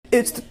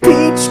It's the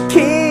Peach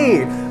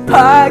King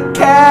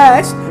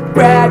podcast.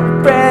 Grab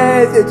your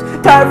friends. It's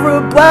time for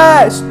a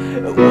blast.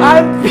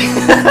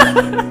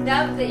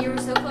 That was it. You were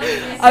so close.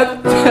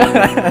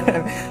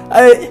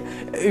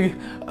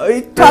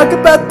 I talk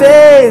about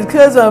things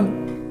because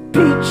I'm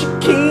Peach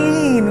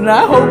King, and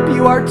I hope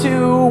you are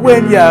too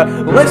when you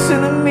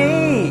listen to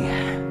me.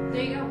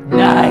 There you go.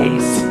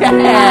 Nice.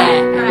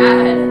 Yeah.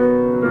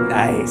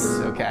 Nice.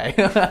 Okay.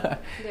 There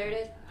it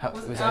is.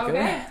 Was that okay.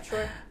 good?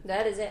 Sure.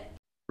 That is it.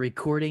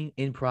 Recording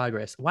in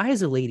progress. Why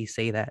does a lady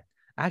say that?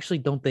 I actually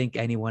don't think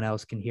anyone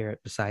else can hear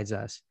it besides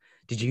us.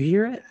 Did you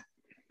hear it?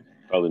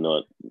 Probably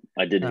not.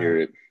 I did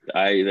hear it.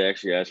 They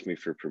actually asked me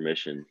for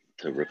permission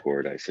to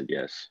record. I said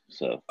yes.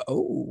 So.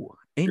 Oh,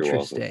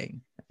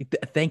 interesting.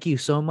 Thank you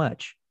so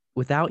much.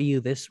 Without you,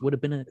 this would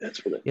have been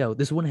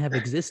this wouldn't have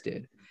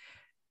existed.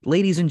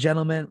 Ladies and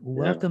gentlemen,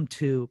 welcome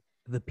to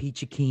the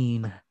Peachy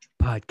Keen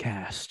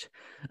podcast.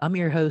 I'm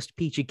your host,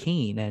 Peachy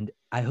Keen, and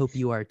I hope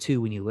you are too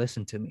when you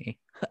listen to me.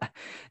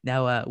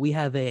 Now, we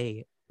have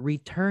a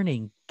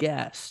returning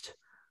guest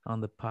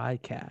on the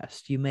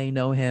podcast. You may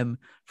know him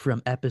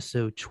from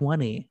episode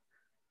 20,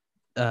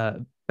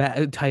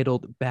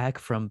 titled Back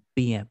from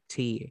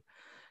BMT.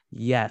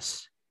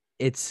 Yes,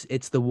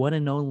 it's the one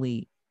and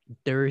only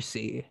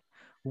Dursi.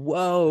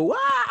 Whoa,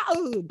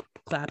 wow!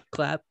 Clap,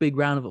 clap, big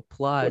round of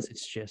applause.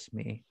 It's just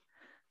me.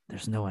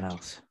 There's no one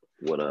else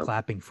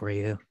clapping for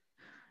you.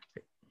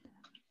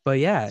 But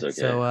yeah, okay.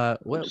 So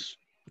what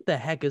the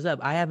heck is up?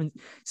 I haven't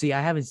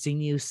seen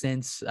you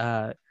since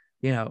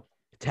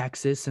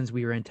Texas, since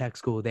we were in tech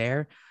school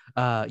there.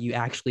 You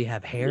actually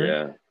have hair.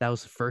 Yeah. That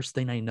was the first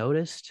thing I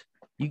noticed.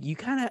 You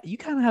kind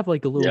of have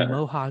like a little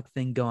mohawk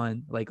thing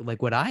going,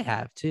 like what I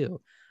have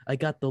too. I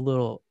got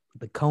the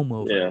comb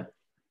over,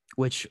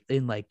 which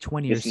in like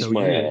 20 or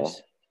so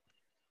years.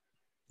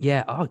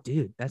 Yeah. Oh,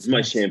 dude, that's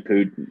my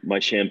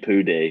nuts.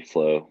 shampoo day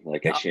flow.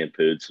 Like I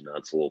shampooed, so now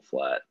it's a little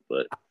flat.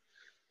 But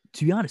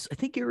to be honest, I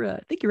think you're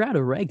out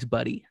of regs,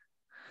 buddy.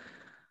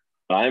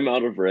 I'm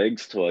out of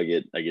regs till I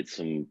get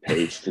some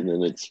paste, and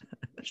then it's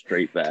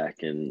straight back,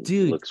 and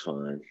dude, it looks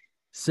fine.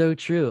 So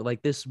true.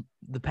 Like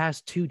the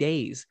past 2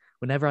 days,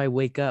 whenever I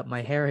wake up,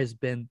 my hair has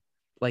been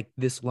like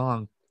this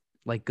long,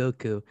 like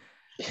Goku.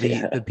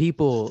 The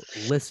people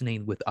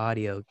listening with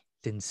audio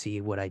didn't see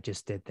what I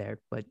just did there,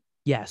 but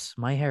yes,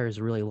 my hair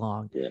is really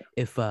long. Yeah.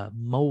 If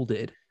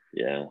molded.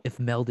 Yeah. If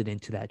melded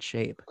into that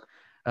shape.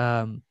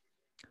 But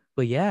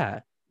yeah,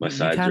 my you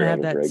sides kind of are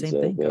have out of that regs, same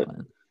though, thing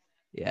going.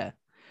 Yeah.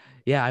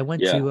 Yeah, I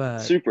went to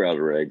super out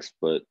of regs,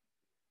 but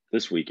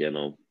this weekend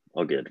I'll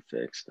get it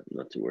fixed. I'm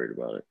not too worried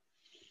about it.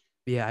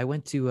 Yeah, I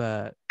went to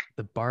the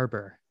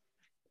barber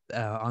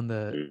on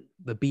the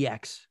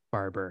BX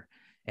barber,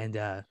 and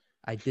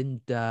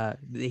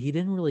he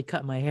didn't really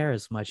cut my hair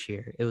as much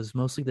here. It was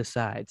mostly the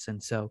sides,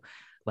 and so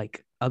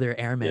like other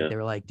airmen, they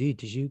were like, "Dude,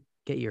 did you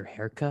get your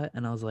hair cut?"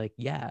 And I was like,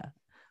 "Yeah,"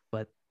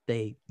 but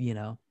they, you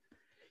know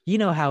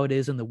how it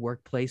is in the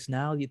workplace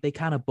now. They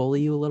kind of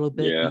bully you a little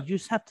bit. Yeah. You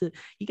just have to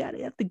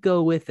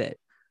go with it.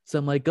 So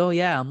I'm like, oh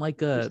yeah, I'm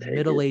like a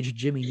middle-aged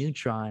Jimmy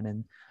Neutron,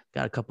 and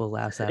got a couple of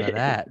laughs out of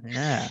that.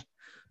 Yeah,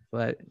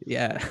 but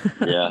yeah.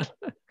 Yeah,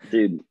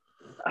 dude.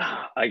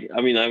 I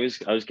was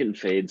getting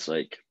fades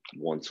like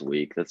once a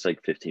week. That's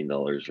like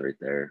 $15 right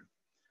there.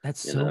 That's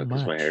so much.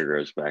 Because my hair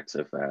grows back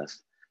so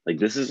fast. Like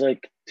this is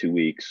like 2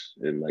 weeks,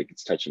 and like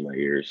it's touching my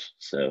ears.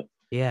 So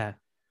yeah,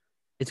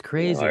 it's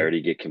crazy. I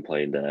already get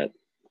complained at.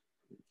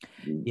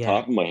 Yeah.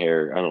 Top of my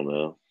hair, I don't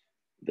know.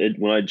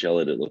 When I gel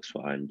it, it looks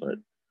fine, but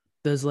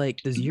does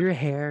your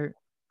hair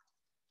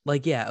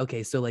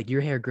so like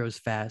your hair grows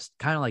fast,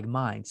 kind of like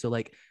mine. So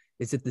like,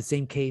 is it the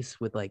same case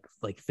with like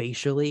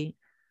facially?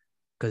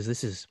 Because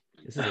this is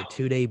a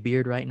 2-day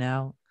beard right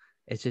now.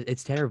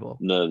 It's terrible.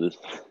 No,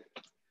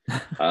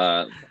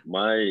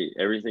 my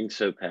everything's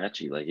so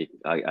patchy. Like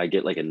I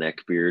get like a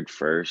neck beard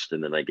first,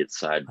 and then I get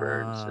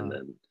sideburns, and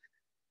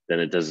then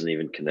it doesn't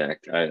even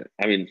connect. I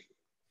mean,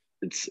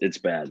 it's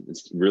bad.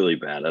 It's really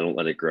bad. I don't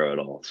let it grow at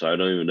all, so I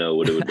don't even know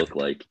what it would look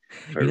like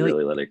if I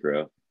really let it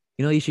grow.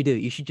 You know what you should do?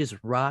 You should just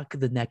rock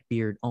the neck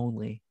beard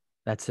only.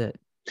 That's it.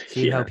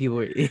 See how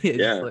people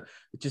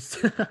just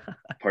just a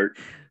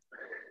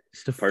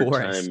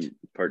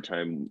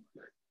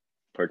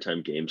part-time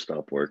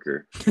GameStop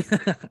worker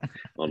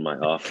on my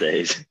off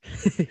days.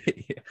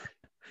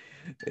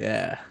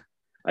 Yeah.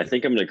 I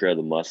think I'm gonna grow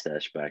the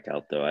mustache back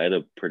out though. I had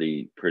a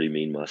pretty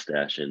mean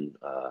mustache in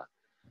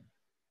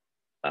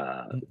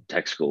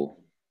tech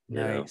school.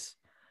 Nice.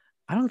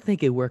 I don't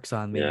think it works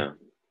on me. Yeah.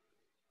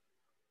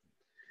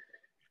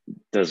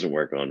 Doesn't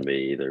work on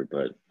me either,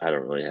 but I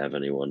don't really have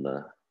anyone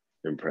to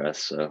impress.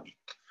 So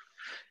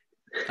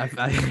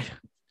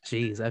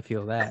Jeez, I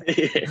feel that.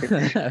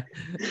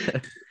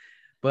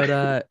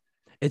 But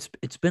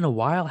it's been a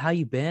while. How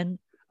you been?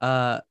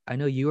 I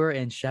know you were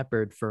in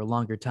Shepherd for a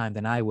longer time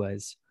than I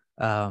was.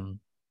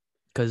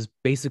 Because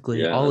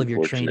basically all of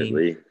your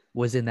training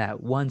was in that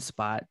one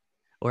spot.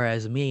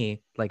 Whereas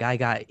me, like I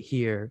got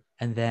here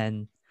and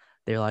then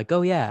they're like,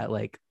 oh yeah,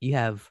 like you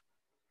have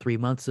 3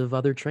 months of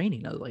other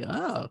training. I was like,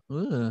 oh.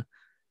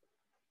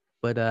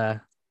 But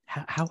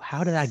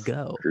how did that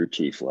go? Crew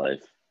chief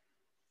life.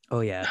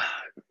 Oh yeah.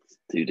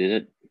 Dude,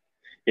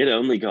 it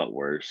only got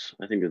worse.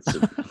 I think that's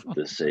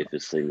the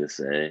safest thing to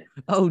say.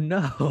 Oh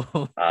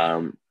no.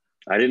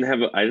 I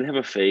didn't have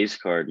a phase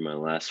card in my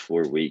last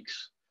 4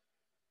 weeks.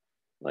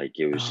 Like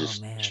it was Oh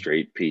just man.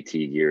 straight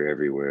PT gear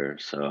everywhere.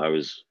 So I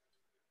was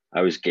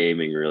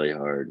gaming really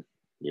hard,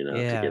 to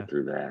Yeah, get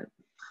through that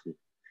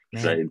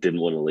because I man. didn't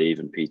want to leave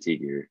in PT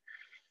gear.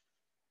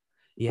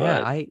 Yeah,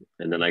 But I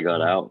and then I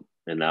got uh, out,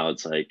 and now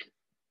it's like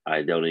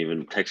I don't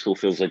even tech school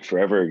feels like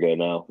forever ago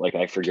now. Like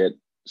I forget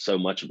so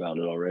much about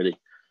it already.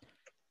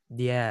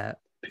 yeah,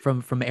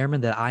 from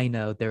airmen that I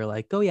know, they're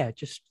like, "Oh yeah,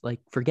 just like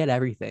forget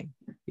everything."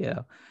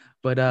 Yeah.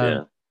 But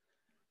Yeah,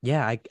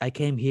 yeah, I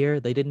came here,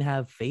 they didn't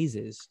have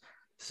phases.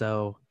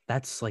 So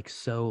that's like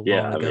so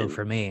yeah. long I ago mean,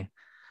 for me.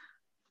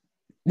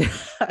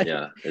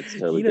 yeah, it's You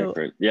totally know,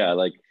 different. Yeah,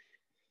 like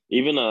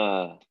even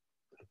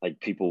like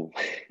people,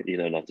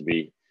 not to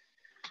be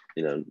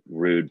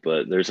rude,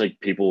 but there's like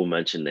people who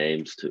mention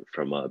names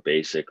from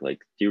basic. Like,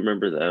 do you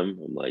remember them?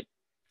 I'm like,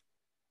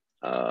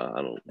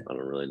 I don't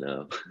really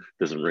know.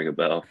 Doesn't ring a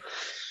bell.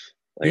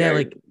 Like yeah, I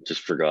like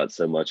just forgot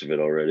so much of it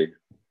already.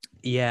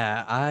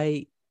 yeah,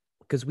 I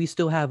because we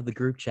still have the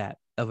group chat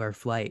of our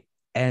flight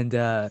and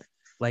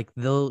like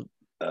they'll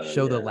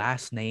show the Yeah,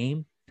 last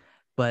name,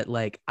 but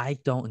like I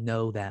don't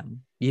know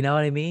them. You know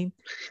what I mean?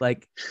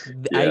 Like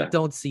I yeah,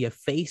 don't see a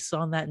face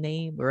on that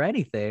name or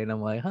anything. And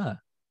I'm like, huh.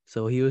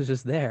 So he was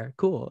just there.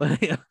 Cool.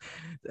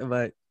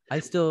 But I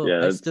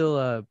yeah. It's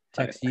still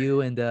I, text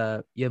you and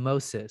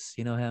Yamosis.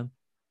 You know him?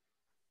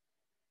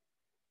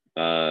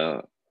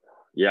 uh,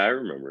 yeah, I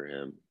remember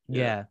him. Yeah,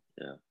 Yeah.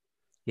 yeah.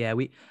 Yeah,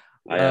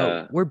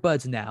 I we're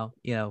buds now,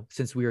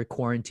 since we were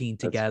quarantined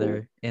That's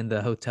cool. together in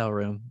the hotel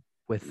room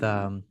with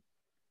Mhm.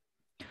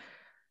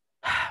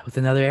 with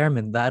another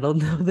airman that I don't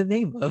know the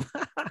name of.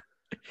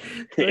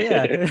 So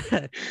yeah.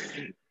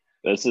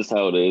 That's just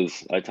how it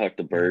is. I talk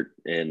to Yeah. Bert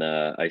and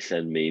I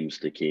send memes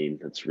to Keen.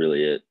 That's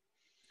really it.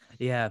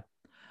 Yeah.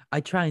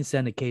 I try and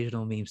send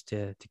occasional memes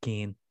to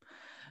Keen.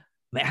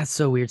 Man, that's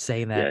so weird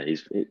saying that.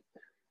 Yeah,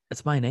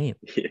 That's my name.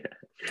 yeah.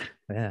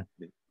 Yeah.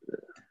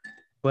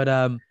 But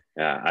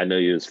Yeah, I know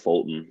you as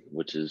Fulton,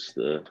 which is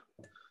the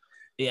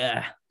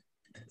yeah,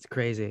 it's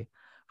crazy.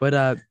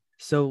 But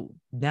so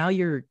now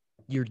you're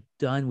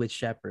done with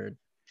Shepherd,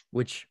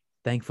 which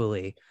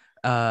thankfully.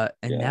 And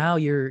yeah, now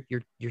you're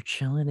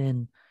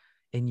chilling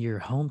in your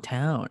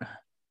hometown.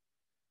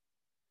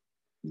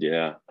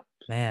 yeah,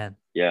 Man.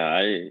 yeah.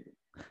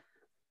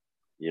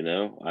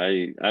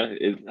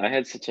 I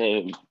had such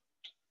a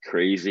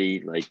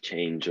crazy like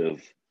change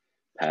of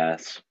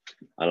paths.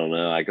 I don't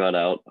know. I got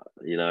out.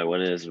 I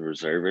went in as a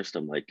reservist.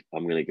 I'm like,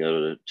 I'm gonna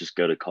go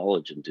to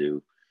college and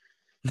do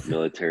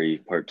military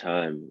part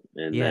time,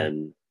 and Yeah.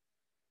 then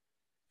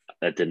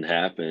that didn't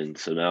happen.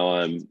 So now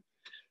I'm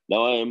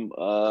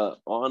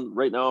on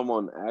right now. I'm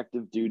on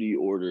active duty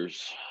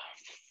orders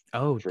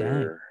Oh,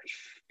 dang. for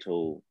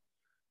till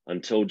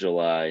until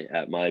July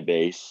at my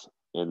base,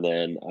 and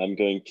then I'm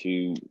going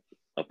to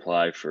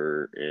apply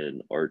for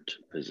an art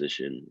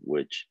position,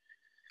 which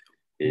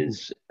Ooh.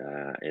 is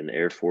an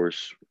Air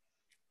Force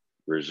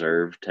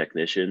Reserve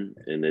technician,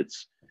 and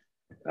it's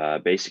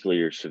basically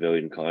your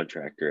civilian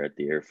contractor at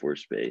the Air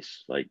Force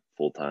Base, like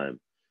full time,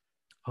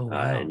 Oh, and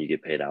wow. you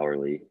get paid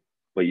hourly,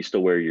 but you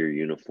still wear your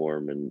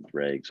uniform and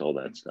regs, all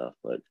that stuff.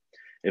 But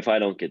if I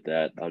don't get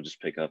that, I'll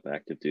just pick up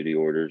active duty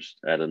orders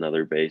at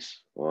another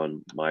base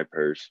on my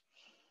purse.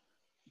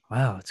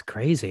 Wow, it's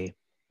crazy.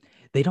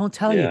 They don't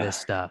tell you Yeah, this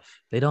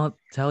stuff. They don't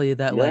tell you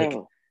that like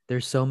no,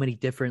 there's so many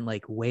different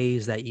like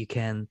ways that you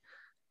can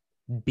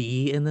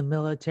be in the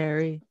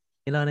military.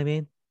 You know what I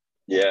mean?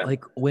 yeah,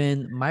 Like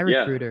when my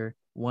yeah, recruiter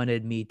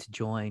wanted me to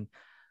join,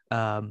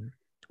 um,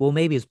 well,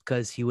 maybe it's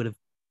because he would have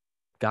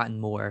gotten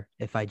more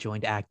if I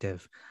joined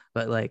active,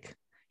 but like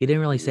he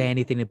didn't really say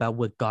anything about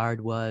what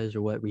guard was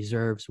or what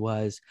reserves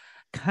was.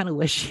 Kind of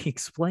wish he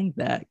explained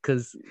that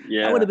because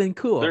that would yeah. have been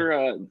cool.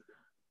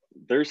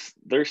 They're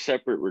they're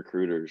separate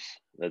recruiters.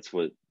 That's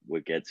what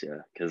gets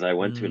you. Because I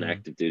went to an Mm,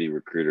 active duty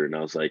recruiter and I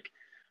was like,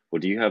 "Well,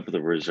 do you have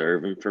the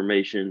reserve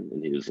information?"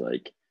 And he was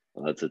like,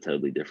 "Oh, that's a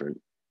totally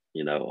different,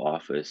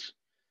 office."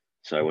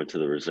 So I went to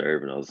the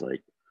reserve and I was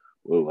like,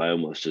 "Whoa, I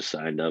almost just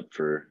signed up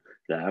for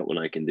that when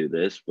I can do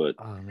this." But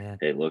oh man.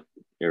 hey, look,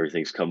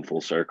 everything's come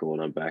full circle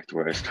and I'm back to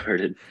where I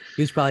started.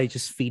 He was probably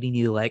just feeding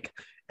you like,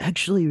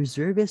 actually,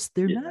 reservists,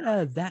 they're not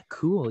Yeah, that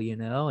cool,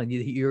 And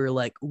you're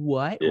like,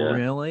 what? yeah,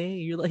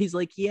 Really? He's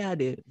like, yeah,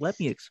 dude, let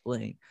me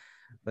explain.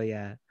 But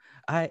yeah,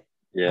 I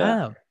I don't yeah,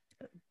 know.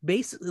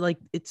 Basically, like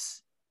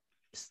it's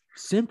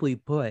simply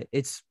put,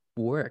 it's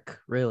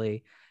work,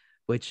 really,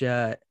 which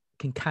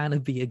can kind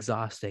of be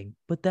exhausting,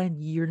 but then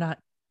you're not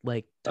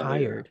like oh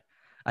yeah, tired.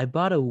 I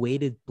bought a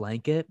weighted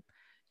blanket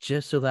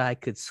just so that I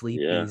could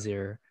sleep yeah.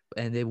 easier,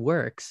 and it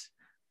works.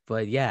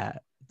 But yeah,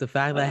 the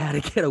fact that I Uh,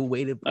 had to get a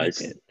weighted I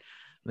blanket,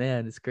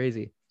 man, it's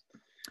crazy.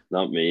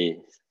 Not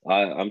me.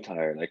 I'm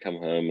tired. I come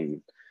home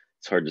and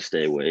it's hard to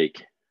stay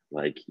awake.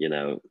 Like,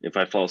 if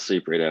I fall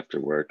asleep right after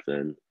work,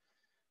 then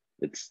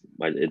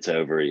it's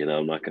over. You know,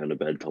 I'm not going to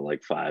bed till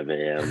like 5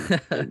 a.m.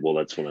 And, well,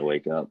 that's when I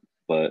wake up.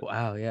 But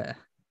Wow, yeah.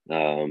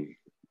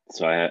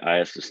 So I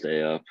have to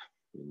stay up.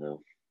 You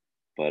know,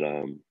 but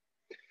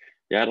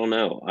yeah, I don't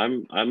know.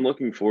 I'm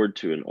looking forward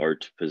to an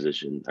art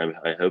position.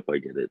 I hope I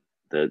get it.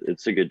 That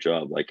it's a good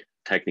job. Like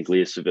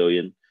technically a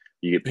civilian,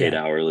 you get paid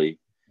Yeah. hourly,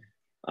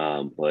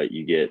 but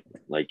you get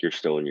like you're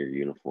still in your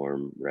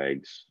uniform,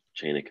 regs,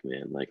 chain of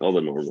command, like all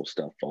the normal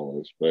stuff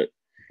follows. But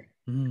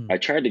I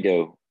tried to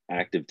go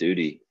active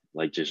duty,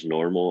 like just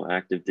normal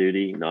active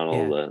duty, not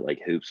all Yeah. the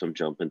like hoops I'm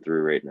jumping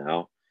through right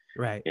now.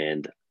 Right.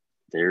 And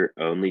they're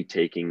only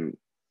taking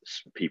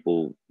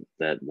people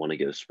that want to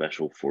go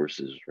special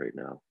forces right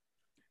now.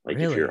 Like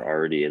if you're Really?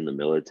 already in the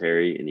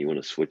military and you want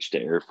to switch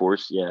to Air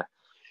Force, yeah,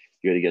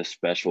 you got to go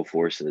special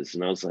forces.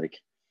 And I was like,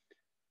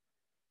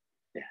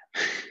 yeah,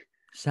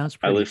 Sounds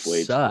I pretty lift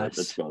weights, but that's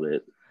sus. about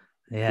it.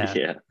 Yeah.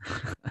 Yeah,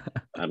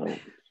 I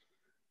don't.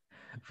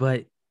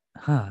 But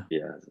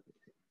Yeah,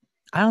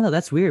 I don't know.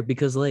 That's weird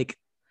because like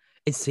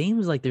it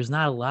seems like there's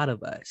not a lot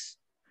of us,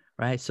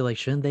 right? So like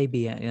shouldn't they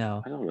be, I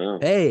don't know.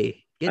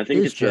 hey, I get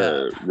think this it's job?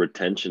 a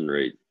retention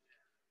rate.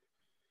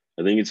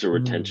 I think it's a Mm,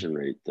 retention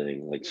rate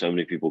thing. Like so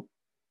many people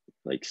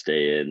like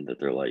stay in that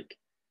they're like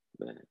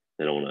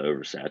they don't want to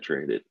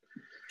oversaturate it.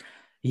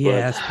 yeah, But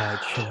that's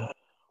probably true.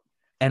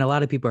 And a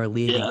lot of people are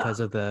leaving yeah, because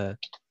of the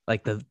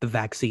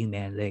vaccine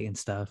mandate and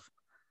stuff.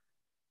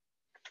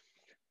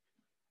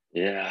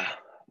 yeah,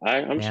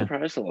 I'm Yeah.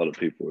 surprised a lot of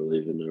people are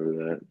leaving over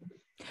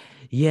that.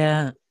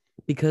 Yeah,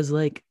 because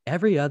like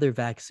every other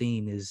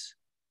vaccine is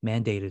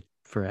mandated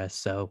for us.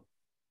 So,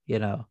 you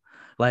know,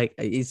 like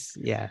it's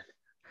yeah,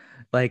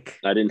 like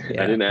I yeah.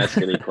 didn't ask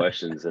any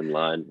questions in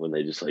line when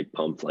they just like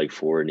pumped like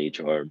 4 in each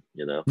arm,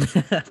 you know.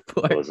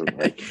 Poor- I wasn't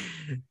like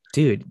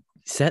Dude,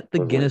 set the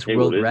wasn't like, Guinness hey, what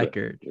World is it?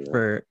 Record You know?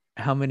 for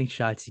how many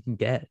shots you can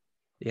get,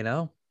 you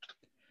know?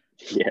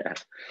 Yeah.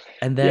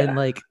 And then Yeah.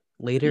 like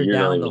later You're not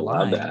down even the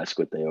allowed to line, ask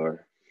what they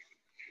are.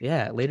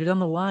 yeah, later down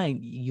the line,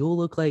 you'll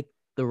look like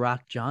the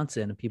Rock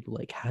Johnson and people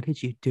like, how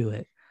did you do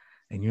it?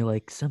 And you're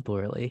like, simple,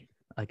 really.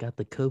 I got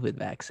the COVID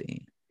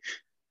vaccine.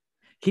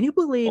 Can you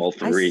believe All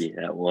three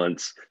at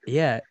once.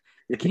 yeah.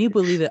 Can you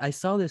believe it? I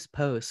saw this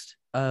post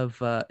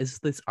of is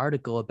this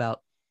article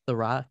about The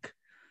Rock.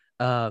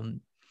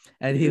 Um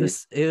and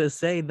Mhm. it was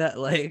saying that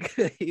like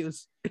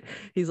he's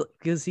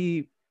because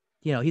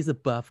he's a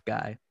buff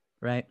guy,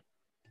 right?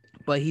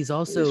 But He's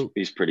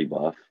pretty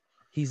buff.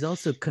 he's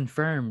also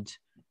confirmed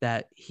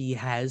that he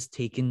has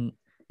taken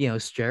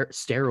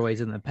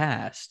steroids in the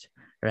past,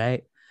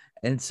 right?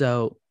 And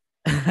so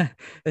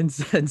and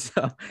so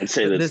I'd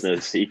say that's no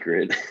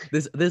secret.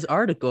 this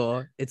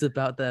article, it's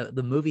about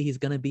the movie he's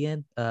gonna be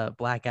in,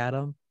 Black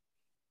Adam,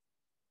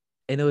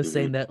 and it was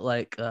saying Mhm. that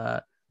like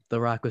The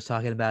Rock was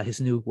talking about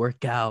his new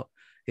workout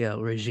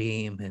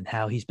regime and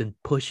how he's been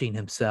pushing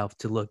himself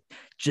to look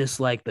just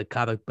like the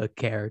comic book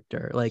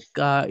character. Like,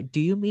 do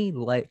you mean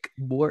like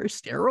more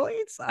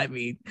steroids? I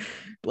mean,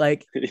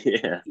 like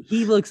Yeah.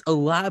 he looks a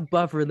lot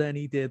buffer than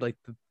he did like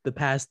the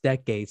past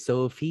decade.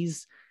 So if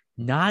he's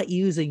not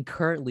using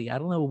currently, I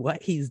don't know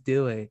what he's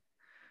doing.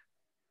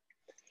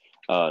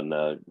 Oh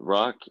no.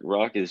 Rock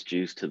is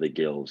juiced to the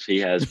gills. He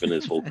has been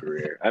his whole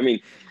career. I mean,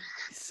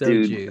 So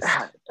dude, juiced.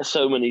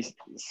 so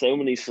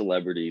many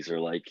celebrities are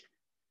like,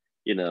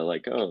 you know,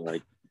 like, oh,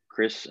 like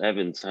Chris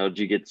Evans, how'd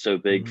you get so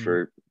big Mhm.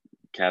 for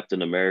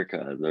Captain America?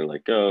 And they're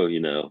like, oh, you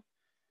know,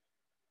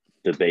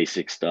 the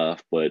basic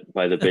stuff. But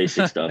by the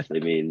basic stuff, they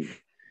mean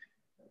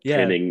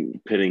Yeah,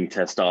 pinning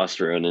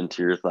testosterone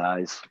into your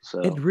thighs. it So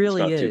it's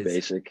really not too is.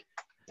 basic.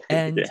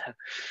 And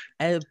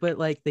Yeah. but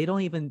like they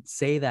don't even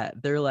say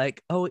that. They're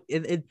like, oh,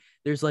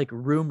 there's like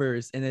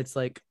rumors, and it's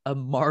like a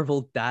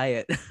Marvel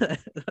diet,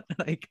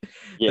 like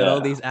that all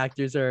Yeah. these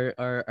actors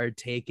are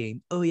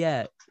taking. Oh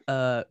yeah,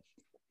 uh,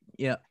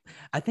 yeah.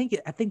 I think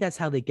that's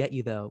how they get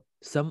you though.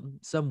 Some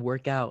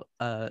workout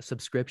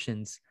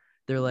subscriptions.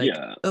 They're like,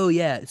 Yeah. oh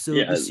yeah, so the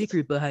Yeah.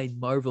 secret behind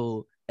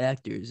Marvel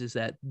actors is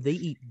that they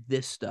eat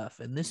this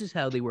stuff, and this is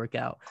how they work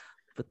out.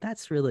 But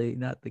that's really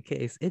not the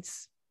case.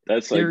 It's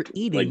That's they're like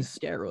eating did you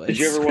steroids.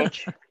 ever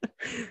watch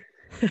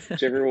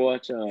did you ever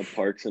watch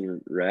Parks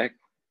and Rec?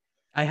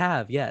 I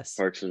have, yes.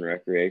 Parks and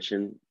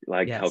Recreation?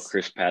 Like how Yes.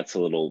 Chris Pratt's a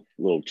little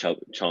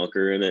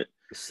chonker in it.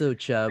 So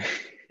chub.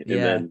 and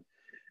Yeah,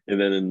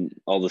 then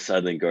all of a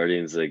sudden in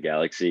Guardians of the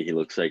Galaxy, he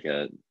looks like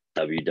a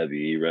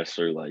WWE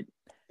wrestler. Like,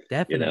 you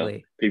know,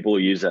 definitely. people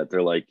use that.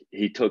 They're like,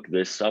 he took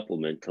this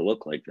supplement to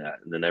look like that.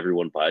 And then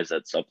everyone buys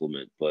that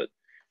supplement. But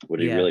what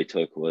he Yeah. really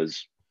took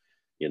was,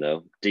 you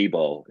know,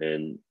 D-ball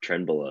and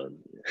Trenbolone.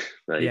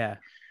 Like, Yeah.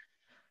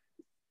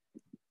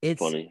 It's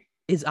funny.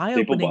 it's People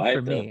eye-opening buy for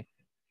it though. me.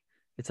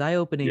 It's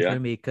eye-opening Yeah. for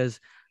me because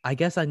I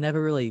guess I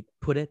never really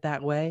put it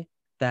that way,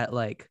 that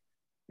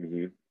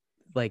Hmm.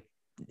 like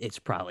it's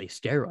probably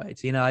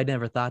steroids. I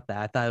never thought that.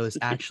 I thought it was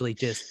actually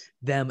just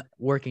them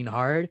working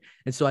hard.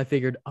 And so I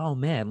figured, oh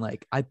man,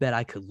 like I bet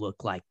I could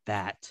look like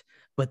that.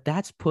 But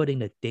that's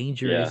putting a Yeah,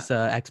 dangerous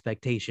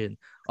expectation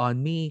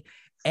on me.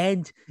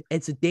 And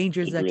it's a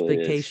dangerous it really is.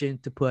 expectation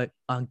to put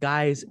on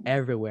guys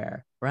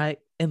everywhere, right?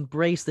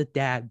 embrace the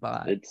dad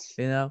bod. It's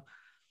you know,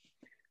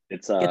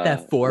 it's get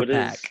that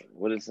 4-pack.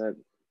 What is that?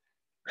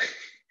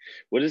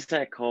 What is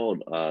that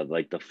called?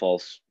 Like the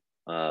false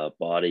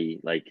body.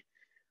 Like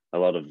a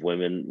lot of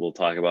women will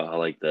talk about how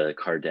like the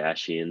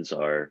Kardashians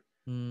are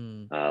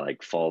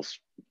like false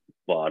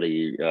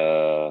body.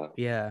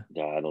 Yeah.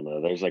 I don't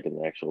know. There's like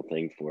an actual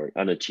thing for it.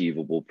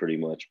 Unachievable, pretty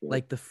much. But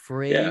Like the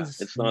phrase. yeah,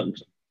 it's not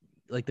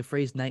like the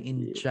phrase "knight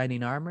in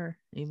shining armor."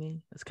 You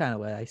mean that's kind of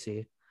what I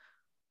see.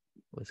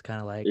 Was kind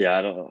of like. Yeah,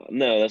 I don't.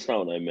 No, that's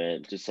not what I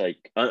meant. Just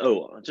like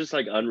just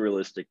like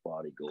unrealistic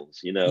body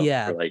goals. You know,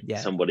 Yeah. for like Yeah.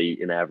 somebody,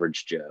 an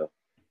average Joe.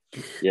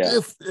 Yeah,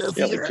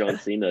 yeah, like John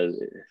Cena.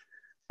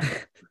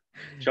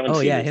 John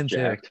Cena's him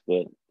jacked, too.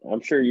 but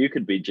I'm sure you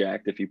could be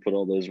jacked if you put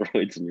all those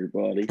roids in your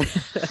body.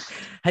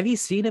 Have you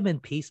seen him in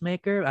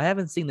Peacemaker? I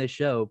haven't seen the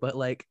show, but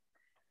like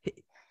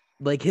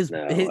his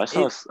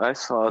I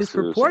saw his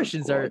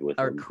proportions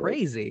are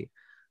crazy.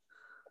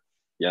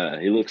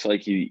 Yeah, he looks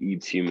like he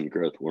eats human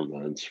growth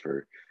hormones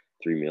for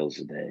 3 meals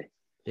a day.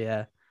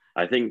 Yeah,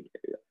 I think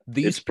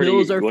these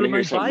pills are for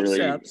my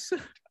biceps.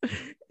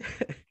 Really...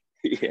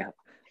 yeah,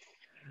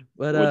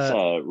 but what's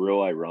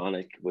real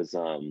ironic was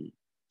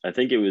I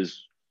think it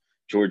was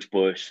George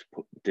Bush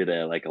did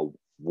a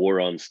war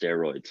on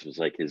steroids. It was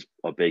like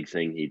a big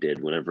thing he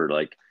did whenever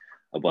like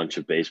a bunch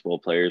of baseball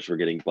players were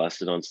getting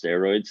busted on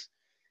steroids.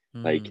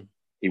 Like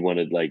he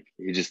wanted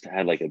he just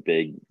had like a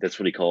big, that's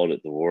what he called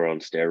it, the war on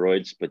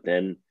steroids. But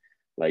then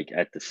like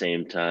at the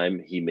same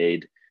time he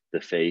made the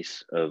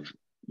face of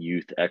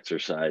youth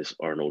exercise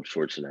Arnold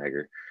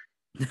Schwarzenegger,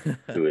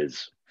 who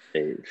is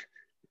a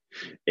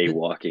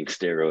walking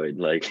steroid,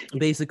 like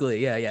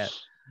basically. Yeah.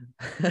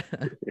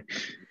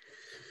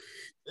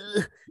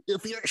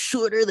 If you're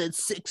shorter than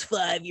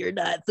 6'5", you're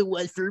not the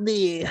one for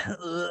me.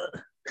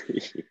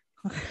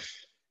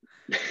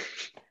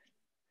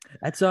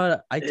 I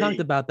talked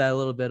about that a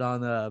little bit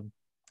on a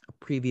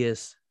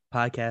previous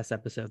podcast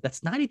episode.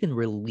 That's not even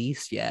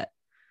released yet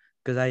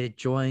because I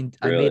joined.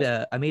 Really?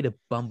 I made a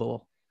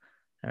Bumble.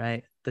 All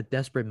right, the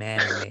desperate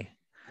man in me.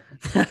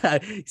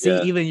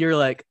 See, even you're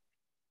like,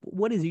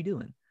 what is he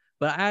doing?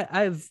 But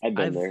I've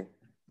been there.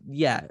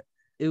 Yeah,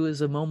 it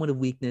was a moment of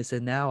weakness,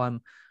 and now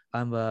I'm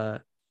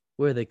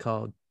what are they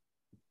called?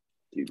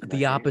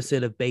 The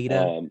opposite of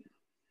beta,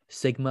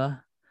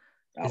 Sigma.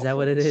 Alpha, is that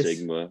what it is?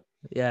 Sigma.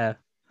 Yeah.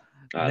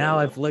 Now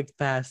I've looked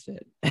past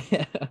it.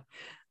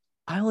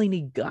 I only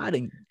need God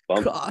and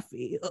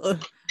coffee.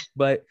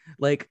 But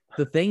like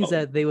the things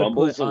that they would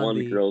Bumble's put the on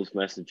one girls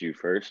message you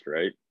first,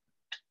 right?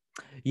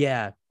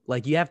 Yeah,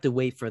 like you have to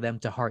wait for them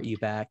to heart you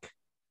back.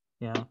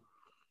 Yeah.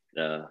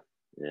 Yeah.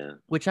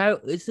 Which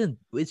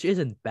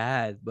isn't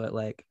bad, but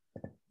like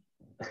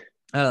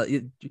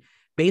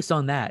based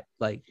on that,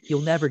 like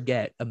you'll never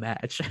get a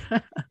match.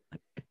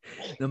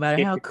 No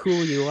matter how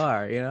cool you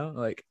are,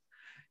 like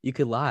you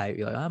could lie.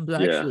 You're like, I'm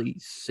actually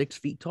 6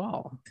 feet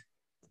tall.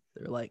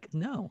 They're like,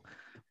 no.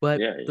 But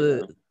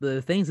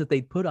the things that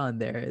they put on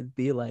there, it'd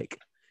be like,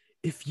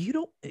 if you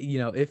don't,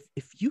 if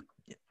you,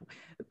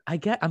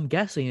 I'm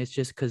guessing it's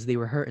just because they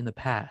were hurt in the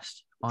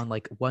past on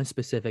like one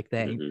specific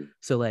thing. Mm-hmm.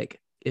 So like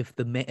if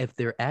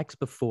their ex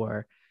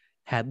before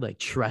had like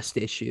trust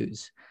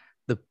issues,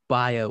 the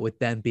bio would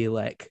then be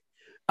like,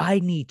 I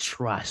need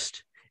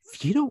trust.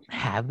 If you don't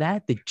have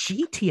that, the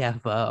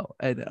GTFO.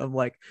 And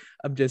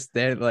I'm just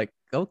there like,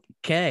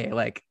 okay,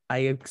 like I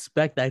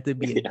expect that to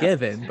be a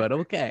given, but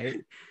okay.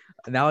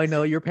 Now I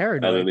know you're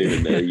paranoid. I don't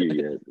even know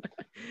you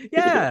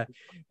yet.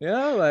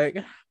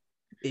 Like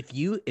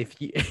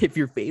if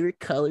your favorite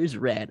color is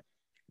red,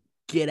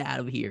 get out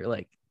of here.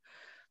 Like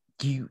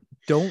you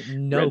don't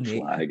know red me.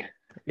 Flag.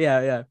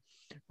 Yeah.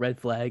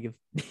 Red flag.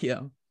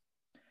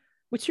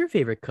 What's your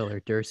favorite color,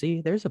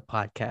 Dursi? There's a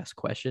podcast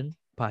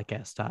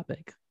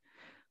topic.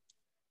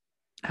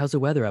 How's the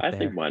weather up there? I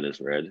think mine is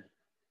red.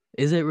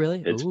 Is it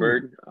really?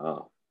 Pittsburgh? Ooh.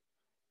 Oh.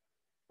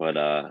 But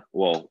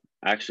well,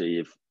 actually,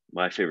 if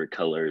my favorite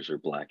colors are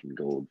black and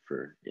gold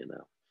for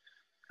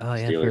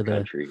Steeler for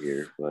country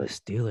here. But the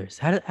Steelers.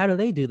 How do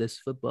they do this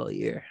football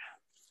year?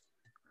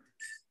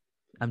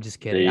 I'm just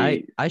kidding.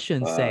 I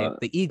shouldn't say it.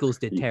 The Eagles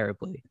did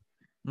terribly.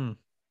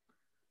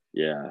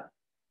 Yeah,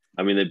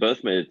 I mean they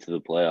both made it to the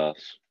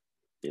playoffs.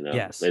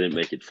 Yes. They didn't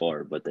make it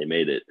far, but they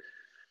made it.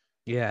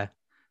 Yeah.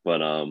 But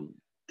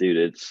dude,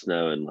 it's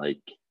snowing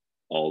like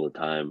all the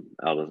time.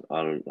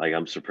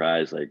 I'm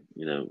surprised. Like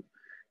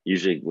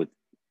usually with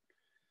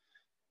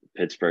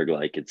Pittsburgh,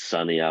 like it's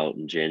sunny out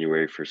in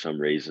January for some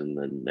reason.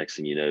 Then next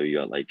thing you know, you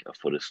got like a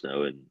foot of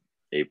snow in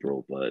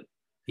April. But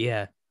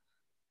yeah,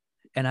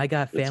 and I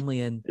got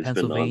family in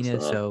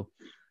Pennsylvania, so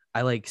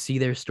I like see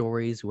their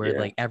stories where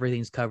like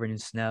everything's covered in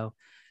snow.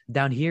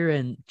 Down here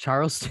in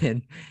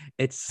Charleston,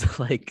 it's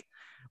like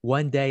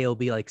one day it'll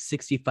be like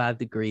 65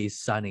 degrees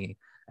sunny,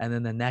 and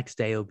then the next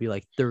day it'll be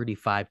like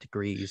 35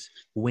 degrees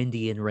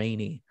windy and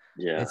rainy.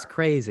 Yeah, it's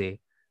crazy.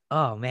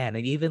 Oh man,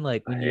 and even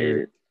like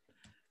when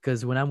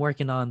because when I'm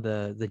working on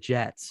the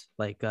jets,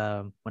 like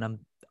when I'm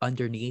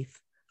underneath,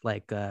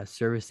 like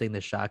servicing the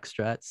shock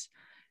struts,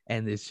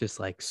 and it's just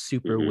like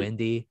super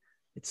windy,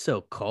 It's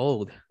so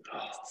cold.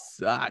 It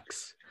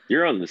sucks.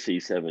 You're on the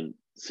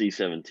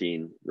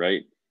C-17,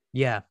 right?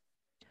 Yeah,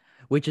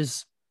 which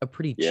is a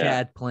pretty Yeah.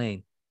 Chad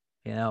plane.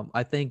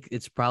 I think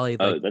it's probably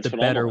like that's the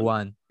what I'm better on.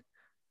 one.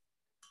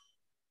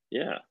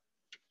 Yeah.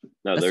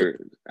 No, That's they're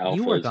alphas.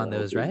 you work on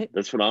those, right?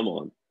 That's what I'm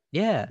on.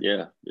 Yeah.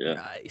 Yeah.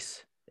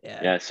 Nice.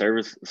 Yeah,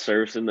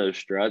 servicing those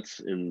struts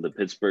in the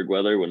Pittsburgh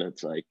weather when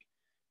it's like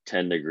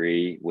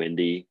 10-degree,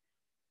 windy,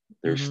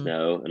 there's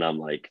snow, and I'm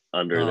like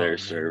under there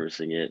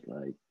servicing it.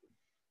 Like,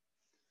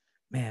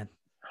 man,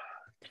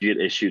 did you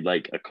get issued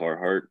like a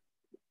Carhartt?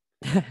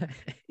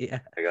 Yeah,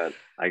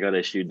 I got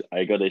issued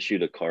a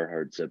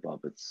Carhartt zip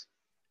up. It's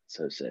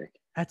so sick.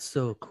 That's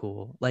so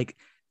cool. Like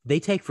they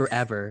take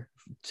forever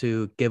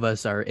to give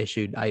us our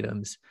issued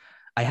items.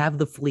 I have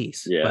the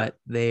fleece, but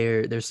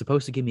they're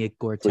supposed to give me a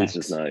Gore-Tex.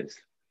 Fleece is nice.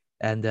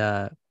 And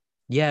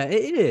yeah,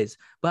 it is.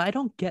 But I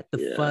don't get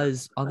the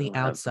fuzz on the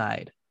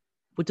outside.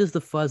 What does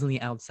the fuzz on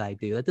the outside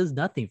do? That does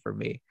nothing for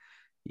me.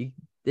 It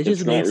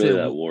just makes not really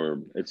it that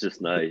warm. It's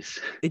just nice.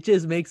 It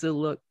just makes it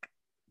look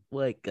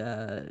like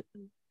I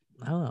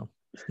don't know.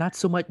 Not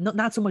so much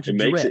it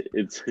makes it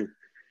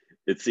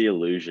it's the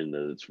illusion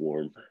that it's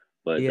warm.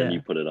 But then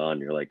you put it on,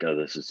 you're like, oh,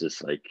 this is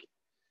just like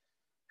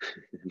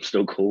I'm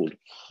still cold.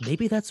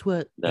 Maybe that's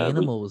what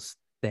animals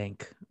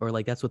think, or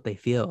like that's what they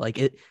feel like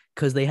it,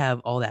 because they have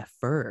all that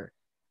fur.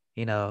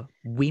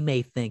 We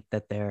may think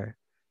that they're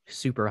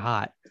super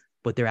hot,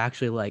 but they're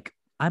actually like,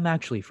 I'm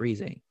actually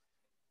freezing.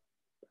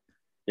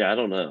 Yeah, I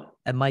don't know.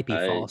 It might be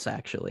false,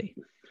 actually.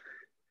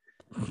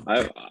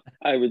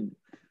 I would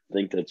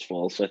think that's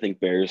false. I think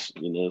bears,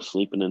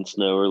 sleeping in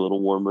snow are a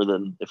little warmer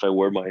than if I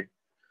wear my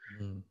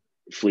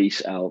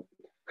fleece out.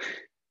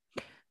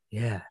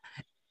 Yeah.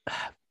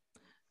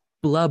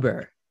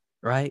 Blubber,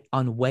 right?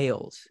 On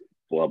whales.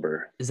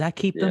 Blubber. Does that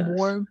keep them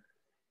warm?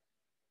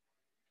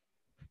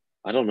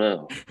 I don't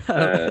know.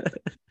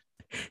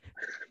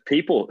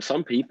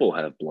 Some people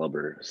have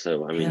blubber,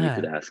 so I mean, you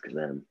could ask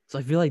them. So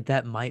I feel like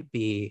they might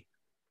be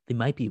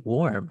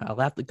warm. I'll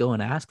have to go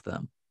and ask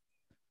them.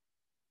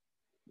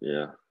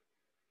 Yeah.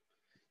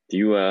 Do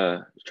you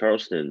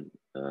Charleston,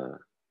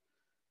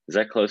 is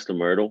that close to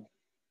Myrtle?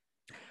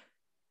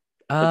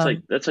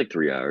 That's like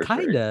 3 hours.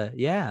 Kinda, right?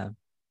 yeah.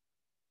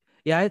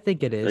 Yeah, I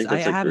think it is. I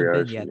haven't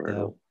been yet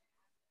though.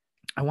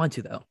 I want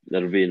to though.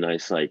 That'll be a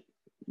nice night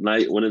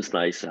when it's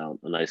nice out,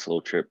 a nice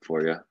little trip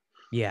for you.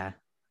 Yeah.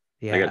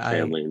 I got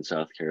family in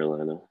South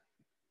Carolina.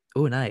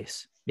 Oh,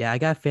 nice. Yeah, I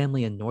got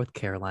family in North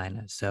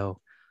Carolina. So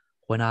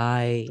when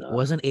I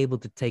wasn't able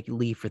to take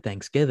leave for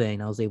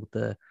Thanksgiving, I was able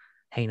to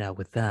hang out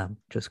with them.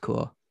 Just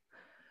cool.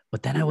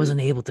 But then I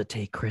wasn't able to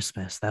take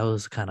Christmas. That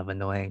was kind of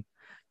annoying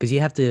because you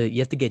have to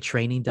get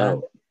training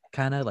done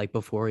kind of like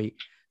before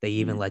they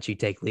even let you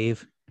take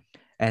leave.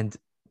 And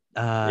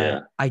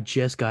I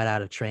just got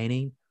out of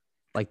training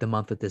like the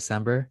month of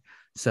December.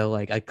 So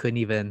like I couldn't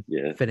even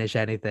finish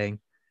anything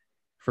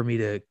for me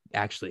to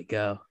actually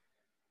go.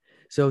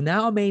 So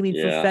now I'm aiming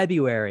for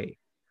February.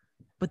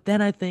 But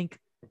then I think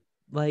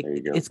like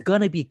it's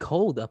gonna be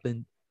cold up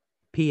in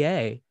PA.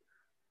 I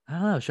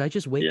don't know. Should I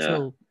just wait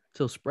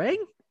till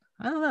spring?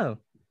 I don't know.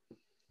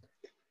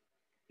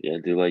 Yeah,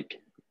 do like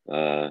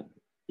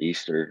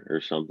Easter or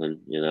something,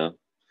 when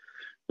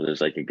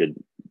there's like a good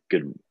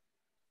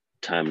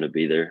time to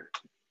be there.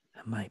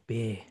 It might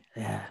be,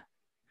 yeah,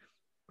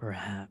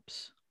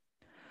 perhaps.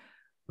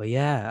 But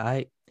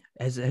yeah,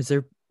 as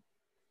there.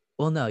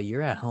 Well, no,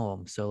 you're at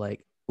home, so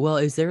like, well,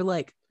 is there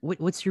like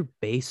what's your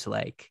base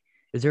like?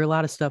 Is there a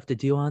lot of stuff to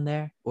do on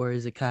there, or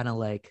is it kind of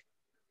like,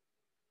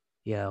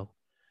 do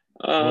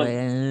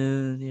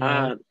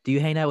you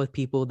hang out with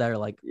people that are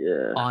like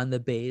on the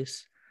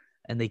base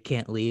and they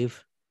can't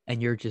leave,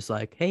 and you're just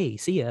like, hey,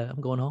 see ya,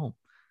 I'm going home?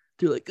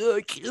 They're like, oh,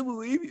 I can't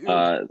believe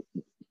you.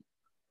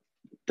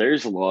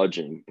 There's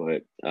lodging,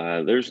 but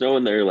there's no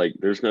one there. Like,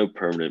 there's no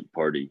permanent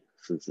party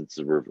since it's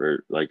a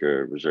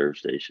reserve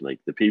station. Like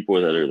the people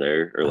that are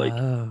there are like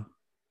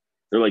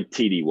they're like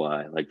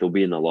TDY. Like they'll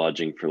be in the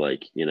lodging for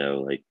like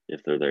like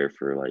if they're there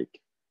for like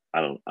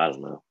I don't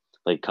know,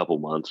 like a couple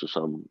months or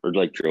something, or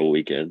like drill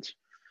weekends.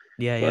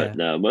 But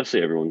no,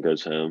 mostly everyone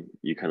goes home.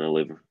 You kind of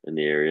live in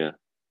the area,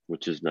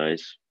 which is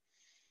nice.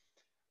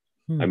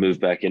 I moved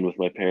back in with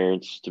my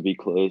parents to be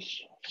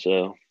close,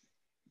 so.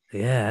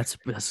 Yeah, that's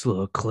a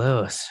little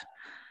close.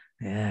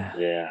 Yeah.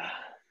 Yeah.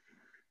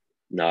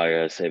 Now I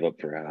gotta save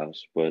up for a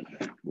house, but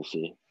we'll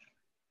see.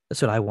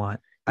 That's what I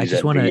want. I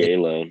just want to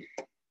loan.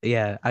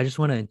 Yeah, I just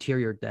want to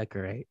interior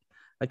decorate.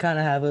 I kind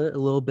of have a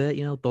little bit,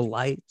 the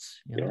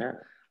lights,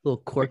 little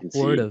cork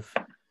board of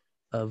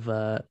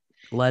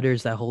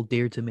letters that hold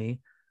dear to me.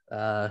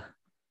 There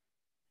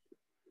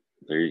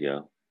you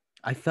go.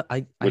 I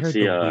heard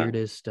the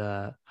weirdest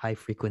high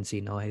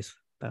frequency noise.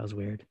 That was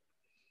weird.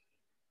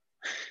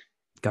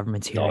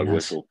 Government's hearing dog us.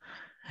 Whistle.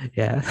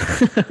 Yeah.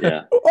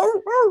 Yeah.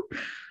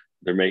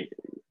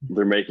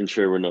 They're making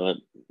sure we're not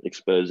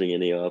exposing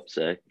any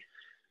OPSEC.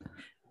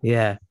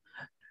 Yeah.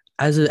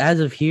 As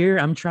of here,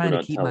 I'm trying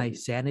to keep my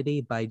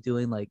sanity by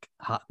doing like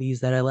hobbies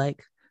that I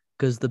like,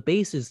 because the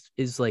base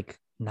is like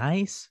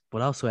nice,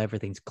 but also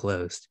everything's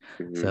closed.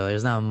 Hmm. So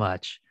there's not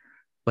much.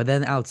 But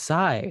then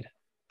outside,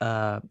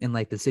 in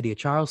like the city of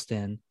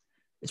Charleston,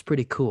 it's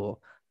pretty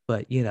cool.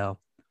 But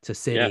it's a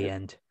city, Yeah,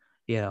 and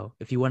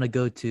if you want to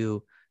go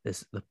to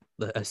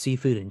a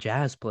seafood and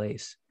jazz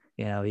place,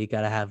 you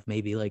gotta have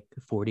maybe like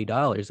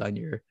 $40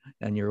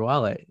 on your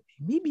wallet.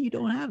 Maybe you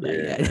don't have that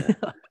yeah, yet.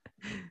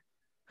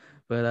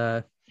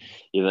 But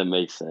yeah. That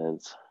makes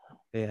sense.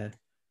 yeah.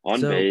 On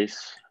So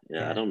base, yeah.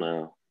 I yeah. don't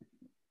know.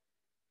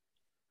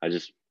 I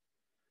just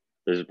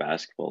there's a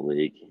basketball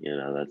league.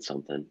 That's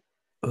something.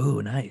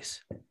 Oh,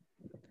 nice.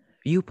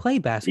 You play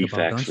basketball,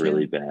 Defect's don't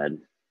really you? bad.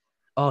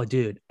 Oh,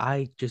 dude,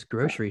 I just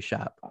grocery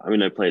shop. I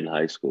mean, I played in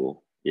high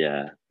school.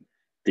 Yeah,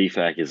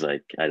 defect is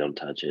like I don't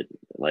touch it.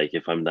 Like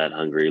if I'm that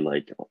hungry,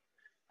 like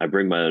I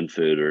bring my own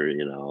food, or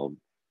I'll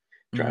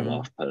drive Mm.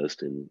 off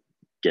post and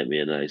get me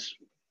a nice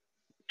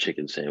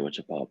chicken sandwich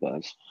at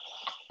Popeyes.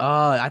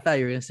 Oh, I thought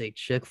you were gonna say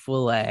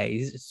Chick-fil-A.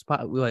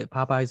 What,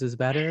 Popeyes is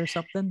better or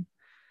something?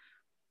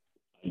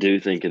 I do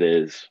think it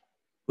is.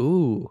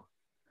 Ooh,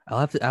 I'll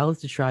have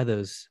to try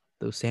those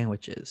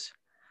sandwiches.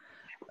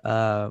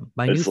 My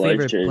new It's life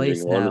favorite changing,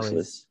 place now honestly.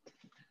 is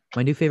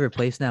my new favorite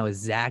place now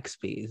is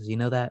Zaxby's. You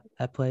know that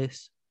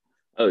place?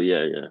 Oh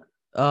yeah, yeah, yeah.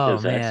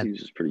 Oh man,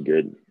 Zaxby's is pretty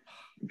good.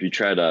 Have you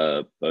tried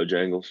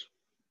Bojangles?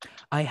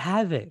 I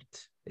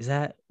haven't. Is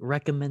that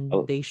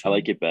Oh, I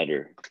like recommendation? it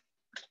better.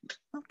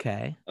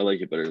 Okay. I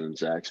like it better than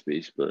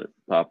Zaxby's, but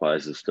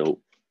Popeyes is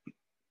still,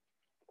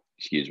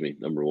 excuse me,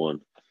 number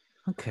one.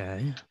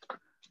 Okay.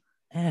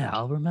 Yeah,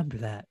 I'll remember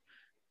that.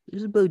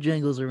 There's a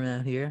Bojangles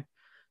around here,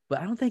 but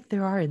I don't think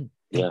there are in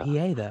Yeah.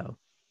 PA though.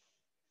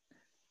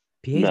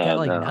 PA's got No,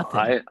 like no.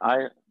 nothing.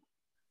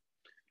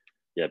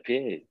 Yeah,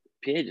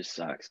 PA just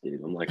sucks,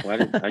 dude. I'm like, why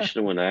did I should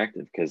have went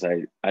active because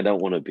I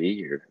don't want to be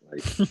here.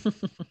 Like,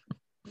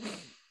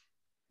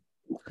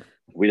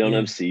 we don't Yeah,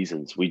 have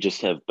seasons. We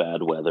just have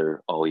bad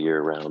weather all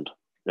year round,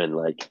 and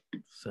like,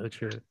 so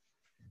true. it's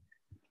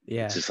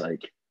Yeah, just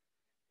like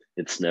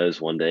it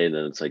snows one day, and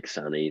then it's like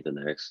sunny the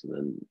next, and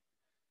then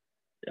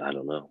I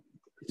don't know,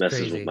 it's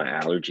messes with crazy. my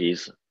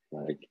allergies.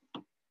 Like,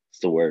 it's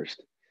the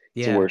worst.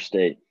 It's the Yeah, worst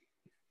state.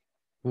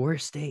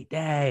 worst state.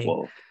 Dang.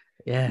 Well,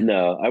 Yeah.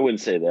 no, I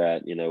wouldn't say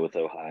that. With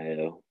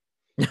Ohio.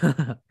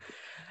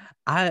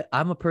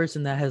 I'm a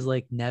person that has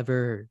like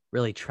never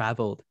really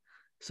traveled.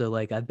 So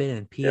like I've been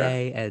in Yeah,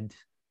 PA and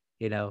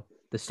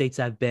the states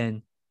I've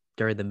been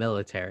during the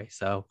military.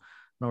 So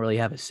I don't really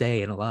have a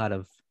say in a lot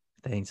of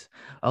things.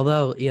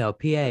 Although,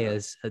 PA yeah,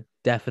 is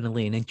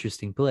definitely an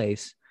interesting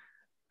place.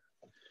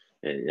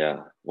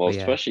 yeah. Well, But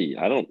yeah. especially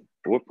I don't.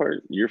 What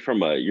part you're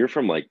from? You're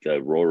from like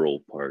the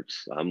rural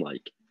parts. I'm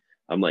like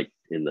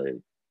in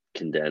the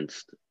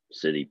condensed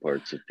city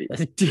parts of PA.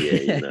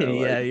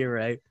 Yeah, Like you're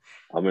right.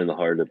 I'm in the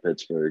heart of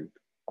Pittsburgh.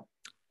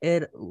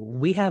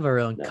 We have our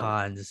own No,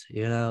 cons,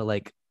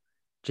 like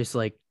just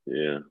like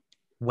yeah,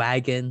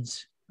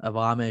 wagons of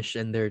Amish,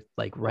 and they're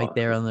like right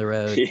there uh, on the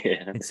road.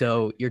 yeah, And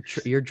so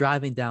you're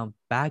driving down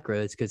back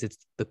roads because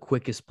it's the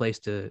quickest way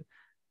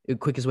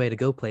to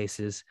go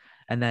places.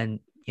 And then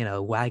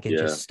wagon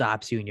yeah, just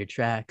stops you in your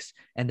tracks,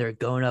 and they're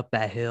going up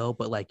that hill,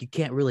 but like you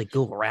can't really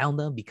go around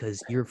them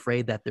because you're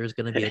afraid that there's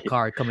gonna be a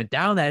car coming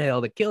down that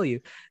hill to kill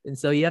you. And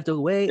so you have to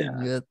wait.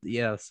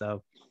 yeah. And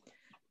so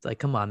it's like,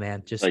 come on,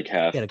 man, It's just like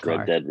half get a Red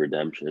car. Dead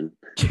Redemption.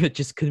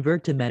 Just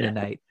convert to Yeah,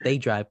 Mennonite. They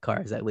drive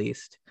cars at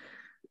least.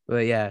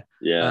 But yeah,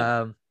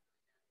 yeah, um,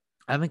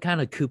 I've been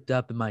kind of cooped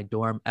up in my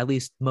dorm at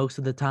least most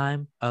of the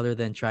time, other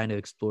than trying to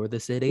explore the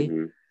city.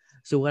 hmm,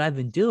 So what I've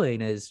been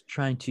doing is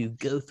trying to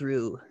go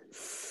through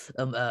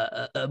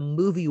a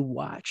movie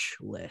watch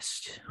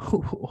list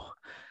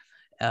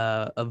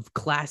of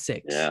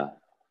classics, yeah,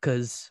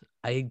 because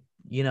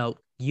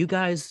you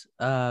guys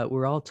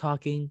were all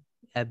talking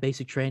at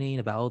basic training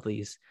about all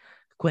these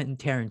Quentin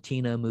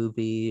Tarantino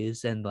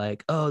movies, and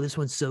like, oh, this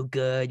one's so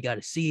good, you got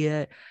to see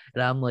it.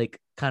 And I'm like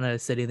kind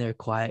of sitting there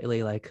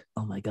quietly like,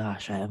 oh my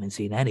gosh, I haven't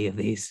seen any of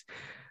these.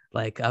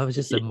 Like I was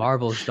just a yeah,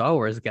 Marvel Star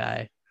Wars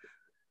guy.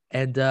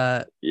 And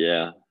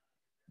yeah,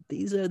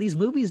 these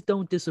movies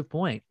don't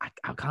disappoint. I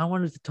kind of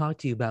wanted to talk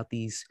to you about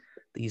these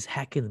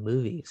heckin'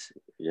 movies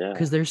yeah,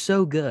 because they're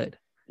so good.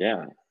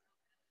 yeah.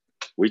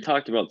 We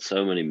talked about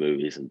so many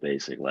movies in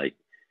basic. Like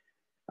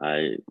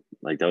I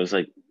like that was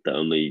like the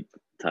only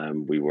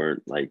time we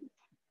weren't like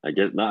I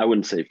guess no, I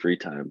wouldn't say free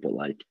time, but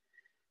like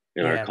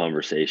in our Yeah,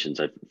 conversations,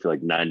 I feel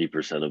like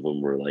 90% of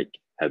them were like,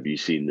 "Have you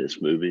seen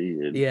this movie?"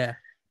 and yeah,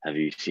 "Have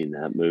you seen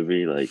that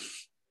movie?" Like,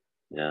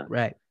 yeah,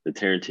 right. the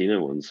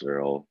Tarantino ones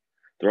are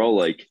they're all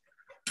like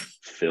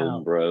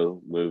film Oh,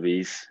 bro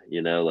movies,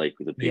 like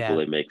the people yeah.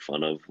 they make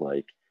fun of,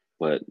 like,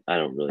 but I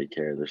don't really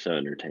care. They're so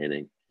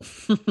entertaining.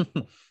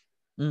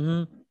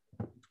 Hmm.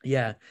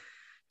 Yeah.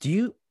 Do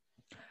you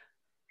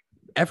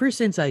ever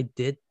since I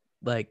did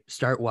like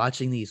start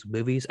watching these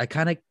movies, I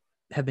kind of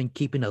have been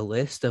keeping a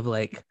list of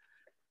like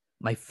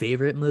my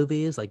favorite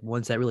movies, like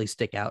ones that really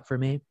stick out for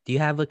me. Do you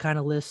have a kind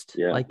of list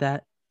Yeah. like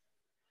that?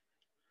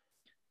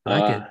 I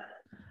Uh, could,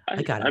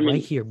 I got I it right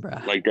mean, here,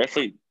 bruh. like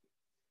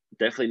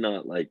definitely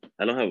not like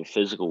I don't have a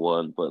physical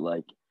one, but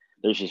like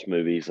there's just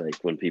movies like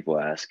when people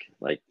ask,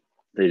 like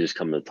they just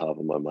come to the top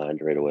of my mind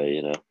right away,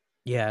 you know.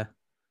 Yeah.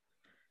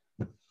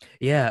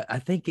 Yeah, I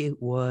think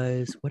it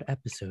was, what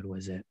episode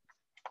was it?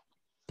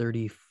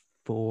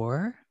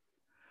 34,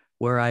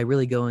 where I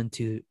really go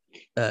into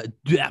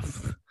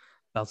depth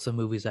about some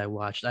movies I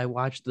watched. I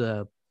watched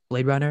the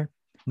Blade Runner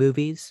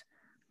movies.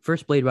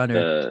 First Blade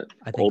Runner,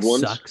 I think, old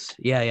ones? sucks.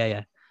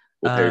 Yeah.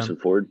 With Harrison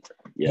Ford?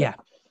 Yeah.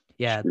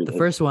 The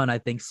first one I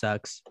think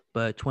sucks,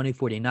 but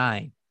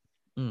 2049,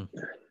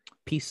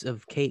 piece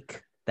of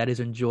cake that is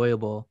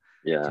enjoyable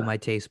to my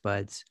taste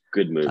buds.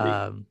 Good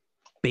movie.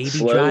 Baby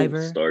slow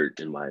Driver. Start,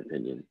 in my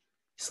opinion.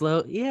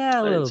 Slow,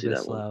 yeah, a little bit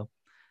slow.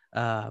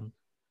 But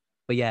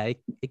yeah,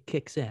 it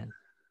kicks in.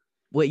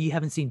 What, you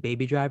haven't seen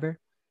Baby Driver?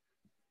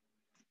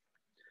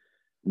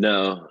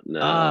 No,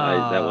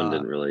 that one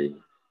didn't really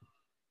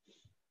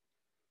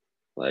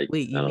like.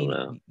 Wait, you I don't mean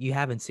know. You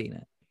haven't seen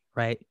it,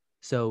 right?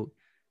 So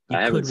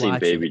I haven't seen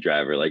Baby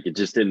Driver. Like it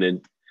just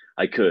didn't.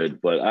 I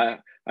could, but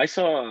I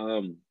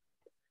saw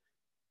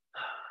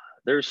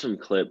there's some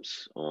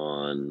clips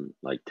on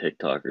like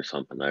TikTok or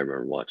something. I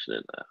remember watching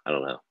it. I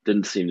don't know.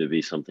 Didn't seem to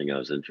be something I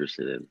was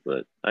interested in,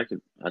 but I'd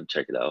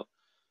check it out.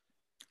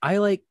 I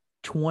like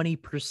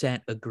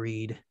 20%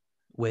 agreed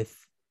with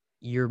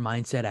your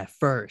mindset at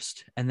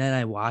first, and then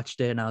I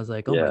watched it and I was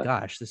like, oh my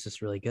gosh, this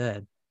is really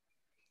good.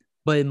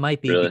 But it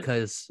might be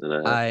because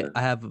I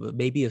have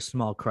maybe a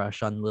small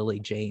crush on Lily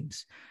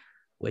James,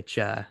 which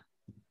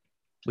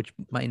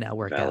might not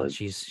work out.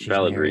 She's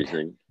valid married.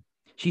 reasoning.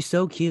 She's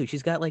so cute.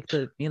 She's got like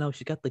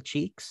she's got the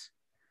cheeks,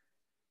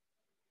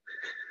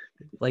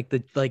 like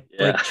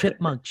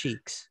chipmunk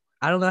cheeks.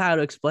 I don't know how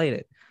to explain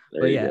it.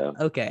 There you go.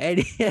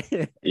 Okay.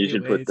 You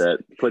should put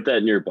that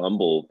in your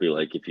Bumble. Be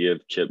like, if you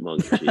have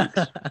chipmunk cheeks,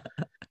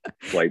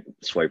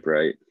 swipe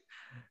right.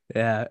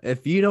 Yeah,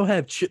 if you don't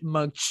have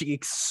chipmunk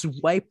cheeks,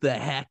 swipe the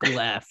heck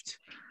left.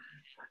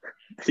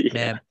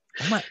 Man,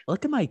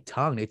 look at my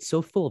tongue. It's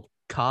so full of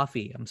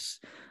coffee. It's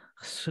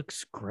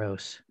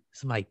gross. This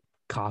is my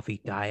coffee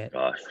diet.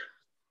 Gosh.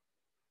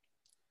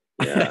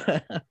 Yeah,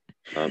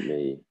 not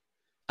me.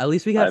 At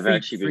least we got free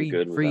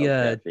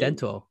caffeine.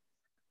 dental.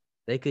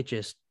 They could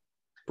just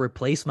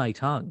replace my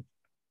tongue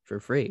for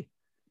free.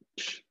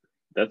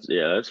 That's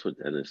what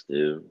dentists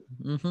do.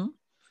 Mm-hmm.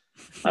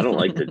 I don't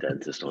like the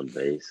dentist on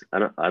base. I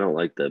don't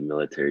like the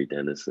military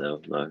dentist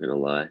though. I'm not gonna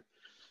lie.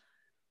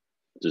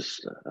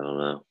 Just I don't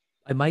know.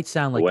 I might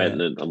sound like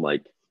I'm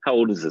like, how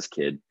old is this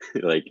kid?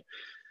 Like,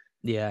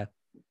 yeah,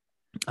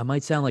 I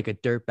might sound like a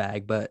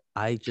dirtbag, but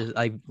I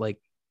like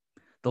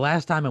the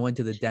last time I went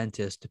to the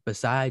dentist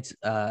besides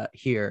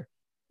here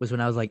was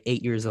when I was like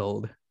 8 years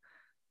old,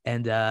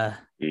 and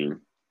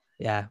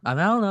yeah, I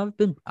don't know.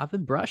 I've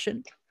been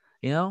brushing.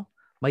 You know,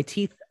 my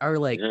teeth are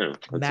like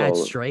mad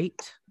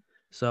straight.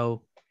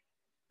 So,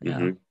 yeah.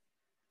 Mm-hmm.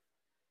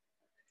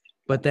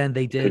 But then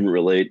they did. Couldn't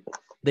relate.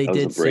 They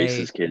did say,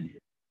 braces kid.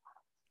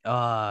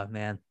 Oh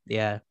man,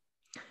 yeah.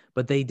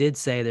 But they did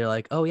say, they're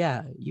like, oh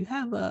yeah, you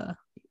have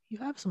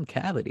some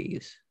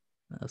cavities.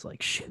 And I was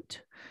like,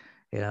 shoot,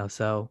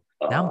 So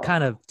now I'm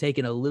kind of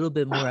taking a little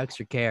bit more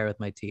extra care with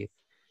my teeth,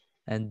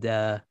 and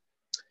yeah,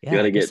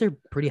 I guess they're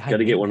pretty high. Got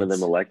to get one of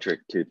them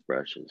electric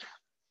toothbrushes.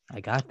 I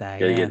got that.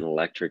 Got to get an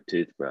electric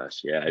toothbrush.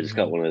 Yeah, I just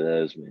got one of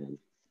those, man.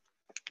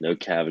 No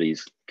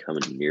cavities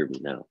coming near me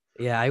now.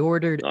 Yeah, I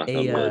ordered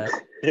I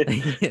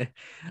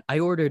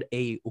ordered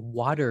a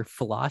water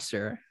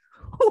flosser.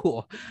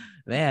 Oh,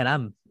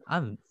 man,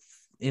 I'm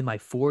in my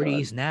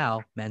 40s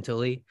now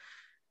mentally.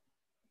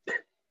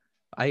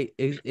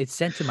 It's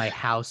sent to my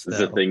house though.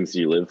 The things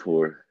you live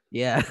for.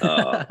 Yeah.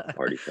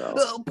 Party foul.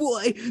 Oh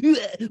boy,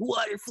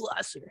 water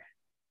flosser.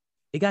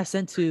 It got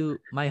sent to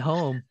my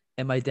home,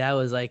 and my dad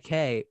was like,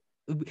 "Hey,"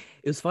 it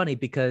was funny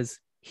because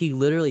he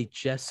literally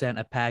just sent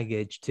a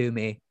package to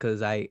me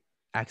because I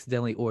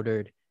accidentally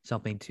ordered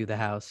something to the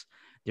house.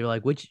 They were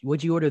like,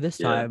 what'd you order this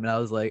time? And I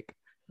was like,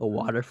 a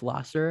water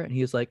flosser. And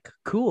he was like,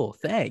 cool,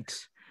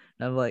 thanks.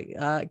 And I'm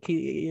like,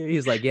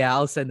 he's like, yeah,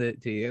 I'll send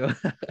it to you.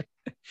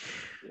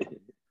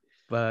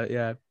 But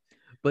yeah.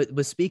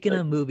 But speaking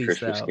of movies,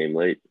 Christmas came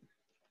late.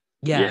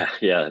 Yeah.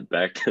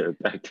 Back to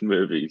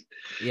movies.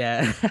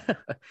 Yeah.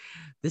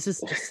 This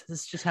is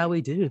just how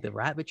we do the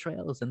rabbit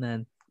trails, and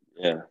then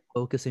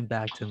focusing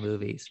back to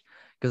movies,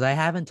 because I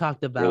haven't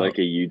talked about.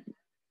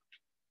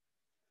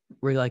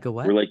 We're like a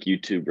what? We're like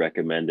YouTube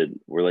recommended.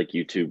 We're like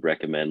YouTube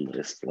recommend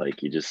list.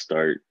 Like you just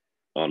start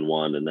on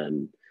one and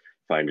then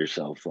find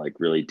yourself like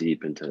really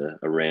deep into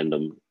a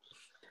random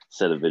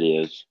set of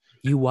videos.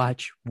 You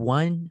watch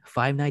one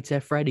Five Nights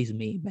at Freddy's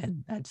meme,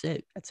 and that's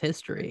it. That's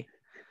history.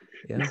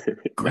 Yeah.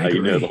 Now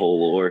you know the whole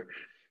lore.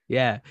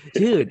 Yeah,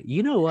 dude.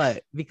 You know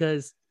what?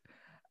 Because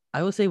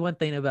I will say one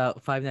thing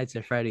about Five Nights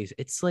at Freddy's.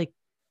 It's like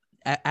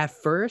at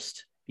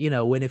first,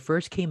 when it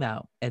first came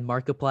out and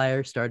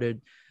Markiplier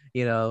started,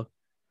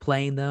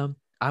 playing them,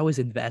 I was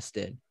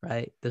invested,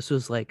 right? This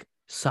was like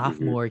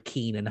sophomore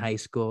Keen in high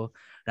school.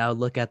 And I would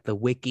look at the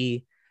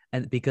wiki,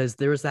 and because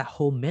there was that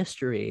whole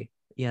mystery,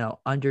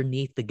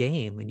 underneath the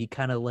game, and you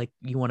kind of like,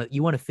 you want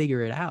to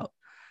figure it out,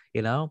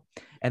 you know?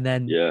 And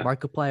then Yeah.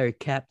 Markiplier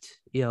kept,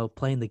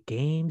 playing the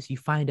games. You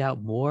find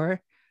out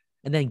more.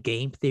 And then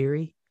Game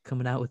Theory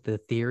coming out with the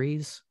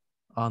theories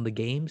on the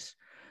games.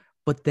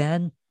 But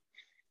then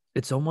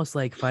it's almost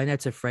like Five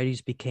Nights at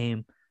Freddy's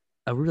became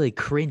a really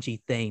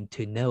cringy thing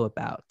to know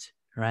about,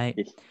 right?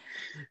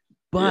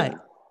 But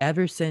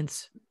ever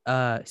since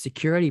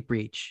Security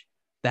Breach,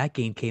 that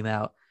game came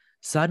out,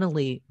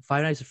 suddenly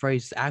Five Nights at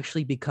Freddy's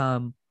actually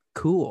become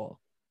cool.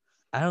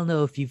 I don't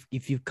know if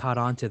you've caught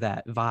on to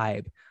that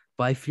vibe,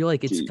 but I feel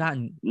like it's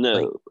gotten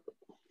like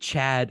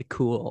Chad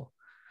cool.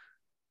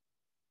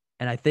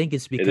 And I think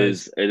it's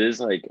because it is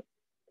like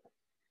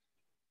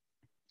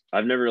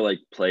I've never like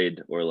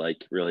played or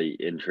like really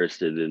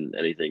interested in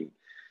anything,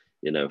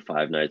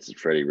 Five Nights at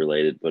Freddy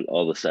related, but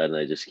all of a sudden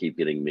I just keep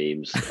getting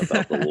memes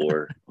about the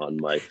lore on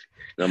my, and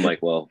I'm like,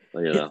 well,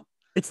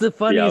 it's the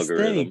funniest the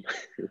thing.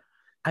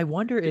 I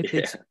wonder if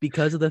it's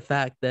because of the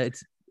fact that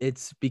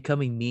it's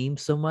becoming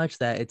memes so much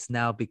that it's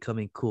now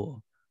becoming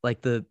cool.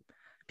 Like the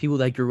people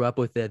that grew up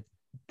with it,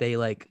 they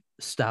like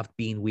stopped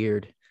being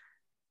weird.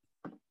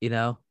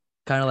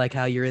 Kind of like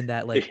how you're in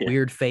that like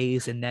weird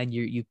phase, and then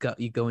you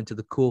go into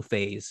the cool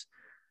phase.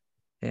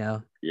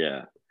 Yeah.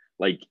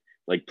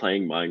 Like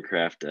playing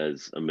Minecraft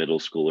as a middle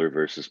schooler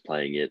versus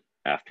playing it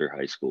after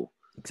high school.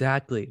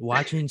 Exactly.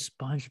 Watching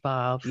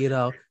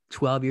SpongeBob,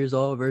 12 years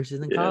old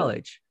versus in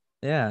college.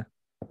 Yeah.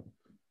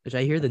 Which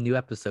I hear the new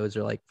episodes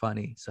are like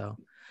funny, so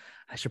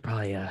I should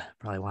probably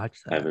watch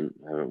that. I haven't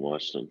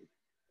watched them.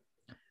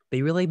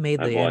 They really made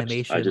the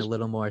animation a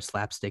little more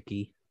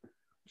slapsticky,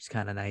 which is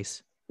kind of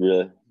nice.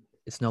 Yeah.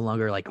 It's no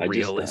longer like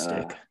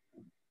realistic.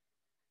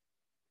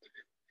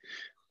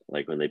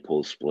 Like when they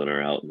pull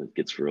Splinter out and it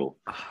gets real.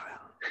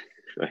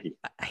 Right?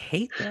 I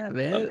hate that,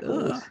 man.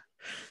 It's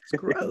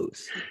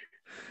gross.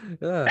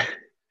 But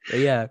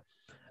yeah.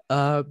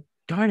 Darn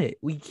it.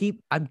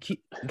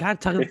 Gotta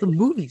talk about the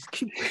movies.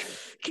 Keep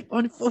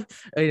on.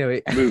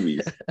 Anyway.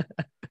 Movies.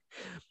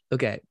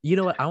 Okay. You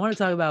know what? I want to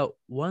talk about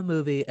one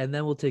movie and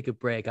then we'll take a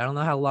break. I don't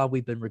know how long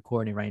we've been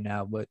recording right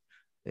now, but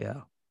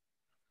yeah.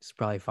 It's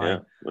probably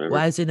fine. Yeah, well,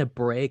 as in a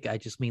break, I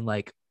just mean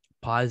like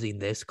pausing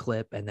this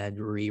clip and then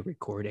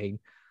re-recording.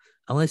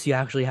 Unless you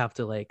actually have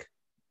to like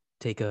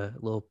take a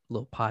little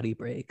potty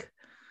break.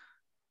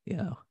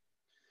 No,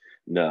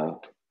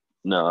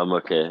 I'm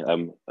okay.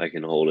 I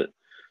can hold it.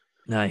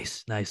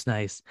 Nice.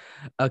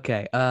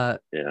 Okay. Yeah.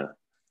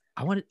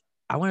 I want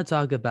to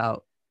talk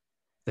about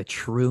The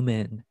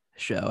Truman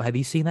Show. Have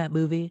you seen that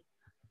movie?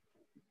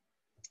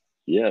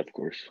 Yeah, of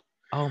course.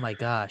 Oh my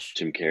gosh.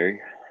 Jim Carrey.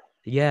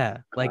 Yeah.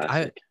 Like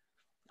Classic.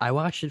 I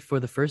watched it for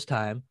the first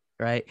time,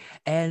 right?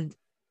 And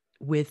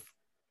with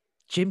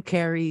Jim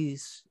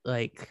Carrey's,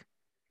 like,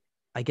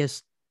 I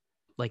guess,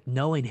 like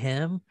knowing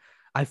him,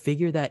 I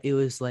figured that it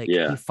was like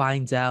he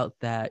finds out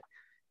that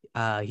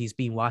he's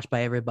being watched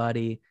by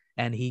everybody,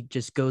 and he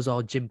just goes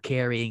all Jim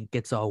Carrey and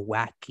gets all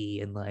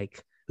wacky and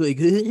like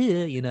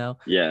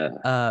Yeah.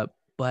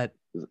 But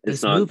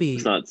it's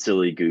not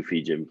silly,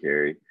 goofy Jim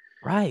Carrey.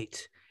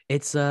 Right.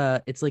 It's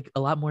like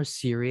a lot more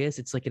serious.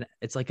 It's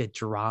like a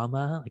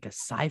drama, like a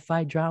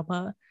sci-fi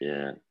drama.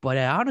 Yeah. But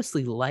I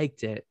honestly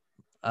liked it.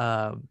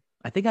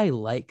 I think I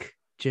like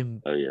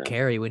Jim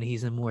Carrey when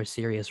he's in more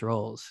serious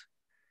roles.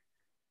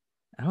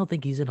 I don't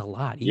think he's in a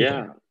lot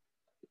either.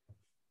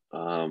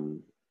 Yeah.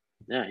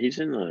 Yeah, he's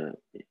in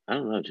I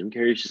don't know, Jim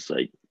Carrey's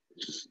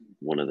just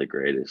one of the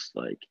greatest,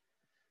 like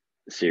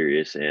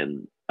serious,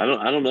 and I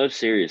don't know if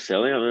serious. The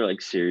only other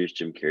like serious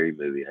Jim Carrey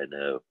movie I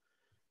know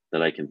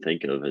that I can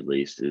think of at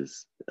least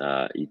is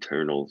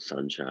Eternal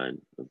Sunshine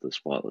of the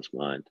Spotless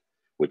Mind,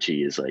 which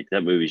he is like,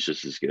 that movie's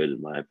just as good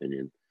in my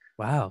opinion.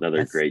 Wow.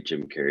 Another great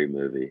Jim Carrey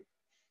movie.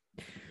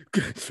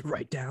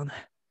 Write down.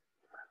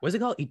 What's it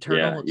called?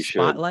 Eternal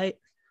Spotlight?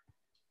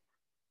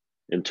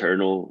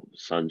 Eternal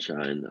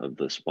Sunshine of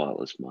the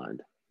Spotless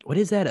Mind. What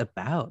is that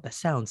about? That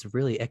sounds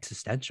really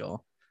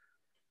existential.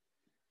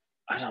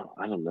 I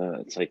don't know.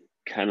 It's like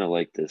kind of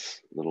like this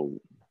little,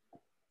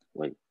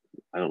 like,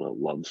 I don't know,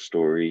 love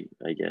story,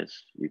 I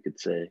guess you could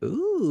say.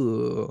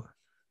 Ooh.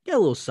 Got a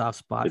little soft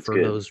spot for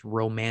those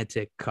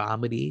romantic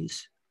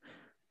comedies.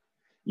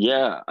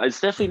 Yeah,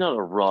 it's definitely not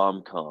a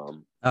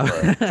rom-com.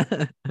 Oh.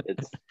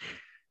 It's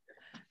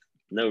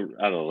no,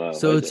 I don't know.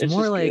 So it's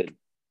more like good.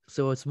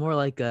 So it's more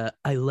like a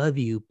I love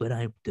you, but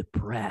I'm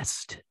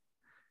depressed.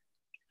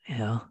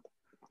 Yeah.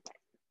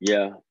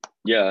 Yeah.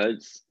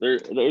 It's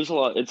there's a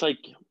lot. It's like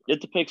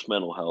it depicts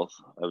mental health,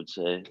 I would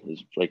say,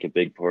 is like a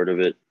big part of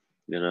it,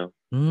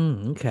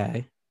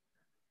 Okay.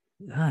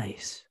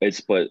 Nice.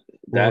 But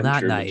that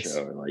not nice.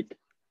 Show are like,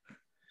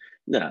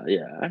 no,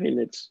 yeah. I mean,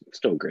 it's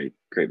still great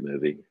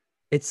movie.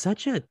 It's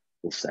such a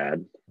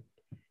sad.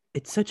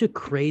 It's such a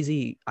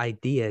crazy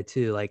idea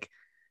too, like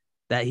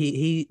that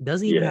he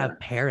doesn't even have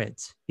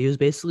parents. He was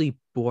basically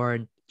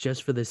born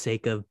just for the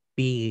sake of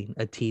being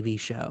a TV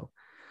show.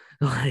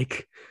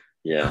 Like,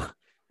 yeah.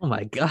 Oh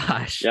my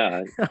gosh.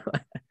 Yeah.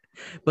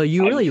 But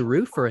you really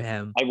root for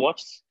him. I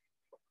watched.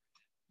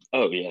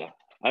 Oh yeah,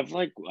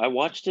 I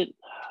watched it,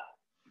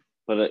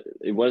 but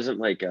it wasn't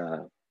like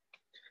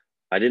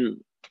I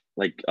didn't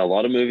like a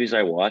lot of movies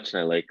I watch,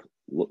 and I like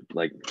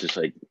just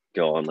like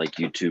go on like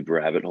YouTube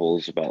rabbit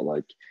holes about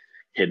like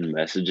hidden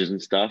messages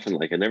and stuff, and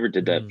like I never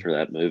did that for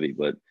that movie,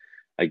 but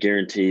I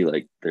guarantee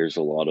like there's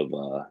a lot of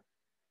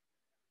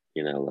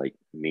like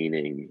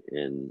meaning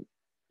in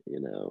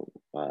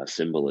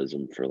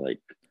symbolism for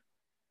like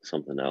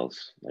something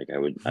else. Like I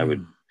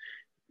would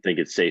think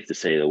it's safe to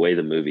say the way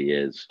the movie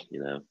is,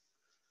 like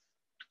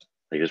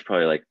there's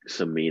probably like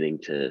some meaning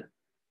to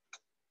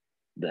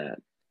that.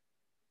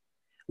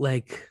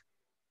 Like,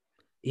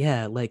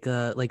 yeah, like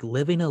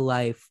living a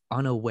life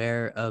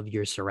unaware of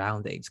your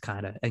surroundings,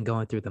 kind of, and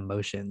going through the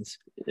motions.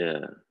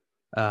 Yeah.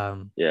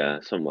 Yeah,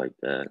 something like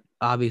that.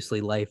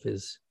 Obviously life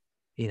is,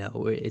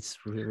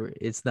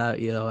 it's not,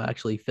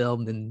 actually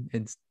filmed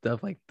and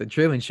stuff like the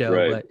Truman Show,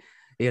 right. but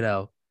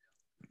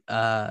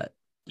a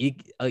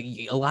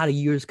lot of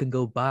years can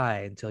go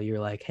by until you're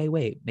like, hey,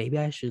 wait, maybe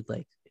I should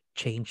like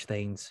change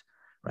things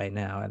right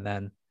now, and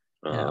then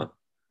bada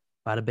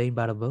bing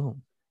bada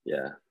boom.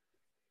 Yeah,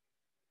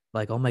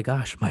 like, oh my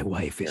gosh, my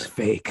wife is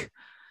fake.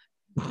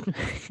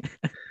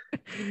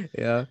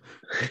 Yeah,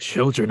 the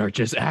children are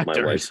just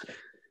actors.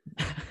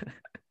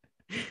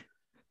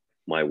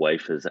 My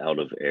wife is out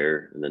of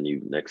air, and then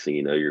next thing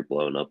you know, you're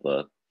blowing up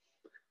a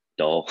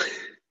doll.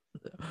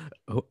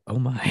 Oh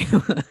my.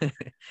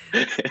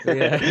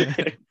 Yeah.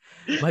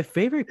 My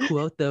favorite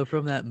quote though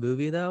from that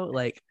movie though,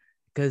 like,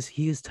 because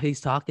he's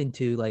talking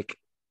to like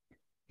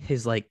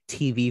his like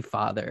TV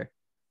father.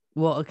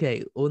 Well,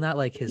 okay, well, not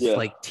like his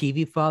like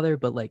TV father,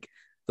 but like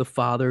the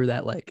father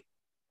that like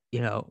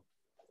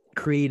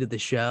created the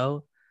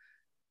show.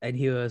 And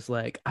he was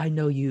like, I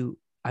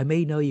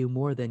may know you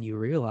more than you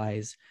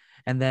realize.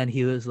 And then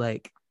he was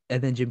like,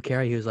 and then Jim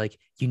Carrey, he was like,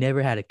 you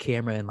never had a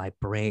camera in my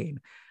brain.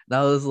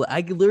 And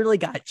I literally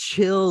got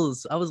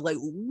chills. I was like,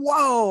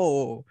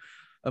 whoa,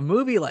 a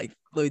movie like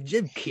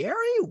Jim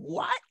Carrey?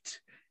 What?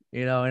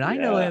 And I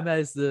know him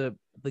as the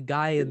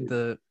guy in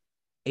the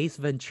Ace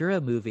Ventura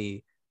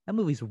movie. That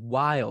movie's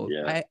wild.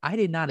 Yeah. I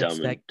did not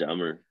expect.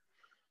 Dumber.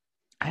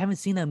 I haven't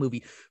seen that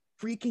movie.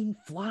 Freaking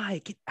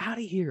fly, get out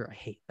of here. I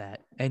hate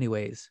that.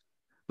 Anyways,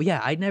 but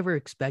yeah, I never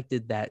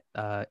expected that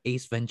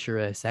Ace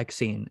Ventura sex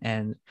scene,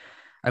 and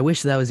I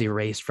wish that was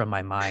erased from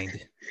my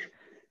mind.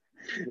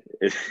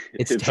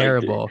 It's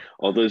terrible. Like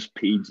all those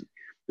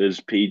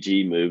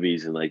PG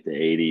movies in like the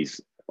 80s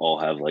all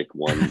have like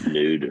one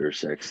nude or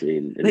sex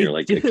scene, and you're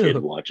like a kid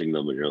watching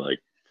them, and you're like,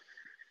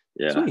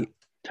 yeah, sweet.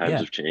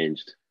 Times have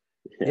changed.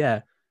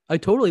 Yeah, I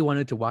totally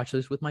wanted to watch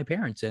this with my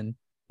parents, and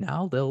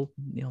now they'll,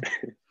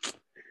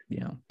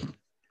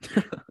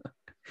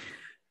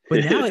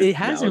 but now it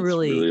hasn't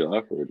really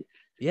awkward.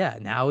 Yeah,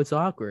 now it's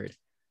awkward.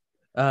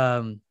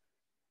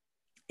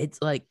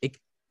 It's like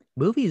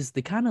movies,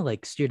 they kind of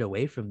like steered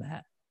away from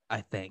that,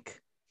 I think,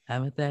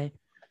 haven't they?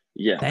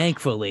 Yeah,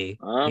 thankfully.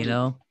 I don't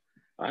know.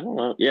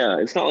 Yeah,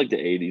 it's not like the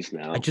 80s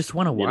now. I just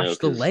want to watch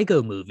the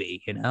Lego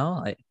movie,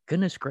 like,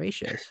 goodness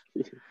gracious.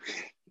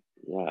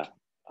 Yeah,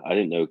 I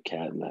didn't know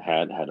Cat in the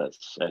Hat had a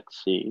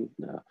sex scene.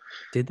 No,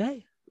 did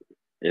they?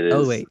 It is.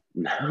 Oh wait,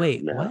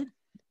 no. What?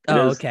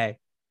 Oh, okay.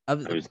 I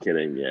was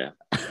kidding. Yeah,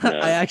 no.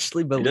 I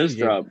actually believe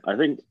you. Drop. I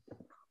think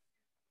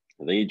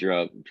he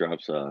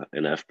drops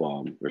an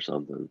F-bomb or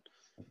something.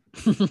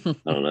 I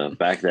don't know.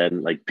 Back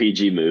then, like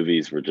PG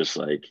movies were just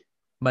like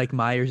Mike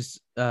Myers,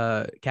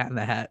 Cat in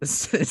the Hat.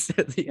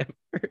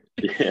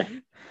 Yeah.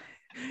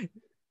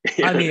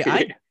 I mean,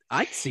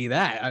 I'd see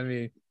that. I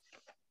mean,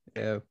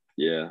 yeah.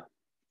 Yeah.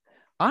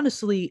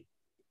 Honestly,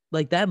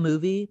 like that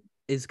movie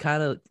is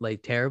kind of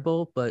like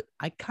terrible, but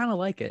I kind of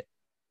like it.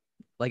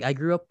 Like I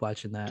grew up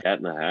watching that. Cat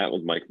in the Hat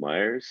with Mike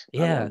Myers.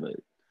 Yeah.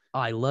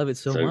 I love it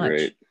so much.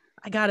 Great.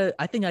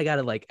 I think I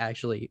gotta like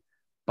actually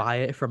buy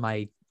it for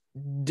my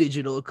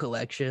digital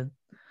collection.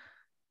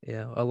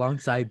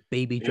 Alongside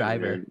Baby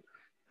Driver. Man.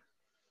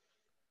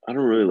 I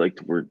don't really like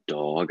the word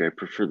dog. I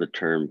prefer the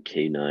term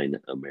canine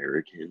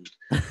American.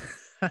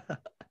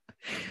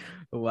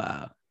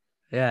 Wow.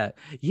 Yeah.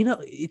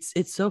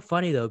 It's so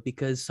funny though,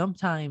 because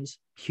sometimes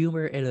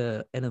humor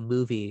in a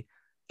movie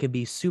can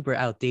be super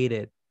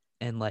outdated,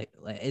 and like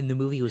and the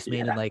movie was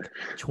made in like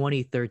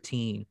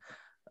 2013.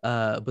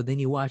 But then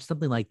you watch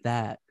something like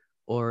that,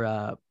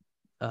 or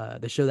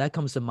the show that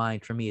comes to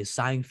mind for me is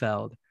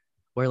Seinfeld,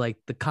 where like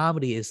the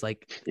comedy is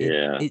like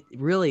it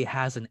really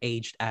hasn't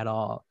aged at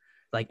all.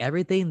 Like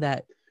everything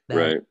that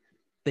right.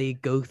 they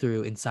go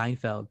through in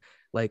Seinfeld,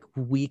 like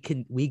we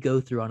go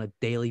through on a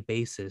daily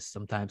basis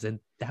sometimes, and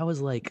that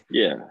was like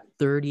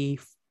 30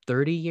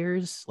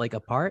 years like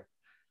apart.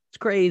 It's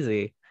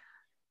crazy.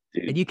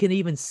 Dude, and you can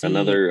even see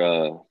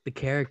the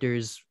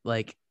characters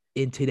like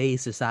in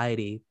today's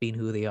society being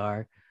who they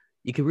are.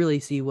 You can really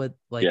see what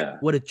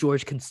a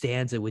George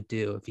Costanza would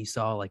do if he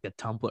saw like a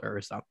Tumblr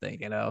or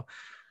something, I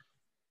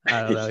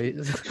don't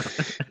know.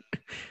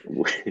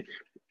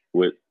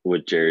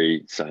 What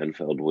Jerry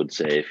Seinfeld would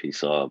say if he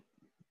saw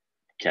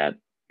Cat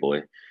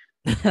Boy.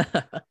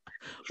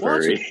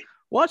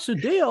 What's the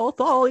deal with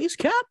all these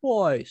cat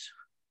boys?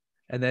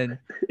 And then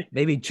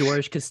maybe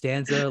George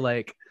Costanza,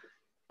 like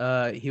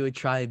he would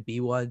try and be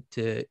one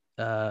to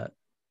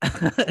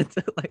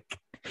to like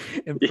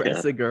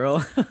impress a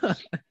girl.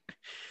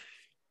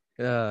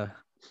 Yeah,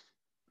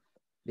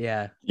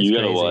 it's You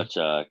gotta crazy. watch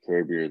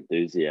Curb Your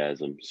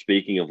Enthusiasm.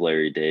 Speaking of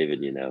Larry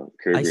David,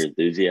 Curb Your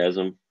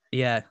Enthusiasm.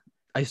 Yeah,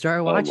 I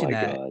started watching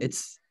that. God.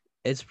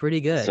 It's pretty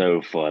good.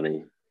 So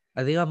funny.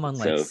 I think I'm on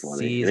like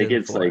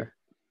season 4.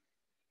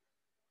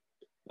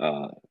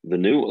 The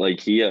new, like,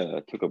 he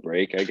took a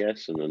break, I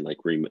guess, and then like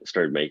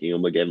started making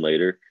them again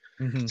later.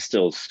 Mm-hmm.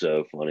 Still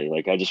so funny.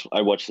 Like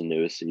I watched the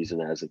newest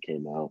season as it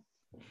came out,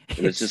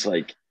 and it's just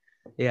like,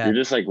 you're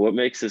just like, what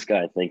makes this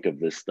guy think of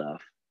this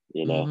stuff?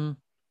 Mm-hmm.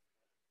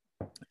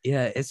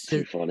 Yeah, it's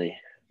too just funny.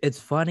 It's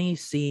funny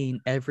seeing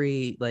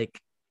every like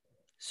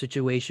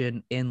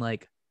situation in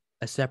like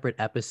a separate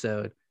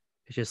episode.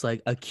 It's just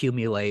like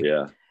accumulate,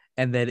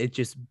 and then it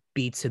just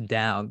beats him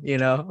down.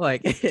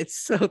 Like it's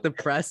so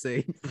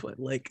depressing, but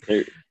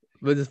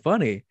but it's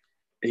funny.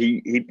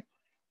 He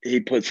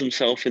puts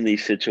himself in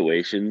these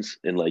situations,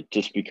 and like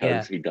just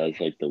because he does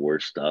like the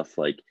worst stuff,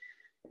 like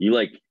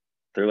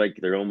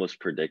they're almost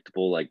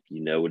predictable. Like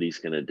what he's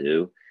gonna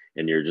do,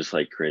 and you're just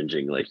like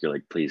cringing. Like you're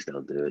like, please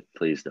don't do it.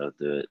 Please don't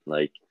do it.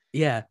 Like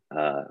and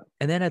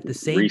then at the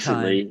same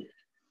time.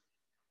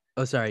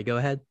 Oh, sorry. Go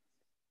ahead.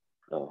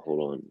 Oh,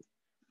 hold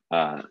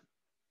on.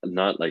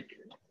 Not like,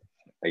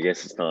 I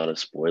guess it's not a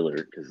spoiler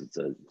because it's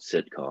a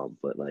sitcom,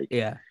 but like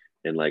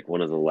in like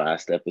one of the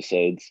last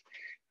episodes,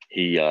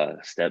 he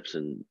steps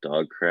in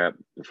dog crap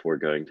before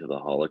going to the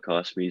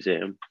Holocaust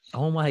Museum.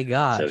 Oh my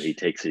gosh. So he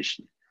takes his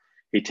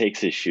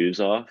shoes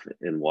off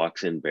and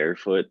walks in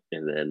barefoot,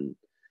 and then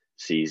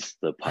sees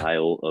the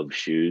pile of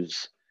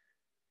shoes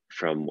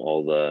from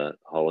all the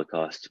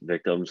Holocaust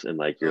victims, and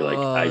like you're like,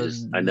 I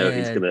know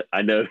he's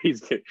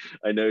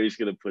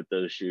gonna put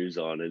those shoes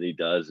on, and he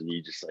does, and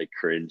you just like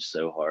cringe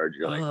so hard.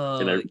 You're like,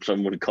 and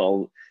someone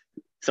calls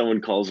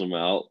him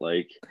out,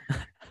 like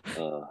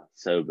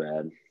so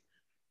bad.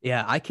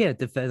 Yeah, I can't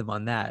defend him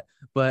on that,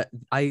 but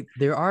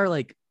there are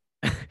like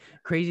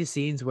crazy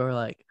scenes where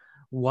like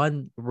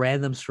one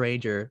random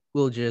stranger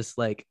will just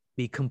like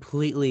be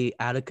completely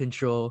out of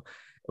control,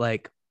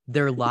 like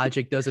their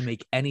logic doesn't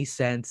make any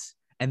sense,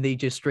 and they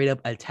just straight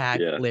up attack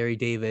Larry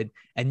David,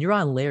 and you're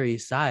on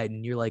Larry's side,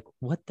 and you're like,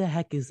 what the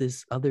heck is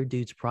this other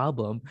dude's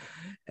problem?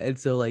 And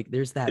so like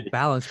there's that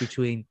balance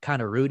between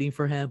kind of rooting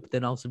for him, but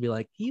then also be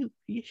like, you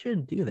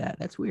shouldn't do that.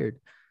 That's weird.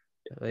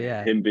 But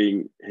him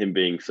being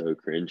so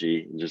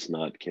cringy and just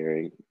not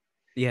caring.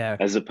 Yeah.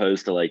 As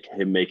opposed to like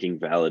him making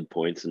valid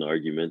points and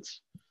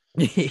arguments.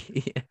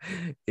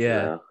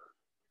 Yeah.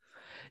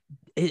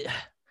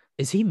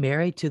 Is he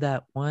married to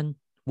that one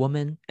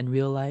woman in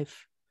real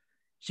life?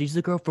 She's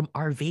the girl from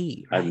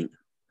RV, right?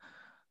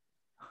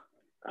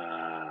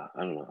 I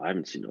don't know. I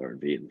haven't seen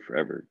RV in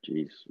forever.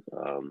 Jeez.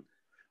 I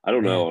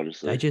don't know,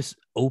 honestly. Did I just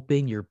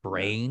open your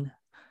brain?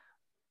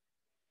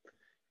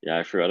 Yeah,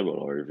 I forgot about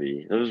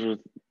RV. That was with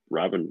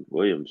Robin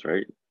Williams,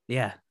 right?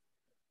 Yeah.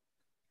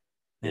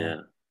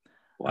 Wow.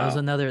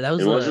 Wasn't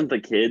the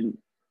kid.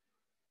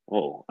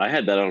 Oh, I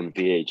had that on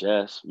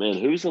VHS. Man,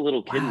 who's the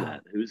little kid in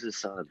that? Who's his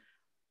son?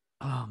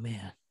 Oh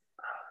man.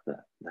 The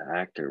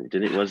actor.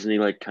 Wasn't he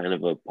like kind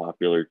of a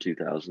popular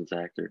 2000s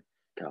actor?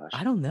 Gosh.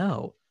 I don't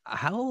know.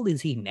 How old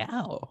is he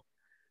now?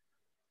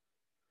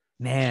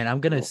 Man,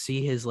 I'm gonna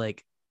see his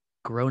like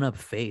grown-up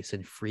face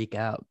and freak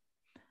out.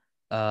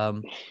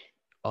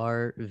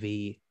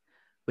 RV.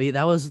 But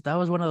that was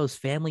one of those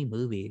family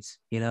movies,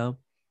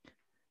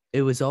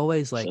 It was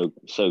always like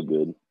so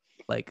good.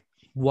 Like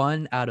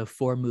 1 out of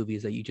 4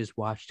 movies that you just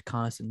watched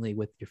constantly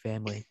with your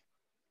family.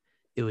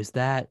 It was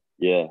that.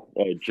 Yeah.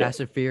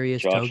 Fast and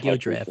Furious, Tokyo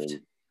Drift.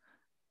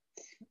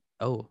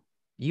 Oh,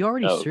 you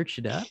already searched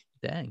it up?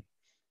 Dang.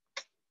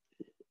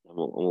 I'm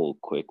a little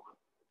quick.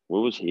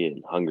 Where was he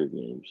in? Hunger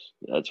Games.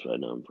 That's what I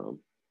know him from.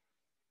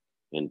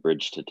 And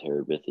Bridge to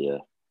Terabithia.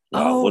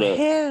 Wow,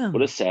 him.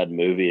 What a sad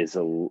movie as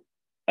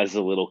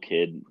a little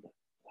kid.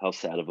 How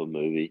sad of a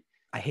movie.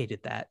 I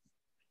hated that.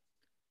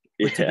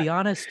 But to be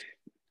honest,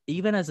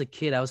 even as a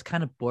kid, I was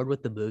kind of bored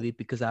with the movie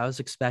because I was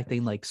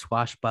expecting like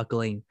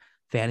swashbuckling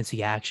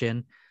fantasy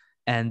action,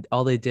 and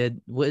all they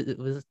did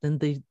was then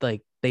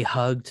they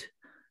hugged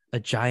a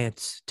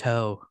giant's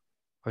toe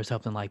or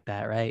something like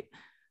that, right?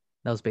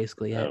 That was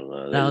basically it. I don't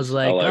know. And I was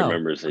like, all I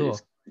remember is cool.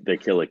 They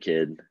kill a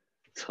kid.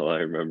 That's all I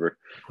remember.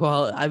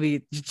 Well, I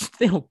mean,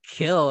 they don't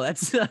kill.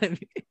 That's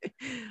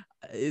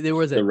there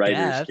was the writers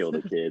death. killed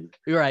a kid.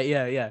 You're right.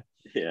 Yeah.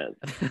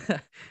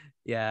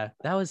 Yeah.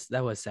 That was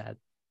sad.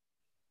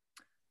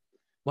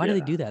 Why do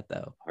they do that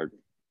though? Hard.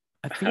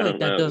 I feel like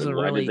that doesn't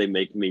really. Why did they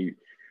make me?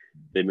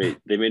 They made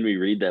me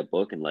read that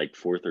book in like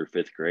 4th or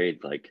 5th grade.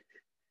 Like.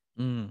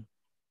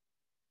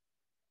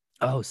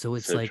 Oh, so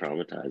it's like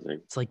traumatizing.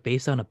 It's like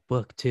based on a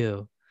book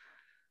too.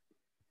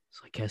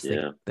 So I guess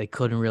they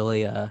couldn't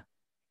really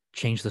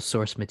change the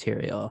source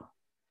material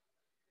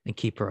and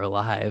keep her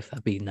alive.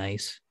 That'd be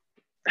nice.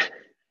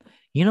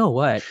 You know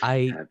what?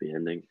 Happy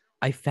ending.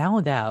 I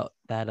found out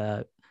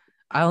that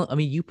I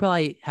mean, you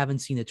probably haven't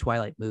seen the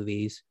Twilight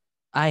movies.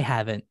 I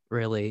haven't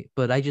really,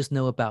 but I just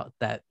know about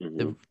that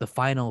the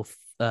final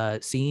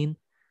scene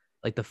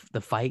like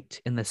the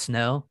fight in the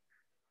snow.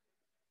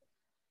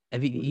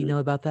 Have you know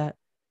about that?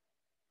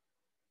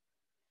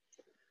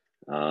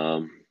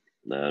 No,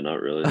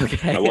 not really.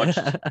 Okay. I watched.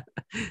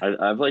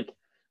 I've like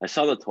I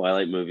saw the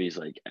Twilight movies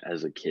like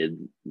as a kid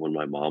when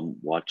my mom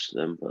watched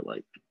them, but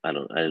like I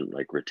didn't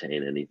like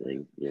retain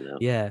anything, you know.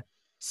 Yeah.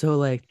 So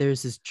like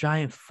there's this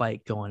giant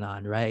fight going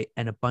on, right?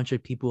 And a bunch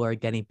of people are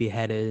getting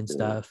beheaded and Yeah.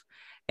 stuff.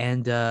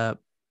 And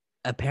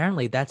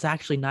apparently that's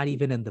actually not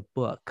even in the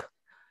book.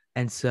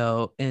 And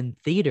so in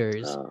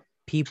theaters,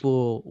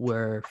 people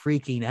were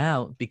freaking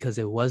out because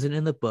it wasn't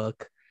in the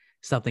book,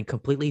 something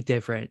completely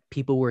different.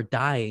 People were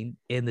dying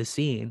in the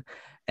scene.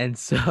 And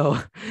so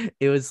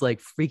it was like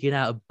freaking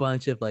out a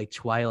bunch of like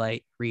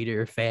Twilight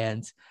reader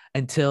fans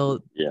until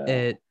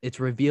it's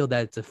revealed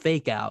that it's a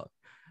fake out,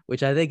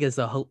 which I think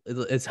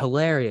it's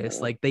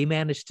hilarious. Like they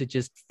managed to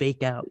just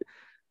fake out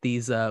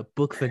these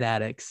book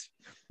fanatics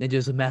and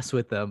just mess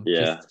with them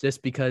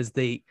just because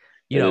they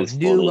knew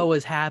funny. what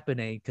was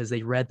happening because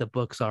they read the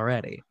books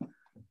already.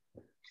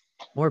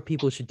 More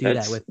people should do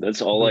that with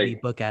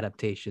book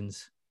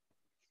adaptations.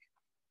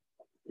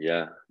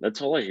 Yeah,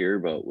 that's all I hear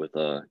about with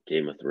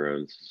Game of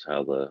Thrones is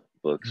how the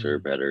books are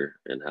better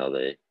and how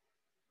they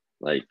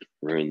like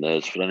ruin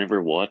those. But I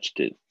never watched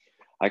it.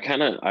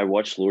 I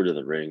watched Lord of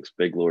the Rings,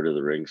 big Lord of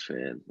the Rings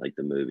fan, like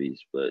the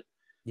movies, but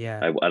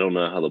I don't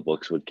know how the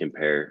books would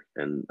compare,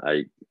 and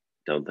I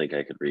don't think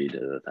I could read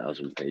a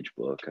 1,000-page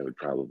book. I would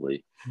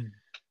probably.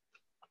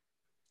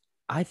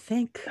 I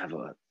think. Have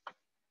a.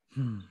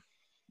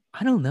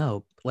 I don't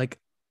know. Like,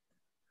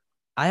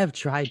 I have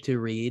tried to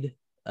read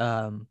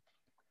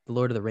the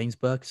Lord of the Rings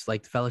books,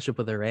 like Fellowship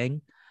of the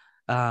Ring,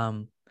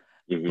 but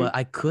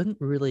I couldn't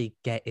really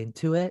get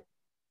into it.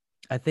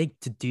 I think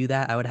to do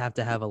that, I would have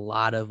to have a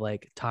lot of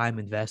like time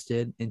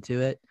invested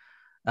into it.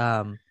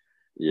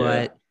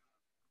 But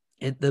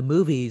in the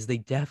movies, they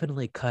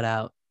definitely cut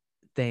out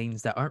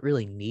things that aren't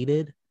really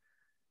needed,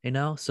 you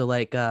know? So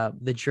like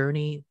the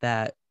journey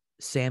that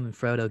Sam and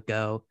Frodo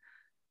go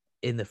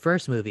in the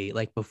first movie,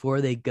 like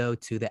before they go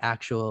to the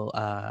actual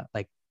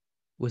like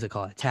what's it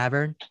called, a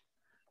tavern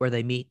where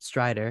they meet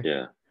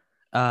Strider.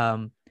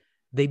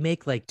 They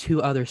make like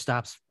 2 other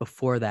stops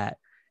before that,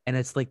 and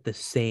it's like the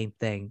same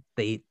thing.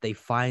 They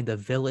find a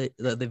village,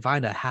 they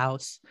find a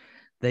house.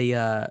 They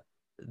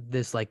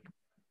this like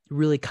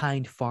really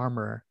kind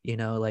farmer,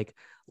 like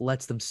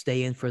lets them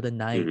stay in for the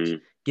night,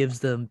 gives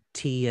them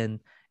tea and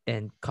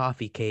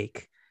coffee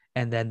cake,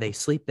 and then they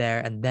sleep there,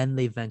 and then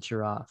they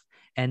venture off.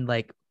 And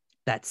like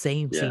that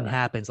same scene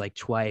happens like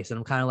twice, and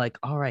I'm kind of like,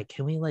 all right,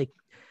 can we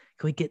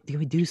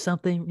do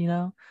something?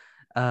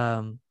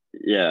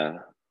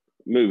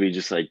 Movie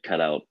just like cut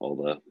out all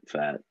the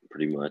fat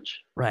pretty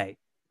much. Right.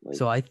 Like,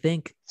 so I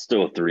think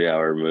still a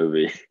 3-hour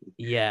movie.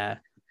 Yeah.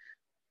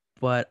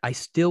 But I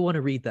still want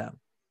to read them.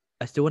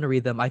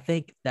 I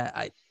think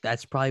that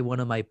that's probably one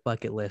of my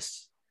bucket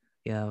lists,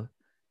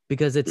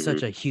 because it's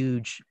such a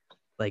huge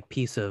like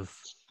piece of,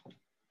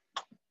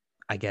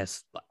 I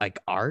guess, like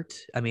art.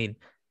 I mean,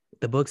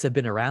 the books have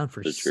been around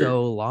for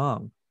so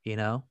long,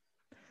 And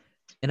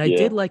I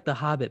did like the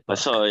Hobbit book.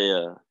 I saw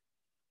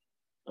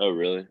oh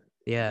really?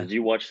 Yeah. Did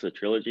you watch the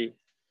trilogy?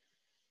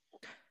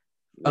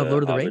 Of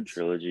Lord of the Rings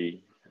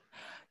trilogy.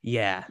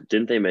 Yeah.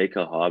 Didn't they make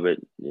a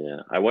Hobbit?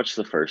 Yeah. I watched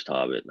the first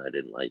Hobbit and I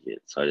didn't like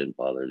it, so I didn't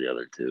bother the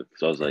other two.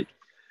 So I was like,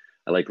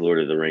 I like Lord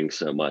of the Rings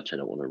so much, I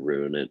don't want to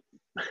ruin it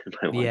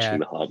by watching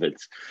the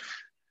Hobbits.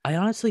 I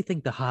honestly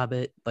think the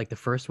Hobbit, like the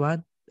first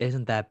one,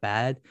 isn't that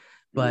bad,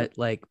 but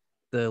like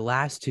the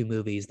last 2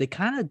 movies, they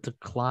kind of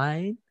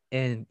decline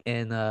in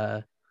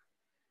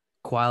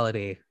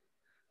quality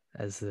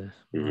as the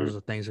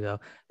things go.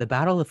 The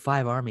Battle of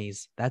 5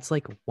 Armies, that's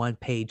like 1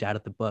 page out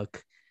of the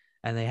book,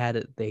 and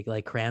they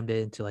like crammed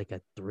it into like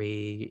a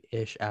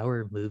 3-ish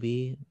hour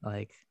movie.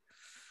 Like,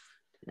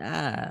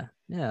 I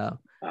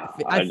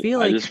feel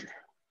like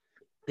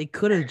they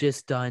could have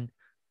just done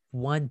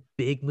 1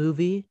 big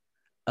movie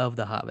of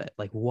the Hobbit,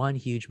 like 1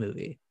 huge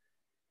movie.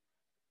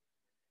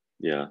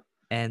 Yeah.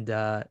 And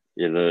I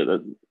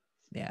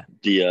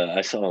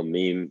saw a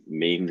meme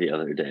the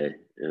other day.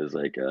 It was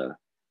like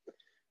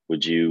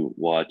would you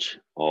watch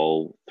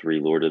all 3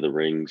 Lord of the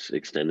Rings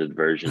extended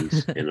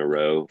versions in a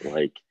row,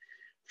 like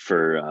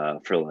for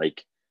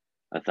like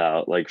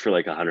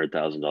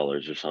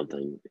 $100,000 or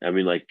something? I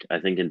mean, like I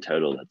think in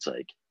total that's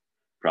like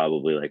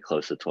probably like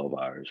close to 12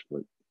 hours.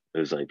 But it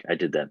was like I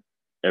did that.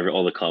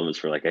 All the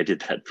comments were like, I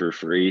did that for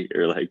free,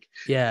 or like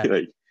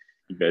like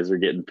you guys are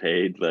getting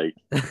paid. Like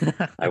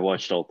I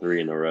watched all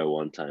 3 in a row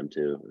one time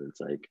too, and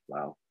it's like,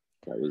 wow,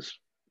 that was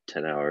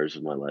 10 hours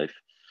of my life.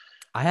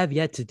 I have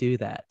yet to do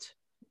that,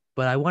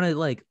 but I want to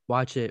like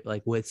watch it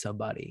like with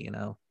somebody,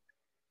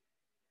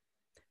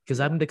 because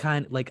I'm the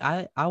kind, like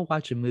I'll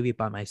watch a movie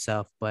by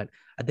myself, but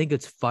I think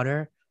it's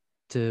funner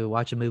to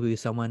watch a movie with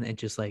someone and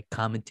just like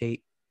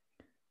commentate.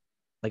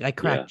 Like I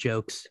crack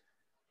jokes,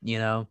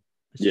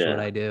 It's just what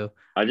I do.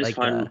 I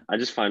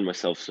just find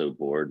myself so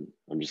bored.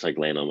 I'm just like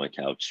laying on my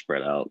couch,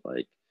 spread out.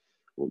 Like,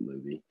 what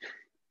movie?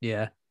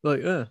 Yeah,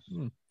 like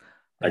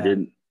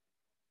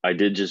I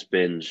did just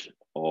binge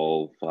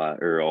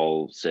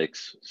all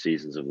 6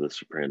 seasons of The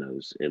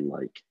Sopranos in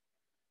like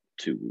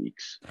 2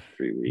 weeks,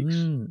 3 weeks.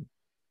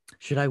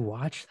 Should I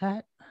watch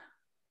that?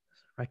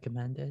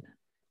 Recommended.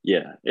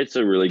 Yeah, it's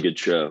a really good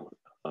show.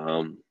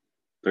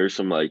 There's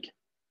some like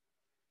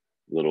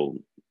little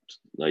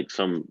like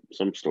some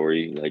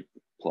story like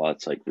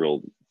plots like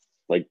real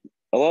like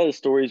a lot of the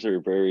stories are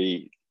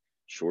very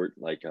short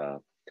like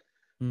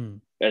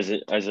as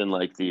in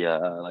like the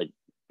like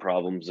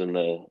problems in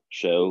the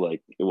show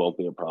like it won't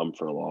be a problem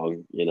for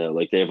long,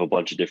 like they have a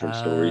bunch of different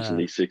stories in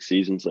these 6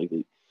 seasons like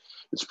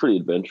it's pretty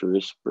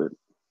adventurous, but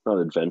not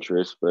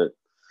adventurous, but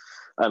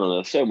I don't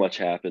know, so much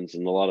happens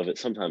and a lot of it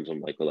sometimes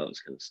I'm like, well, that was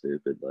kind of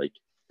stupid, like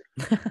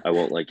I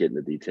won't like get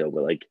into detail,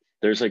 but like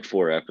there's like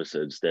 4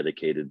 episodes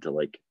dedicated to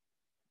like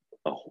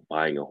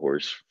buying a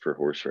horse for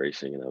horse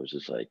racing, and I was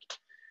just like,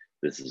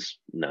 this is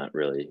not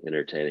really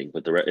entertaining.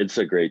 But it's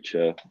a great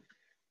show.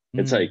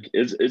 It's like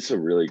it's a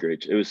really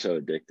great show. It was so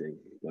addicting,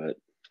 but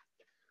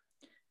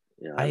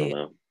yeah, I don't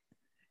know.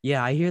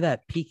 Yeah, I hear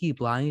that Peaky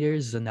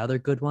Blinders is another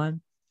good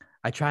one.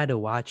 I tried to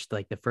watch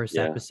like the first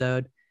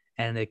episode,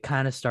 and it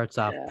kind of starts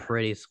off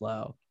pretty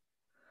slow.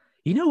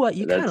 You know what?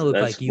 You kind of look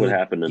like you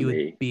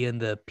would be in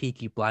the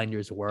Peaky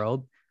Blinders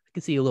world. I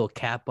can see a little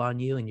cap on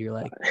you, and you're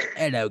like,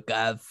 "Hello,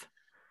 Gov."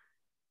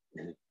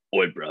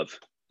 Oi, bruv.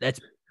 Let's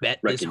bet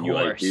this Reckon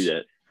horse. You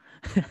ain't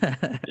do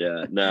that.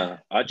 Yeah, no.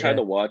 I tried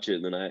to watch it,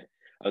 and then I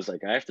was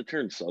like, I have to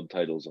turn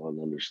subtitles on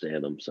to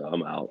understand them, so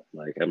I'm out.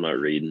 Like, I'm not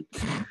reading.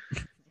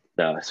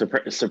 No,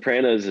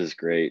 Sopranos is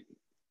great.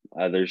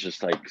 There's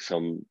just like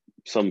some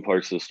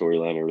parts of the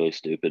storyline are really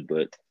stupid,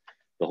 but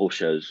the whole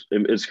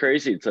it's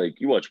crazy. It's like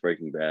you watch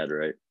Breaking Bad,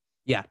 right?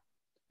 Yeah,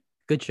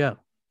 good show.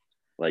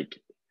 Like,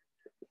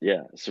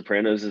 yeah,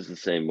 Sopranos is the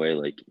same way.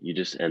 Like, you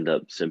just end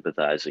up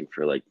sympathizing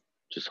for like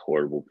just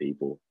horrible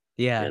people.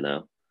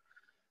 Yeah,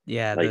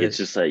 yeah. Like it's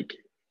just like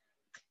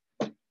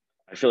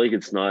I feel like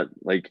it's not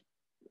like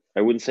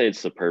I wouldn't say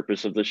it's the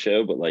purpose of the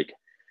show, but like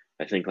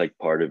I think like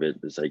part of it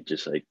is like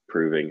just like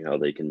proving how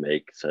they can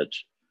make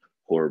such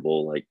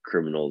horrible like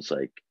criminals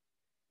like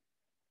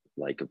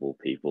likable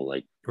people,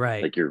 like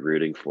like you're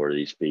rooting for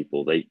these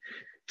people.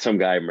 Some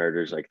guy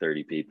murders like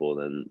 30 people,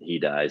 then he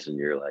dies, and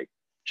you're like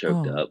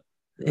choked up.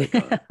 Like,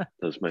 that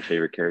was my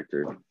favorite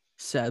character.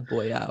 Sad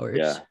boy hours.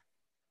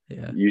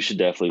 Yeah. You should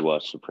definitely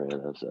watch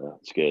Sopranos.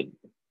 It's good.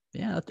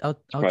 Yeah,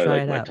 I'll try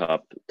like it out.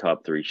 My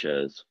top 3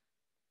 shows.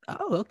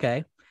 Oh,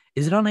 okay.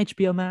 Is it on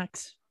HBO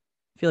Max?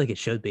 I feel like it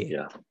should be.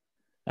 Yeah.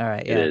 All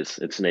right. Yeah. It is.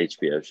 It's an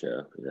HBO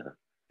show. Yeah.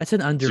 That's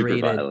an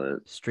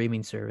underrated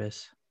streaming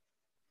service.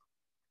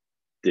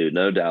 Dude,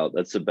 no doubt.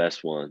 That's the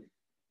best one.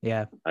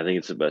 Yeah. I think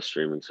it's the best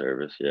streaming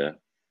service. Yeah.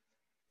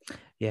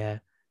 Yeah.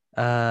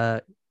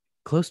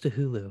 Close to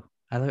Hulu.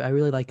 I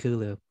really like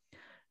Hulu.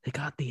 They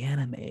got the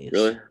animes.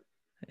 Really?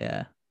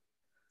 Yeah.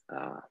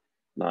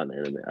 Not an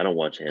anime. I don't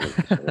watch anime.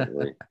 So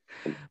really.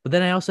 But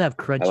then I also have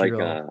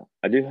Crunchyroll.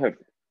 I do have.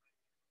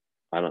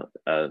 I don't.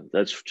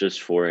 That's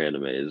just for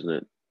anime, isn't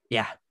it?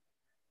 Yeah.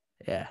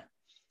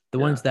 The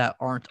ones that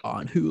aren't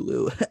on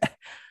Hulu.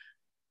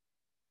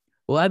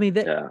 Well, I mean,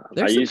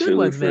 there's some good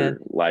ones, man.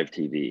 Live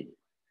TV.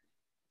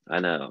 I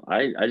know.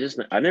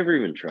 I never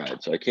even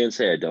tried, so I can't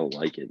say I don't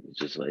like it. It's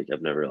just like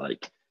I've never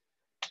like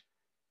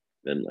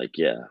been like,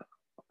 yeah,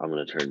 I'm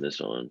gonna turn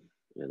this on.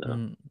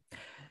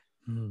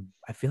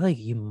 I feel like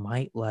you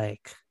might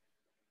like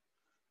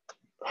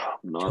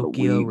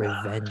Tokyo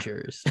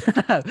Revengers.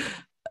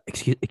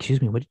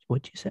 excuse me.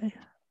 What'd you say?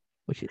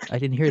 I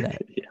didn't hear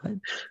that. Yeah.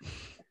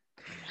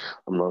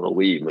 I'm not a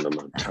weeb, and I'm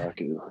not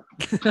talking.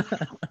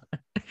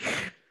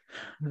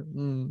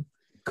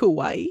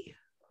 Kawaii.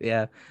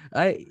 Yeah,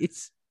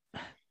 it's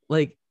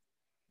like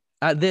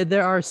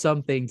there are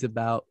some things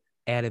about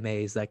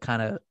animes that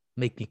kind of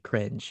make me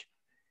cringe,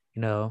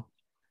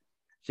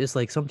 just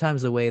like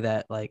sometimes the way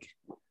that like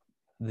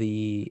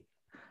the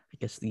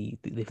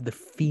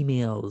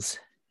females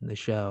in the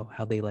show,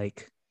 how they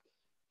like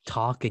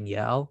talk and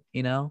yell,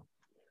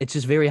 it's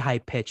just very high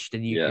pitched,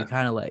 and you're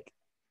kind of like,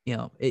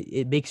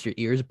 it makes your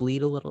ears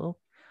bleed a little,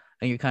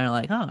 and you're kind of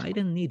like, oh, I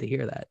didn't need to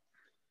hear that.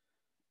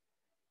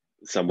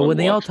 But when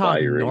they all talk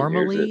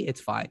normally,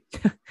 it's fine.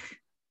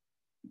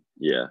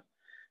 Yeah.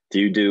 Do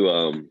you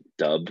do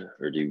dubbed,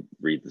 or do you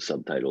read the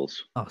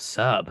subtitles? Oh,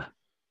 sub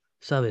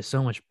is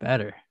so much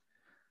better.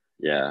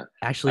 Yeah.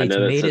 Actually, it's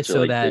made it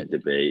so that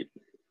debate.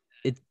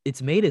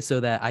 It's made it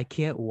so that I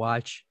can't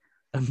watch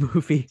a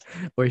movie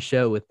or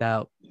show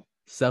without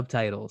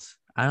subtitles.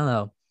 I don't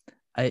know.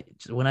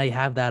 When I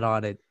have that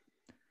on it,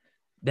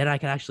 then I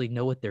can actually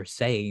know what they're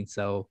saying.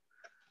 So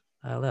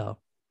I don't know.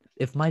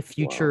 If my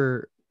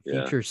future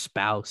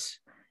spouse,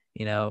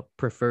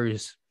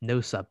 prefers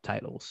no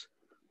subtitles,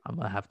 I'm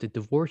gonna have to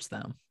divorce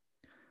them.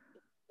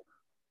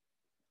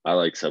 I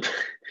like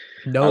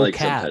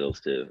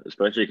subtitles too,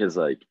 especially because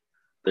like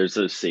there's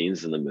those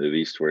scenes in the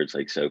movies where it's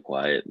like so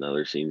quiet, and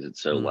other scenes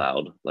it's so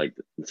loud. Like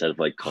instead of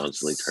like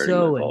constantly turning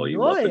the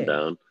volume up and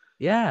down.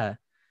 Yeah,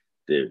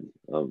 dude.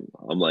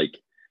 I'm like,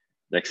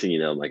 next thing you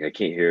know, I'm like, I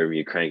can't hear him.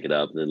 You crank it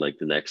up, and then like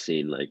the next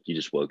scene, like you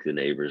just woke the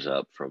neighbors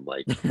up from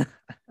like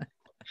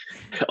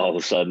all of a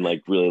ssudden,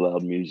 like really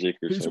loud music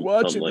or He's something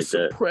watching like The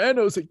that.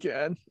 Sopranos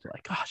again.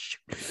 Like, oh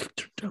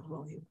shoot.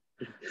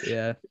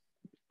 Yeah.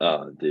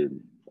 Oh, dude.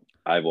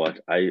 I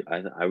would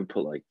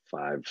put like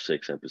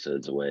 5-6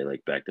 episodes away,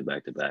 like back to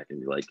back to back,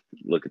 and like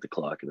look at the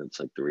clock and it's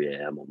like 3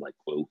 a.m. I'm like,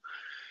 whoa.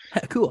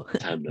 Cool.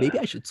 Time to... Maybe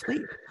I should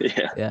sleep.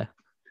 Yeah. Yeah.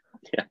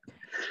 Yeah.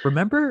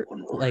 Remember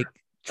like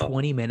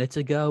 20 minutes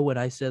ago when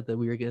I said that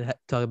we were gonna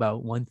talk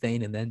about one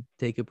thing and then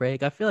take a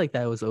break? I feel like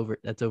that's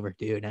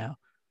overdue now.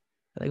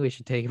 I think we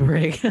should take a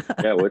break.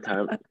 Yeah, what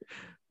time?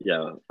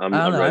 Yeah, I'm I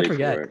don't know. ready I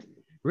forget. for it.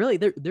 Really,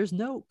 there's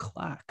no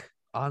clock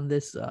on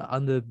this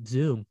on the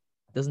Zoom.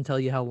 It doesn't tell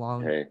you how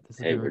long this has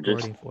been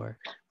recording for.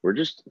 We're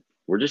just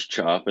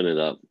chopping it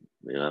up,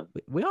 you know.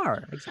 We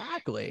are,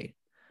 exactly.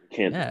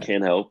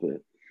 Can't help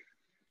it.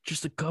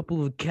 Just a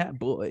couple of cat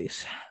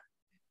boys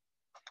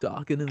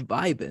talking and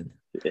vibing.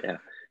 Yeah,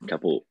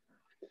 couple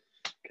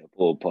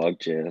of pog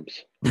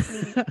champs.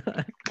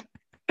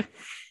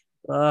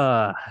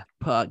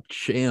 Pog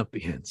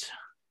champions.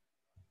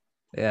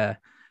 Yeah.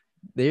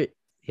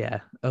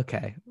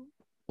 Okay.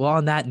 Well,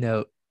 on that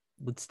note,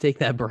 let's take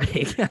that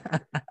break.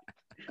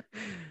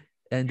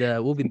 And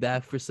we'll be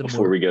back for some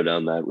before we go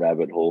down that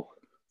rabbit hole.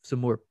 Some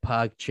more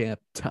pog champ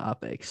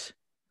topics.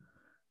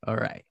 All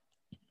right.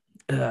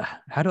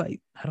 How do I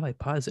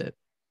pause it?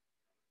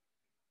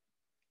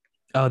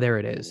 Oh, there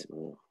it is.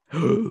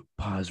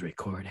 Pause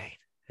recording.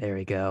 There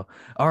we go.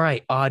 All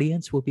right,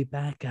 audience, we'll be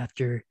back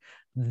after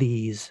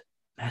these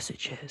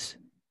messages.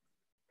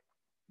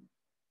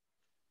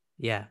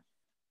 Yeah.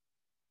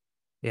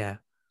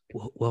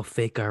 We'll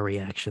fake our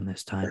reaction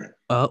this time.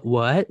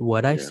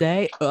 What I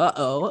say?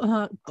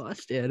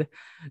 Busted.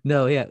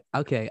 No, yeah.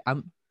 Okay.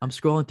 I'm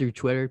scrolling through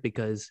Twitter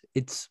because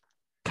it's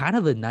kind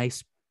of a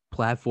nice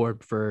platform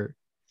for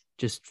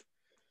just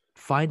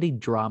finding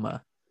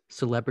drama,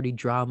 celebrity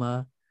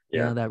drama. Yeah.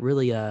 You know, that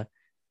really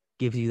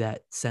gives you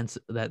that sense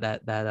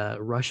that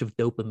rush of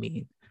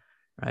dopamine,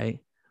 right?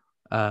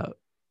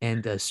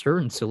 And a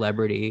certain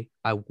celebrity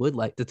I would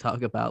like to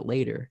talk about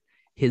later.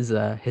 His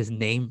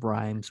name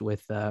rhymes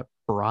with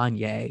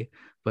Branye.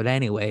 But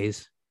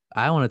anyways,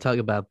 I want to talk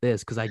about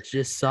this because I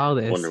just saw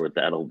this. I wonder what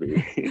that'll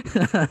be.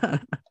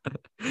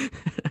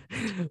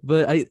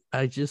 But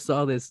I just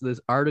saw this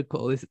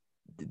article.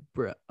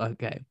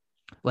 Okay.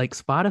 Like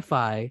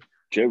Spotify.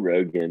 Joe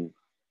Rogan.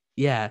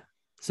 Yeah.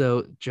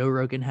 So Joe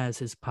Rogan has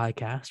his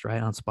podcast,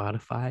 right, on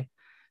Spotify.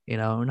 You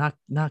know,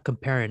 not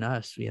comparing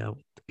us, you know,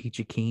 the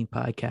Peachy Keen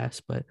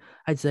podcast, but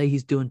I'd say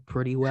he's doing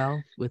pretty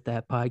well with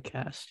that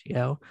podcast, you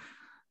know.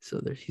 So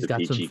he's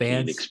got some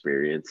fans.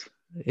 Experience.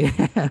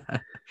 Yeah,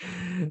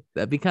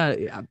 that'd be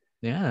kind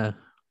of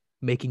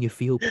making you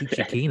feel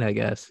Peachy Keen, I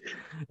guess.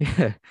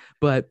 Yeah,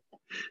 but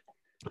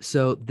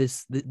so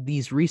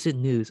these recent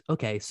news.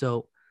 Okay,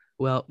 so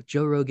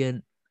Joe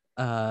Rogan,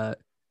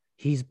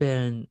 he's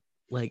been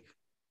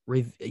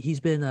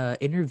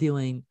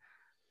interviewing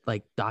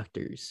like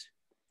doctors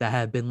that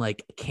have been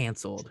like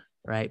canceled,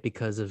 right,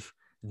 because of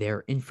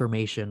their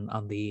information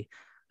on the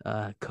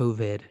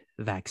COVID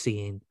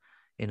vaccine,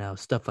 you know,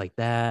 stuff like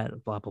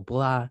that, blah blah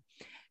blah.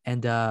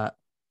 And I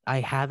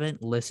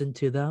haven't listened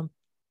to them,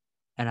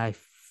 and I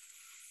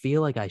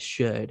feel like I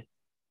should,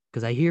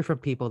 because I hear from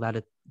people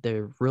that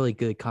they're really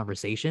good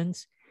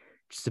conversations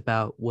just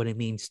about what it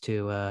means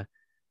to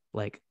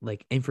like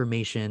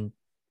information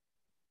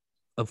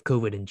of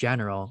COVID in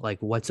general, like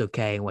what's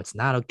okay and what's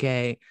not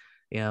okay.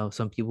 You know,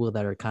 some people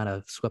that are kind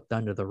of swept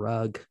under the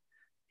rug,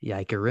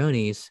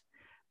 yikeroonies.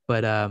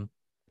 But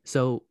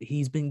so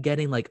he's been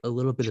getting like a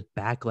little bit of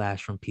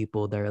backlash from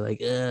people that are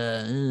like,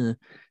 and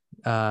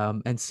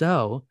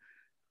so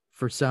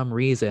for some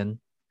reason,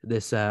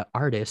 this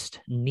artist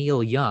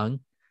Neil Young,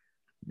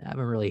 I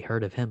haven't really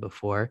heard of him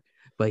before,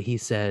 but he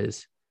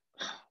says,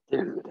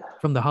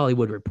 from the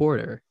Hollywood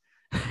Reporter.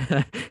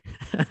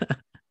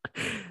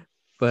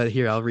 But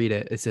here, I'll read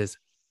it. It says,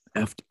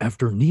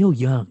 after Neil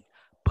Young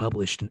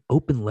published an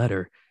open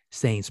letter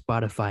saying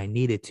Spotify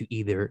needed to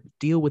either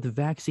deal with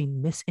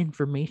vaccine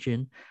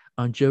misinformation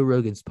on Joe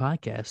Rogan's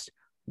podcast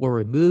or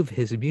remove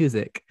his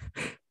music,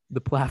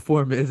 the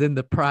platform is in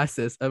the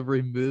process of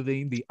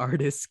removing the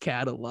artist's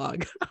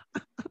catalog.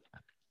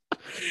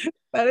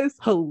 That is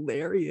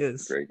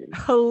hilarious.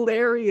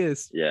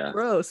 Hilarious. Yeah.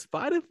 Bro,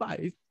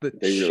 Spotify,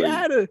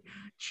 the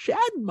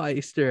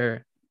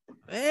Chadmeister.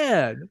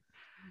 Man.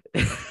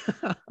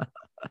 I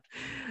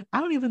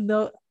don't even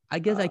know. I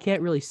guess I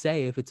can't really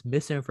say if it's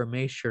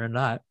misinformation or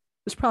not.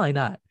 It's probably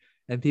not.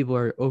 And people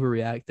are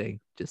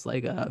overreacting, just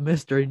like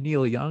Mr.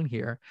 Neil Young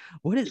here.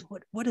 What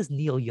has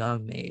Neil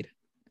Young made?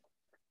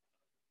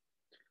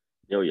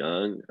 Neil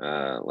Young,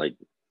 like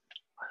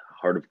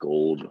Heart of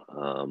Gold.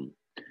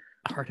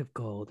 Heart of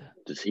Gold.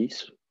 Does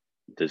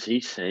he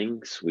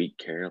sing Sweet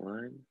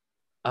Caroline?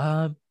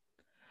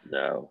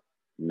 No,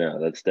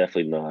 that's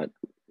definitely not.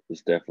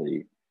 It's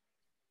definitely.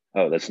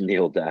 Oh, that's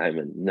Neil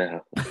Diamond.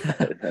 No,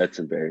 that's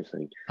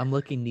embarrassing. I'm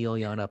looking Neil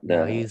Young up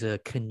now. He's a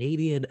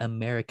Canadian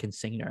American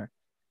singer.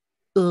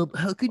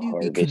 How could you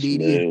be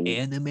Canadian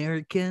and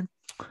American?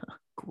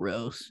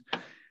 Gross.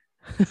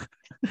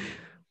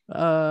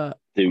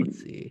 Dude,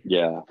 Let's see.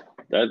 yeah,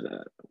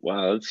 that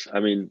wow. I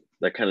mean,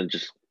 that kind of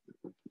just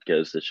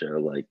goes to show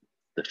like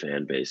the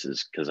fan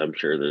bases, because I'm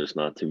sure there's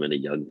not too many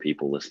young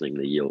people listening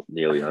to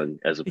Neil Young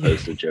as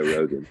opposed to Joe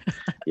Rogan.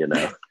 You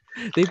know,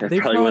 they that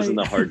probably wasn't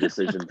a hard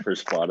decision for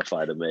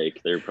Spotify to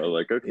make. They're probably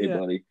like, okay, Yeah.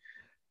 buddy.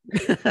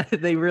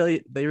 they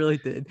really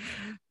did.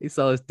 They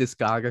saw his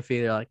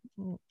discography. They're like,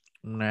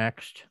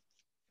 next.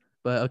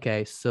 But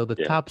okay, so the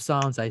top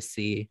songs I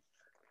see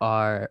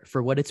are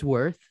For What It's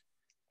Worth,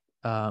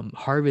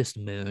 Harvest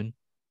Moon,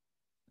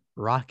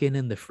 Rockin'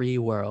 in the Free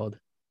World.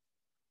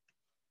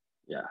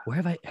 Yeah. Where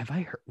have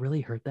I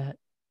really heard that?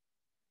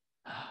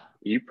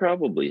 You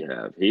probably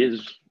have.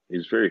 He's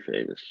very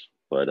famous,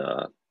 but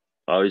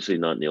obviously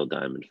not Neil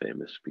Diamond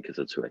famous, because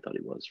that's who I thought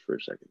he was for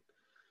a second.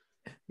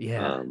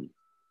 Yeah.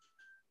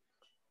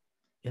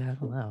 Yeah, I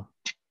don't know.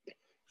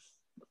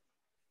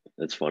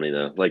 That's funny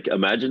though. Like,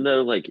 imagine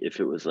though, like if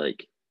it was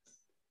like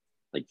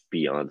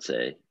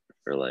Beyonce,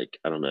 or like,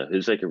 I don't know,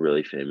 who's like a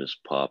really famous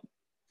pop,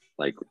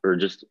 like, or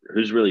just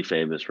who's really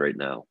famous right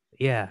now.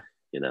 Yeah.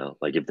 You know,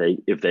 like if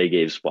they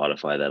gave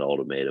Spotify that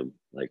ultimatum,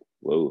 like,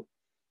 whoa.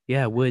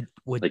 Yeah, would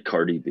like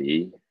Cardi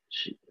B,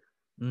 she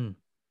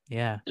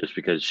yeah, just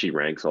because she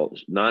ranks all,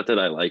 not that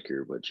I like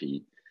her, but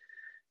she's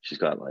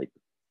got like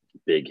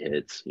big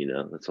hits, you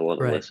know, that's a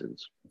lot of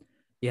listens.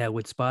 Yeah,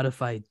 would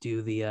Spotify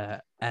do the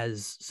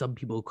as some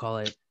people call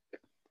it,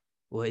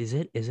 well, is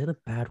it a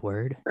bad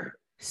word?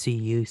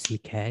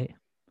 CUCK?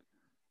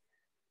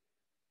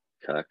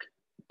 Cuck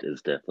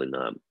is definitely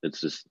not.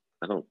 It's just,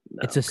 I don't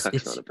know. It's not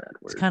a bad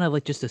word. It's kind of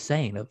like just a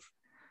saying of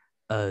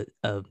a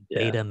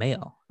beta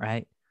male,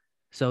 right?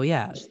 So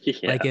yeah,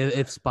 like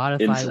if Spotify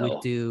incel.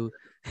 would do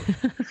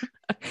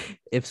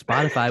if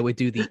Spotify would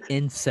do the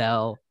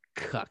incel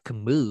cuck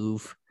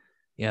move,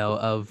 you know,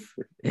 of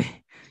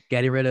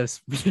getting rid of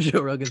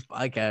Joe Rogan's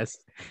podcast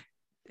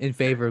in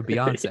favor of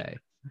Beyonce.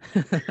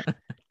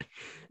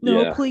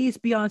 No, please,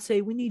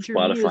 Beyonce, we need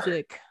your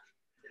music.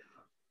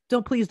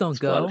 Don't go.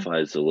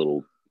 Spotify's a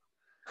little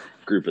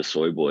group of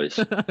soy boys.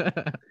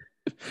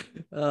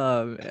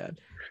 Oh man.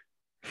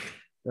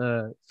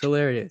 So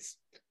there it is.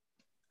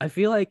 I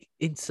feel like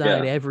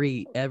inside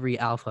every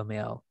alpha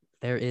male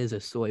there is a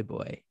soy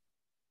boy,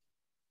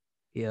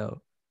 you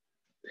know,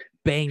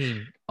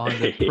 banging on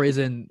the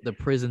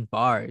prison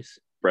bars,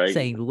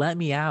 saying, "Let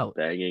me out."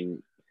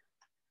 Banging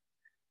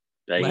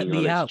Let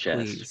me on out, his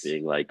chest, please.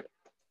 being like,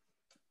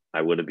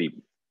 "I want to be."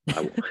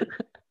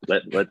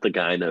 Let the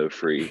guy know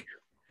free.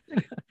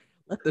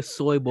 Let the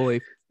soy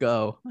boy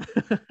go.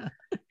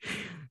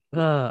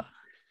 Yeah.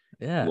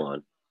 Come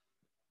on.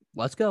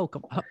 Let's go.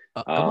 Come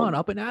on,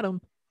 up and at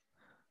him.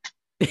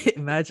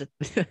 Imagine.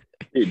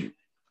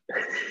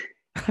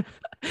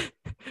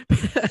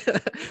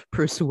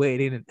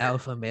 Persuading an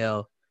alpha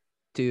male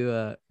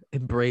to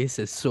embrace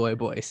his soy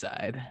boy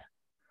side.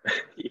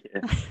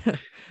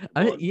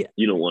 You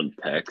don't want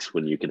pecs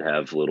when you can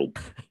have little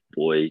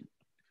boy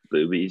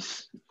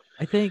boobies.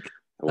 I think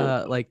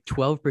like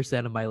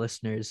 12% of my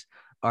listeners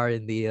are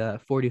in the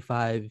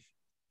 45,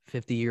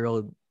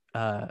 50-year-old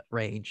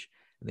range.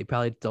 And they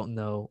probably don't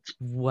know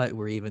what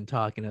we're even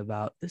talking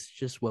about. This is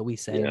just what we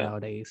say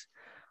nowadays.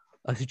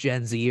 Us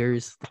Gen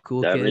Zers, the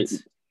cool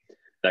kids.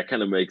 That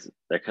kind of makes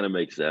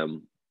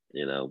them,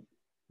 you know,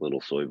 little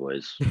soy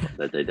boys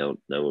that they don't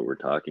know what we're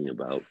talking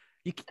about.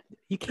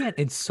 You can't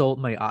insult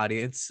my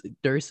audience,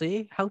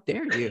 Dursi. How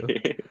dare you?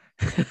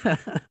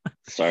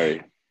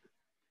 Sorry.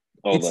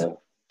 All the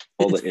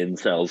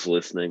incels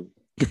listening.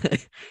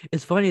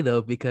 It's funny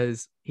though,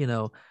 because, you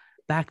know,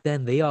 back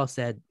then they all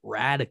said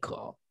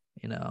radical,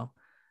 you know.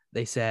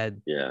 They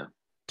said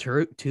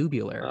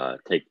tubular.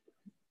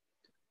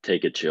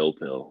 Take a chill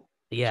pill.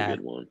 Yeah. That's a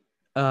good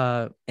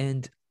one.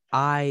 And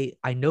I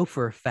know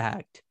for a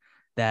fact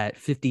that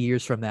 50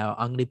 years from now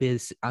I'm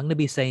gonna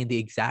be saying the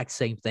exact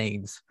same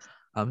things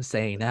I'm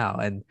saying now.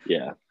 And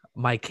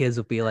my kids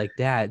will be like,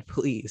 "Dad,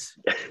 please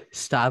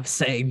stop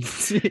saying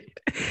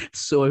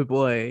soy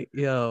boy,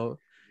 yo,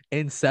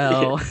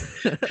 incel."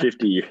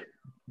 50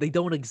 they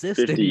don't exist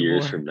 50 anymore.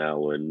 years from now,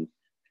 when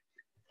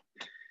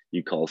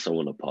you call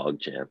someone a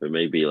pog champ, it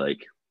may be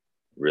like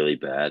really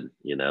bad,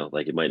 you know,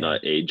 like it might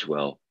not age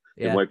well.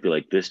 It might be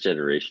like, this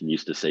generation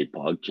used to say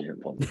pog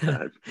champ all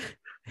the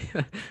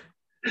time.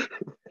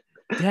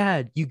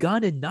 Dad,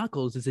 Ugandan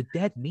knuckles is a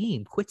dead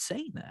meme. Quit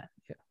saying that.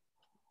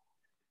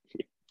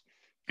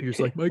 You're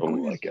just like, my queen.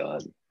 Oh my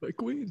god, my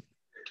queen.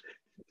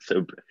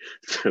 So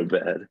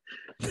bad.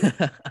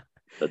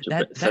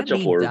 Such a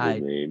horrible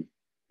meme.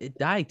 It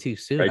died too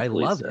soon.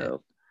 Rightfully I loved it.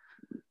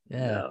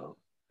 Yeah.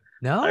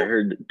 No. I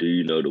heard "Do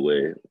You Know the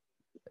Way"?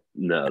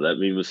 No, that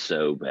meme was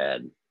so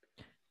bad.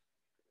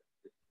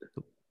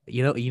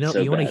 You want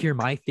to hear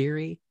my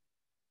theory?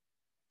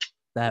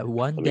 That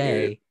one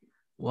day,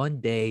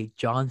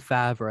 Jon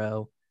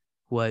Favreau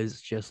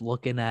was just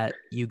looking at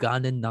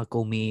Ugandan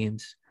knuckle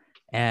memes,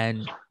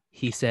 and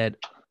he said,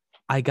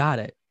 "I got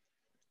it.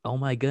 Oh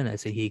my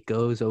goodness." And he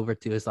goes over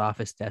to his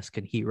office desk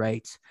and he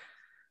writes,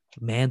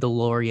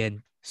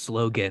 "Mandalorian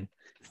slogan,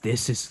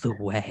 this is the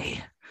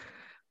way."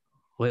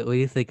 What do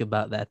you think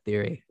about that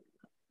theory?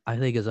 I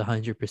think is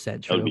 100%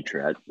 That would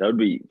true.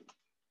 be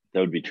that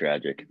would be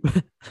tragic.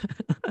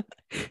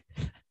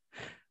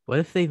 What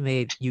if they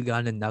made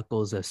Uganda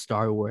Knuckles a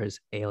Star Wars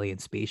alien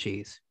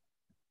species?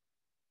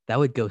 That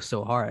would go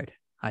so hard,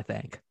 I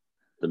think.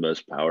 The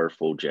most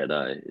powerful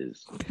Jedi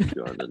is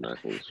Uganda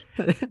Knuckles.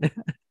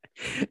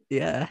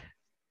 Yeah.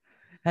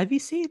 Have you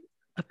seen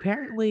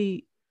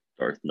apparently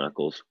Darth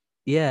Knuckles.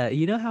 yeah,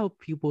 you know how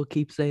people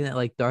keep saying that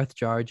like Darth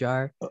Jar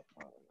Jar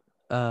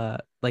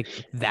like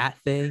that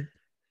thing?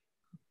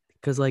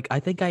 Because like I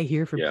think I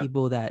hear from Yeah.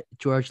 people that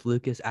George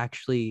Lucas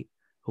actually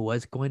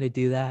was going to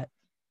do that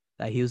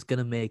he was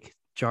gonna make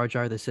Jar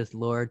Jar the Sith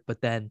Lord, but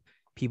then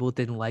people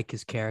didn't like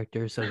his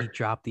character, so he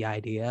dropped the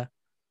idea.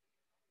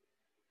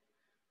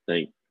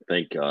 Thank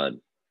God.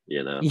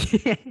 You know,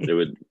 Yeah. it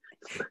would.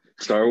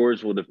 Star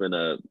Wars would have been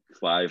a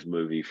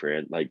 5-movie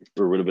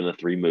or would have been a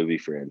 3-movie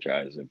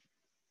franchise if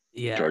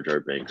Yeah. Jar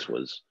Jar Binks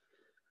was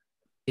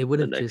It would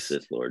the have next just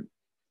Sith Lord.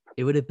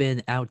 it would have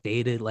been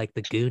outdated like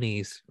the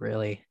Goonies,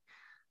 really.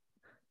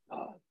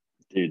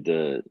 Dude,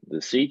 the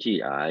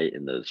CGI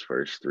in those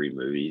first 3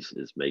 movies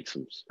makes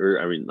them, or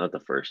I mean, not the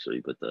first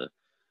 3, but the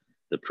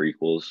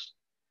prequels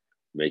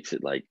makes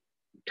it like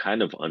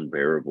kind of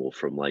unbearable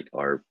from like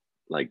our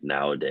like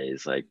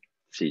nowadays. Like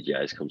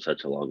CGI has come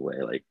such a long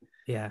way. Like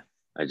Yeah.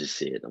 I just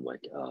see it, I'm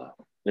like, oh.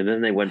 And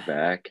then they went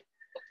back,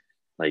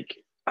 like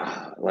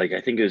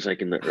I think it was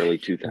like in the early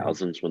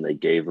 2000s when they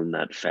gave them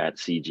that fat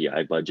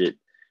CGI budget,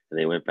 and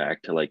they went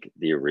back to like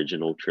the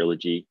original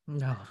trilogy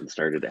No. and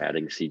started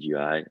adding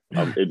CGI.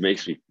 It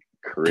makes me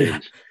Get,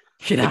 cringe.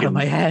 get Like out of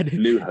my head.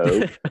 New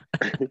Hope,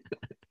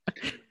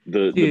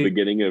 the Dude.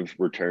 beginning of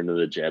Return of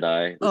the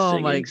Jedi, the Oh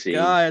singing my scene.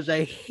 gosh,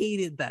 I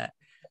hated that.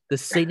 The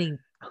singing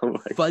Oh my,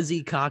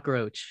 fuzzy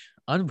cockroach.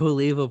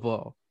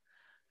 Unbelievable.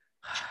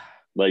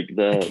 like I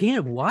the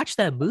can't watch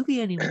that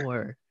movie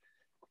anymore.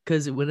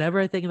 Because whenever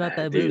I think about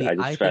that dude, movie, I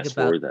just I think fast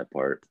about forward that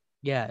part.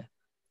 yeah.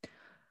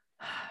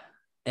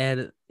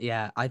 And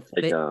yeah,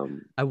 Like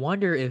I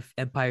wonder if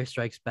Empire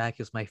Strikes Back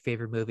is my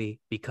favorite movie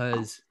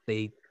because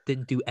they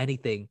didn't do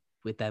anything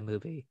with that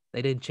movie.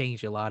 They didn't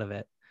change a lot of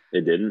it.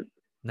 it didn't.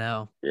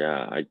 No.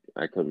 Yeah,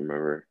 I couldn't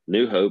remember.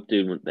 New Hope,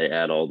 dude, when they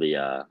add all the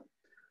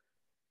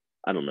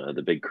I don't know,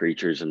 the big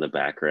creatures in the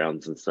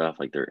backgrounds and stuff,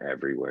 like they're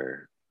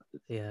everywhere.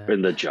 Yeah.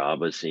 In the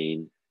Jabba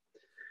scene,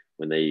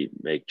 when they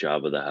make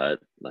Jabba the Hutt,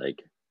 like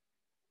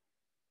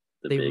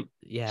the big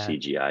yeah.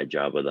 CGI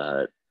Jabba the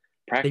Hutt.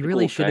 They Practical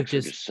really should have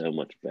effects are just so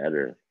much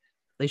better.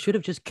 they should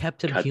have just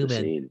kept him Cut the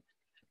human. scene.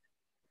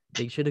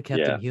 They should have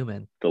kept him Yeah,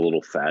 human. the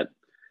little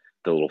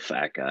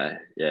fat guy.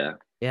 Yeah.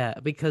 Yeah,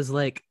 because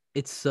like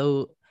it's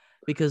so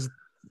because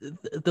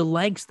the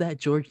lengths that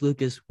George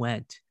Lucas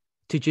went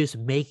to just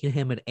making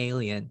him an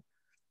alien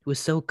was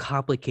so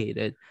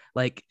complicated.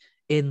 Like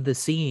in the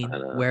scene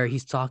where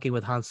he's talking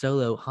with Han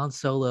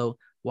Solo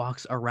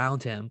walks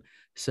around him.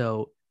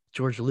 So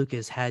George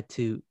Lucas had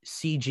to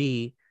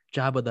CG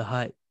Jabba the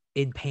Hutt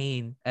in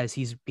pain as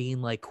he's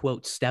being like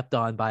quote stepped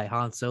on by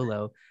Han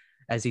Solo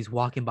as he's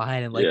walking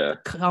behind him. Yeah.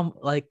 Come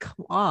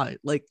on,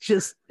 like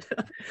just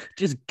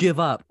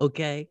give up,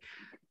 okay?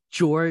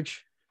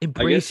 George,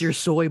 embrace your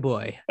soy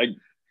boy.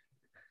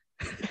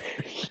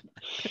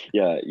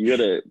 Yeah,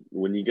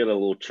 when you get a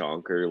little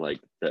chonker like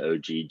the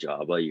OG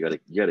Jabba, you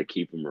gotta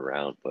keep him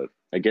around. But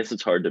I guess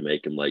it's hard to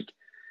make him like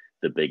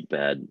the big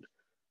bad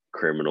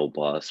criminal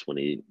boss when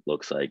he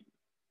looks like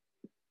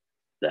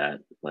that,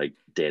 like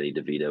Danny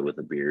DeVito with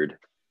a beard.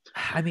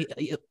 I mean,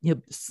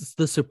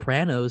 the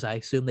Sopranos, I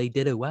assume they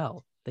did it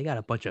well. They got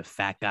a bunch of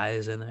fat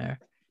guys in there.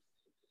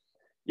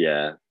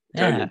 Yeah.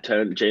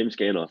 James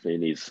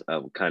Gandolfini's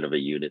kind of a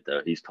unit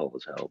though. He's tall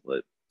as hell,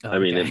 but I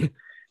mean,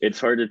 it's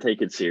hard to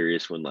take it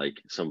serious when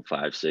like some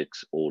 5'6"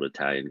 old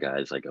Italian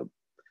guys like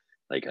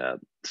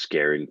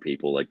scaring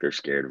people, like they're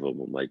scared of him.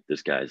 I'm like,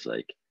 this guy's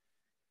like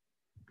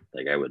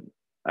I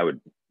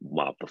would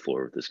mop the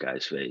floor with this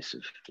guy's face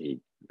if he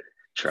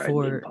tried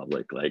me in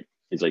public. Like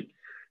he's like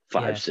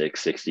 5'6",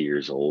 60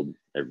 years old.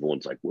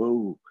 Everyone's like,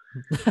 whoa,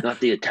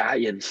 not the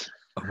Italians.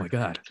 Oh my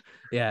God.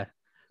 Yeah.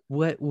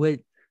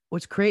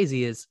 What's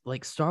crazy is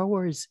like Star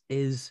Wars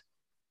is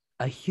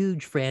a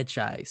huge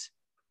franchise.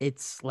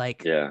 It's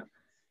like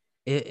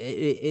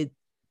it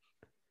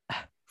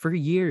for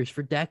years,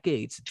 for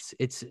decades,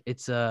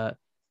 it's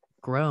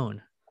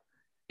grown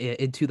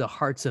into the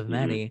hearts of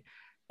many.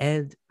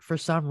 And for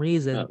some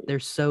reason, they're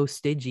so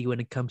stingy when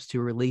it comes to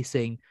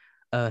releasing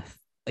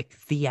like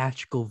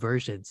theatrical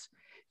versions.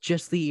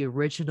 Just the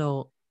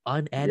original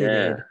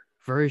unedited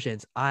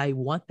versions. I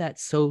want that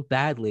so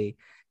badly,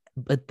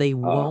 but they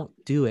won't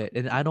do it.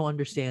 And I don't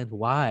understand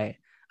why.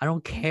 I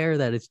don't care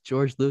that it's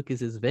George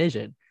Lucas's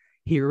vision.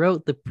 He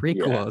wrote the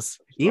prequels,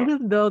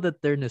 even though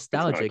that they're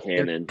nostalgic,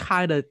 they're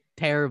kind of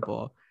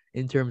terrible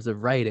in terms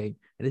of writing.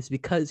 And it's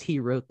because he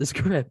wrote the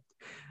script.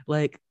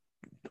 Like,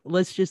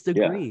 let's just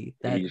agree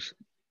that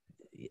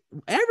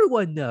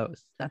everyone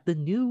knows that the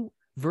new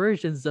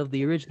versions of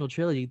the original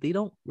trilogy, they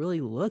don't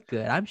really look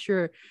good. I'm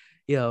sure,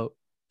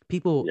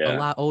 people a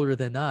lot older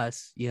than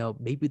us,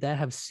 maybe that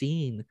have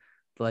seen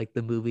like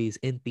the movies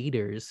in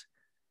theaters.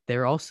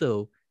 They're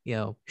also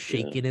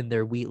shaking in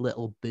their wee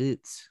little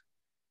boots.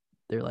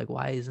 They're like,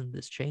 why isn't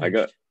this I changed?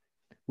 got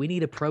We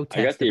need a I got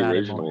protest the about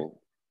it more.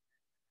 original.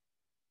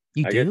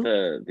 You I got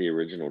do? the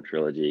original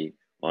trilogy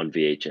on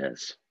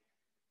VHS.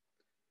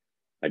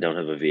 I don't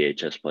have a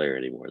VHS player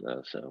anymore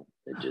though, so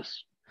I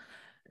just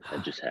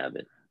have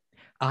it.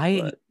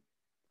 I But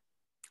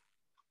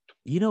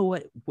you know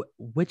what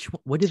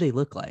what do they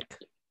look like?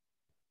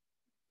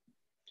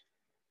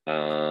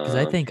 Because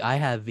I think I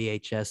have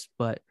VHS,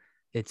 but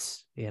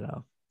it's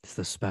it's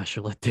the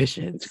special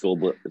editions. it's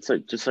gold. It's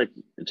like just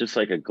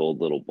like a gold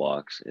little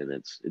box, and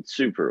it's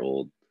super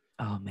old.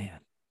 Oh man.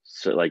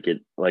 So it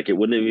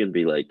wouldn't even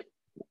be like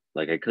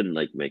I couldn't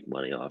like make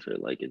money off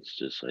it. Like it's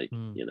just like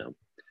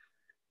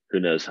who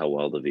knows how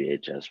well the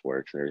VHS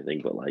works and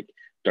everything, but like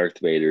Darth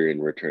Vader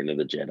in Return of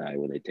the Jedi,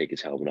 when they take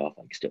his helmet off,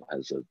 like still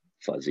has the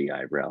fuzzy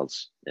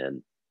eyebrows,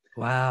 and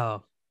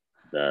wow,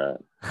 the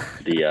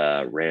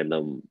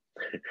random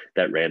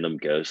that random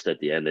ghost at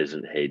the end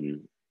isn't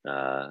Hayden.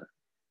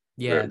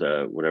 Yeah,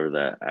 The whatever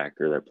that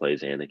actor that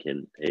plays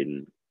Anakin,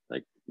 Hayden,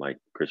 like Mike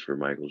Christopher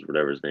Michaels,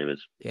 whatever his name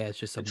is. Yeah, it's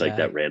just some it's like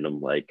guy. that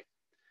random like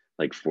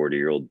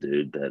 40-year-old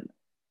dude that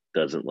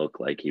doesn't look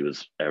like he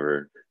was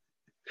ever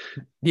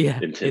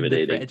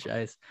intimidating in the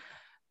franchise.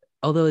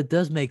 Although it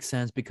does make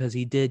sense because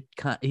he did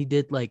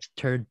like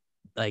turn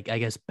like I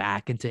guess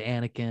back into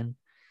Anakin.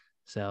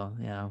 So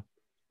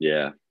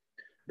yeah.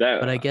 That,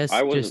 but I guess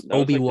I just that was like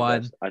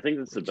Obi-Wan. I think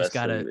that's the best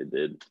thing they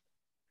did.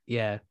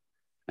 Yeah,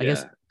 I Yeah.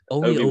 guess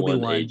only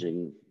Obi-Wan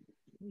aging.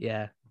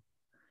 Yeah,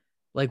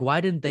 like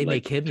why didn't they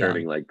make him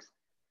turning young?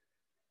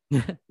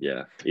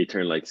 Yeah, he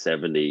turned like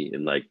 70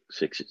 in like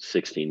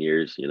 16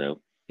 years.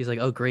 He's like,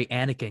 oh great,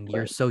 Anakin,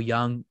 you're so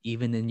young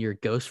even in your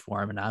ghost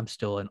form, and I'm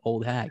still an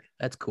old hag.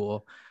 That's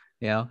cool.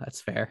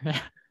 That's fair.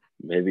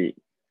 maybe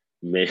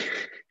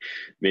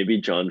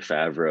John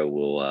Favreau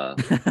will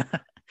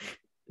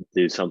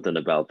do something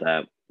about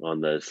that on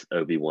this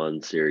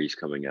Obi-Wan series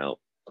coming out.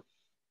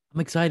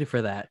 I'm excited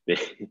for that.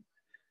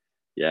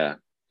 Yeah.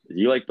 Do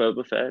you like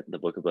Boba Fett, the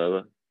Book of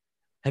Boba?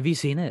 Have you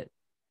seen it?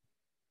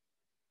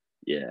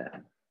 Yeah.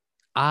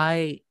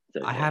 I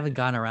haven't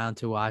gotten around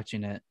to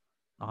watching it,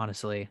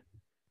 honestly.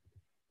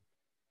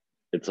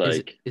 It's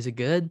like, is it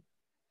good?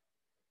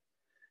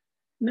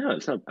 No,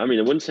 it's not. I mean,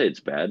 I wouldn't say it's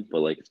bad,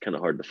 but like it's kind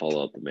of hard to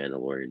follow up the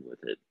Mandalorian with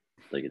it.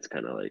 Like it's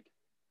kind of like,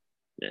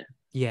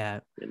 yeah.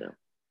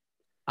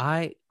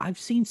 I've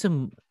seen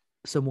some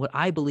what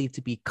I believe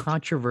to be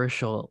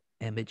controversial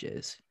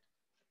images,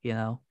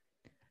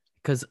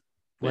 because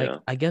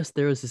I guess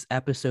there was this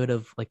episode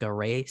of like a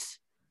race,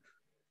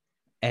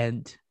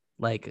 and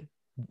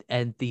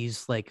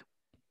these like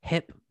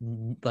hip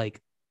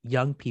like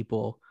young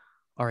people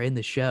are in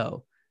the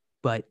show,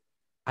 but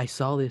I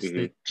saw this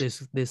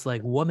this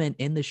like woman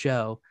in the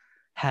show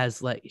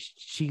has like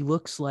she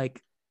looks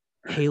like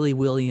Haley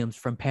Williams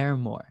from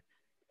Paramore.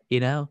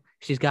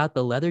 She's got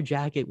the leather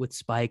jacket with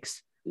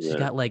spikes. She's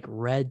got like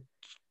red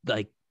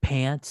like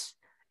pants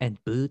and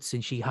boots,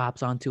 and she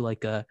hops onto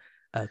like a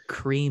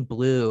cream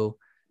blue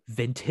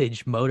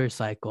vintage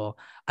motorcycle.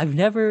 I've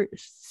never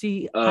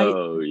see.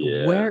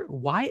 Where's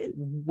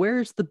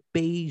the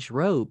beige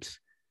robes?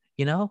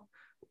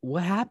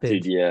 What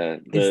happened? Dude, yeah.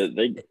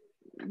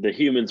 The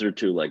humans are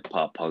too like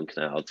pop punk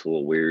now. It's a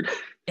little weird.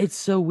 It's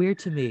so weird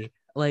to me.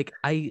 Like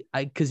I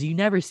because you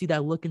never see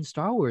that look in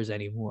Star Wars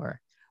anymore.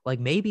 Like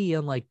maybe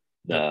in like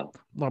the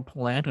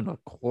planet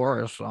of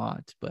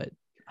Coruscant, but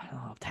I don't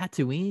know,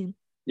 Tatooine.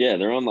 Yeah,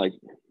 they're on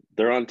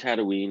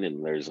Tatooine,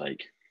 and there's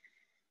like,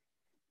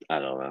 I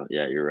don't know.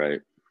 Yeah, you're right.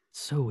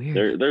 So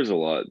weird. There's a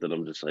lot that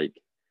I'm just like,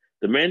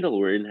 the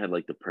Mandalorian had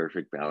like the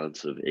perfect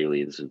balance of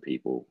aliens and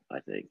people, I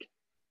think.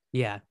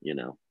 Yeah.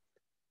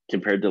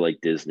 Compared to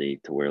like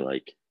Disney, to where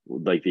like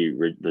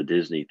the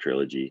Disney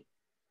trilogy,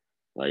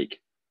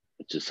 like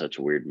it's just such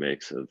a weird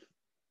mix of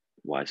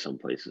why some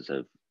places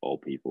have all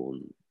people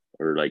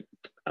or like,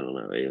 I don't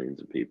know, aliens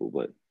and people,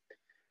 but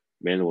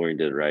Mandalorian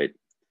did it right.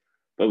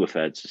 Boba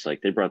Fett's just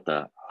like they brought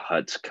the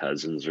Hutt's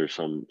cousins or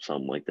something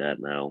like that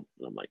now.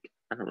 And I'm like,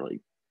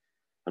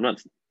 I'm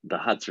not, the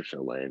Hutts are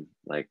so lame.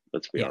 Like,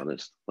 let's be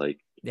honest. Like,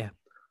 get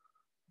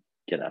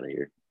out of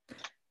here.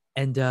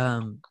 And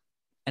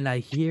I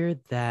hear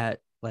that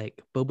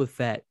like Boba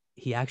Fett,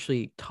 he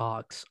actually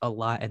talks a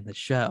lot in the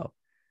show,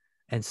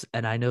 and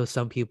I know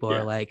some people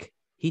are like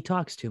he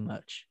talks too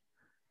much,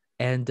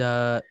 and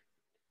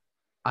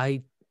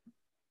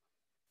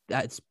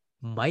that's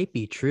might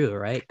be true,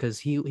 right? Because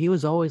he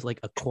was always like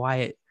a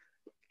quiet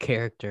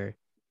character,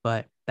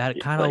 but that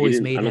kind of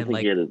always made him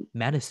like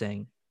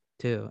menacing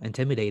too,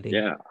 intimidating.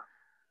 Yeah,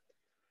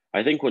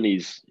 I think when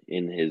he's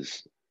in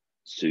his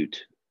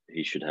suit,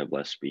 he should have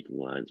less speaking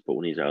lines, but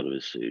when he's out of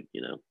his suit,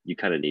 you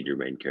kind of need your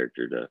main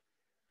character to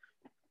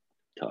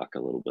talk a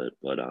little bit.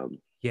 But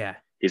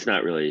he's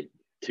not really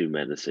too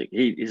menacing.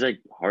 He's like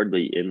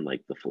hardly in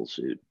like the full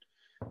suit.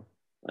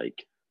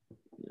 Like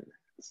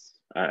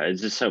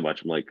it's just so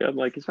much. I'm like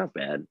it's not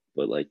bad,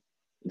 but like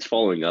it's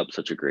following up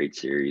such a great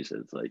series.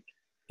 And it's like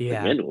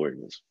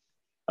Mandalorian is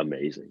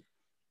amazing.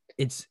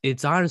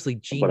 It's honestly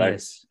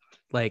genius.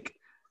 Like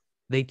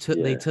they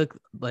took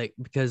like,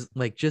 because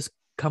like just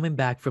coming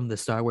back from the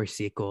Star Wars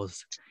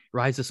sequels,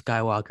 Rise of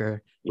Skywalker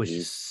was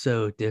just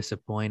so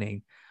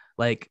disappointing.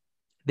 Like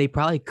they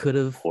probably could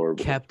have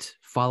kept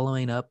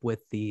following up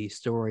with the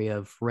story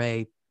of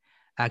Rey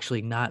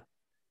actually not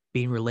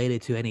being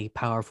related to any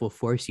powerful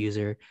Force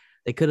user.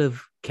 They could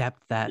have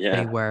kept that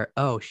thing where,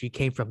 oh, she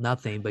came from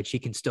nothing, but she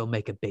can still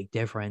make a big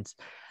difference.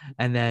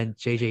 And then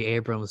J.J.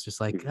 Abrams was just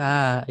like,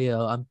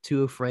 I'm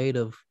too afraid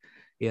of,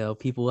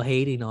 people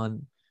hating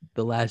on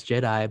The Last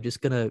Jedi. I'm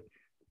just going to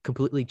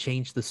completely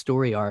change the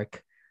story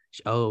arc.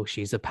 Oh,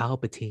 she's a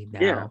Palpatine now.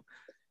 Yeah.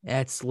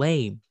 That's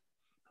lame.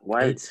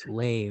 Why? It's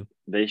lame.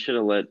 They should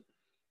have let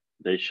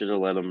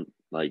him,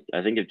 like,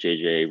 I think if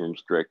J.J.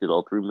 Abrams directed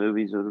all 3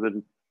 movies, it would have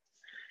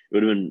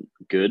been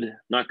good.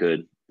 Not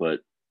good,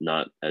 but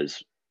not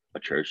as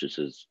atrocious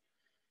as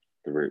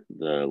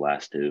the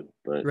last 2.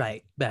 But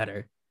right,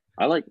 better.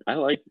 I like A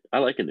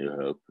New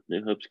Hope.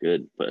 New Hope's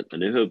good, but A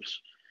New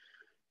Hope's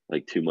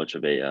like too much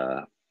of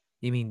a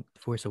you mean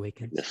Force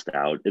Awakens?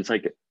 Nostalgia. It's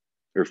like,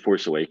 or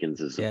Force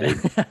Awakens is a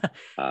big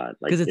like,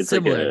 because it's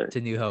similar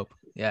to New Hope.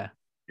 Yeah.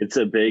 It's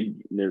a big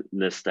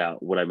nostalgia.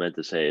 What I meant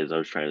to say is, I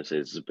was trying to say,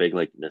 it's a big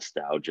like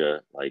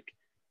nostalgia like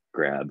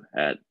grab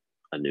at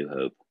A New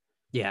Hope.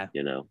 Yeah.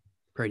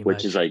 Pretty which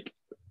much. is like,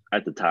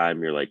 at the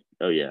time you're like,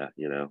 oh yeah,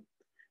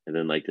 and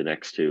then like the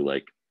next 2,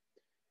 like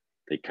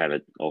they kind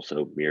of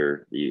also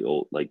mirror the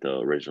old, like the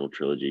original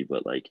trilogy,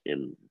 but like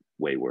in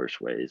way worse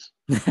ways.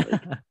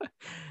 Like,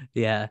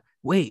 yeah.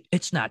 Wait,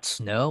 it's not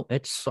snow,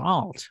 it's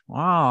salt.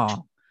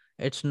 Oh,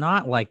 it's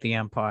not like The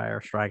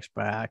Empire Strikes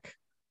Back.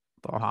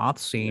 The hot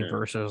scene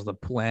versus the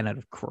planet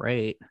of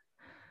Crate.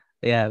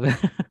 Yeah.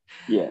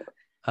 yeah.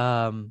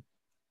 I don't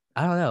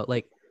know.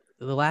 Like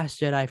The Last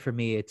Jedi for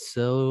me, it's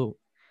so,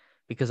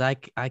 because I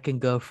can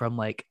go from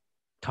like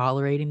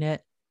tolerating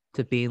it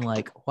to being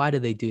like, why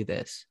did they do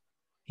this?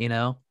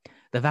 The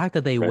fact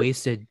that they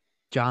wasted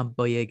John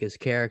Boyega's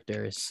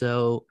character is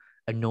so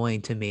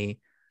annoying to me.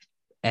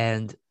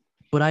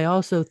 But I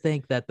also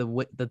think that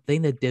the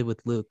thing they did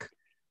with Luke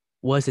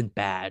wasn't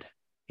bad.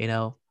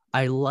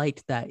 I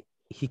liked that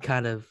he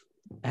kind of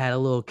had a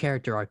little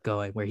character arc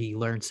going where he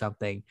learned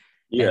something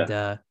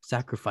and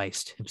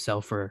sacrificed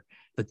himself for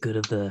the good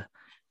of the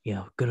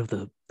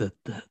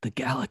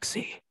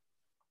galaxy.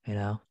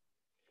 Yeah.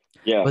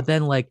 But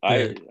then like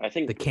I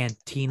think the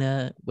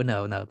cantina,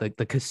 well, no,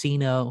 the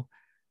casino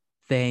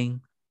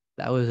thing,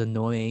 that was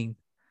annoying.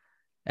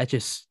 That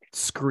just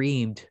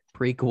screamed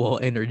prequel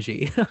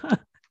energy.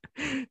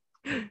 It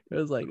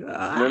was like,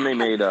 And then they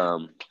made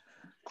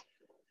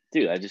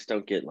dude, I just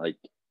don't get, like,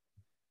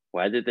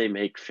 why did they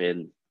make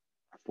Finn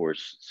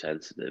Force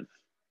sensitive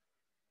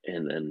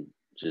and then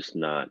just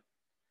not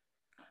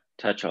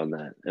touch on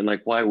that? And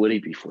like, why would he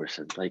be Force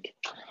sensitive? Like,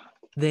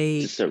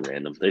 it's just so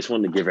random. They just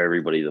wanted to give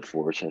everybody the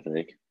Force, I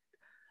think.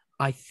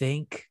 I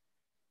think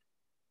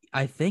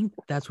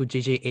that's what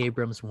J.J.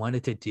 Abrams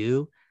wanted to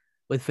do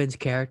with Finn's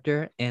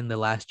character in The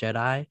Last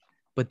Jedi.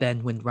 But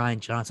then when Rian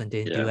Johnson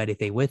didn't do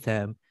anything with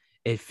him,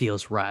 it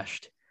feels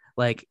rushed.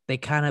 Like they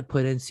kind of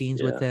put in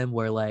scenes with him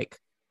where like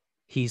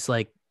he's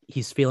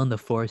feeling the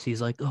Force.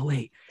 He's like, oh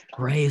wait,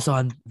 Rey is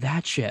on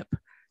that ship.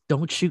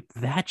 Don't shoot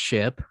that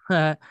ship.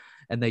 And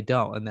they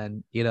don't. And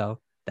then,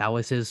 that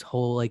was his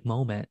whole like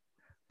moment.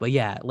 But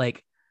yeah,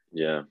 like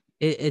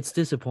it's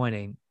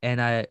disappointing.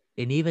 And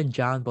even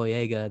John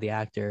Boyega, the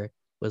actor,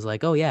 was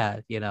like, oh yeah,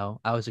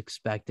 I was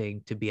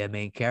expecting to be a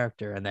main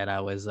character, and then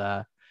I was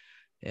I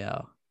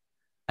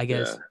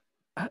guess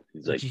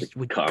he's like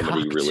the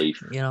comedy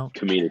relief,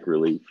 comedic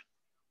relief.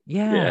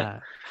 Yeah.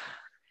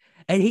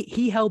 And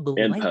he held the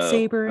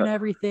lightsaber and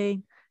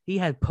everything. He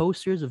had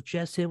posters of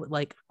just him,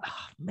 like,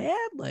 oh, man,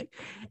 like,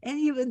 and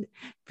even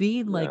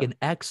being like an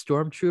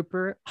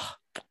ex-stormtrooper,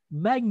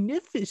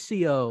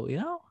 magnificio,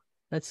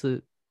 that's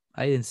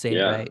I didn't say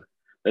it right.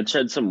 That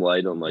shed some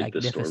light on like the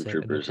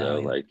stormtroopers though.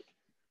 Like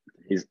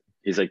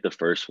he's like the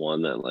first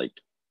one that like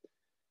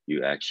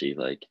you actually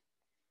like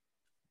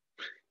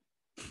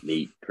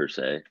meet per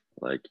se.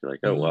 Like you're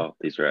like, oh wow,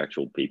 these are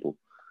actual people.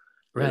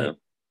 Right.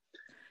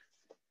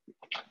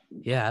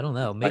 Yeah, I don't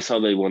know. I saw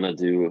they want to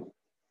do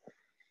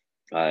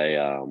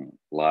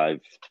live.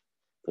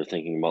 They're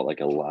thinking about like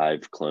a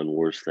live Clone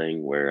Wars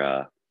thing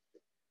where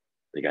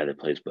the guy that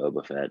plays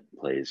Boba Fett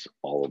plays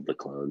all of the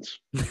clones.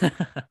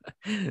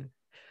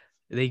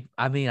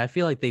 I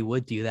feel like they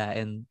would do that,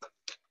 and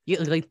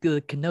like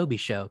the Kenobi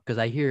show, because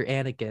I hear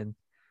Anakin,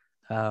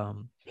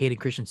 Hayden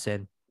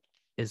Christensen,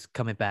 is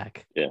coming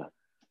back. Yeah.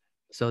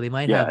 So they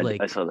might have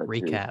like I saw that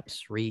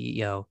recaps,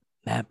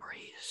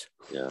 memories.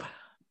 Yeah.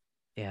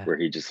 Yeah. Where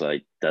he just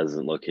like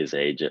doesn't look his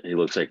age. He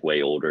looks like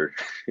way older.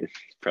 It's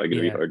probably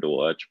gonna be hard to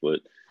watch,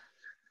 but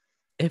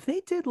if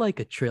they did like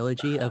a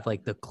trilogy of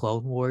like the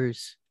Clone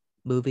Wars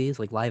movies,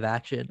 like live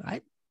action,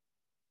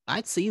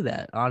 I'd see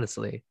that,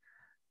 honestly.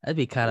 That'd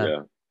be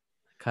kind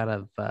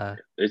of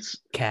it's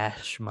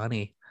cash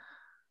money.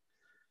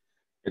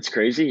 It's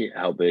crazy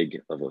how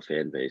big of a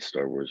fan base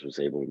Star Wars was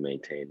able to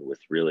maintain with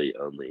really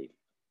only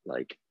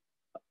like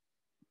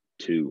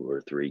 2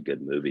 or 3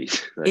 good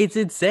movies. Like, It's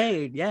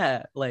insane.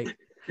 Yeah. Like,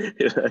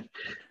 Empire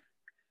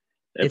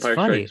it's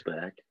funny.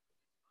 Strikes Back,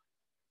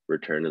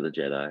 Return of the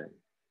Jedi.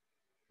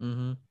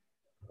 Mm-hmm.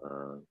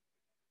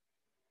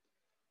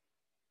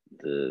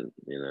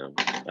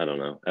 I don't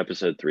know.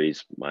 Episode 3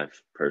 is my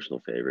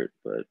personal favorite,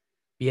 but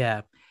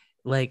Yeah.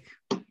 Like,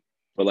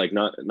 like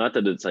not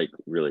that it's like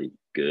really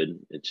good.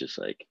 It's just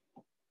like,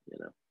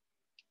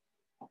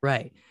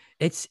 right.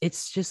 It's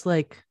just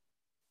like,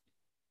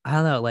 I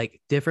don't know,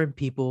 like different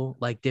people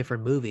like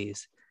different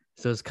movies.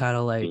 So it's kind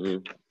of like,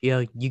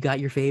 you got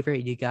your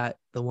favorite, you got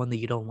the one that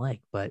you don't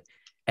like, but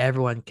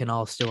everyone can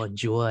all still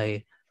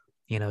enjoy,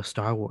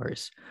 Star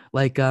Wars.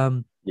 Like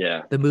the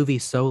movie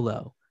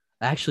Solo.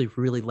 I actually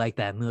really like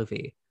that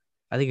movie.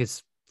 I think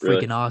it's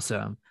freaking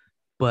awesome.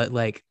 But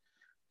like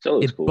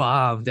Solo's it cool.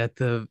 bombed at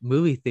the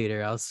movie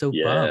theater. I was so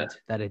bummed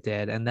that it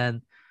did. And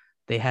then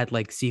they had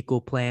like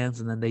sequel plans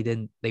and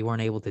then they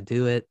weren't able to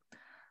do it.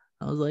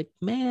 I was like,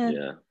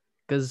 man,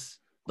 because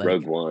like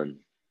Rogue One,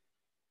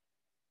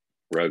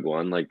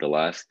 like the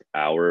last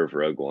hour of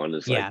Rogue One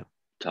is like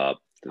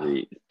top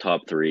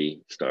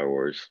three Star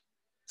Wars.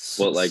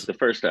 Well, like the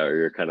first hour,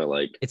 you're kind of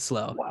like, it's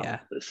slow.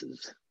 Wow, this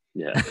is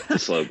it's a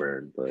slow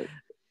burn. But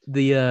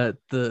the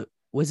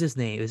what's his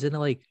name? Isn't it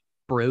like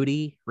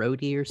Rhodey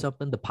or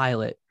something? The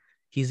pilot,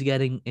 he's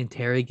getting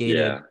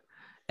interrogated,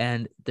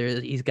 and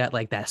he's got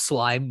like that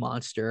slime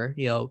monster,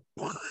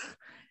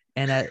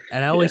 And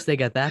I always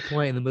think at that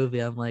point in the movie,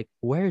 I'm like,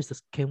 where is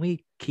this? Can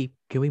we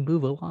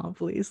move along,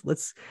 please?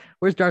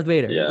 Where's Darth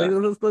Vader? Yeah.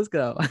 Let's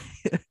go.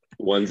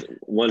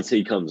 once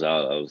he comes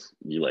out,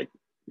 you're like,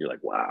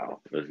 wow,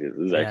 this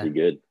is actually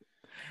good.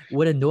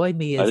 What annoyed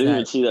me is I didn't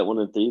even see that one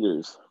in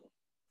theaters.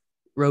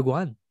 Rogue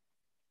One.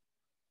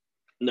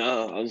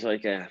 No, I was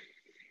like,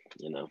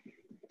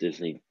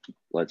 Disney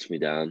lets me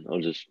down. I'll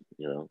just,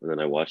 and then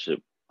I watched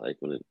it like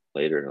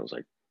later, and I was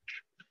like,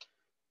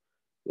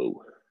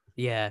 whoa.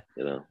 Yeah.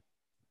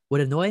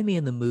 What annoyed me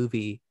in the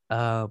movie,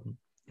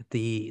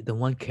 the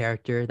one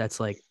character that's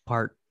like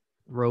part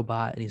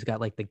robot and he's got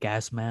like the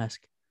gas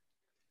mask.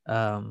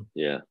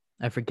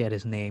 I forget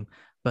his name,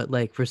 but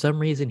like for some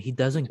reason he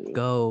doesn't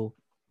go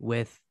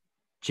with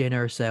Jyn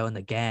Erso and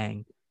the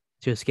gang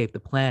to escape the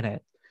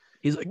planet.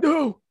 He's like,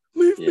 no,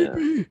 leave me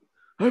be.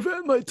 I've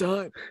had my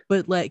time.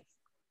 But like,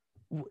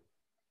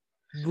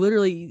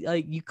 literally,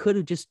 like you could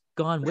have just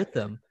gone with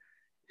them.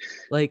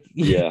 Like,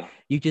 you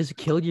just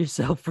killed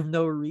yourself for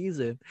no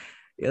reason.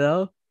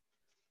 There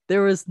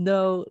was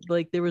no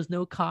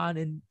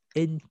con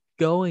in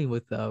going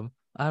with them.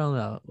 I don't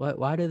know.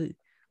 Why did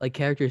like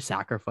characters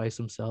sacrifice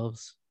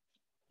themselves?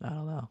 I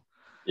don't know.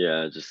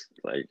 Yeah, just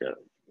like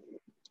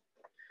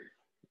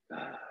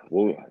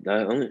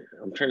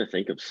I'm trying to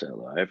think of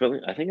Solo. I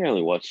think I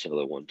only watched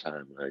Solo one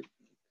time.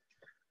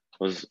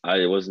 Didn't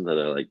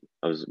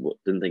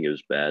think it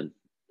was bad,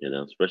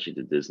 especially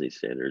to Disney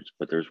standards.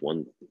 But there's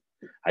one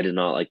I did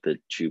not like, the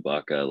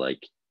Chewbacca,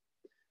 like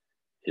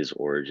his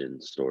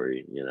origin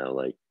story,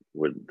 like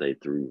when they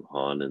threw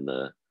Han in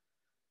the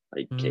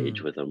like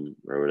cage with him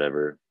or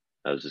whatever.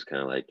 I was just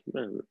kind of like,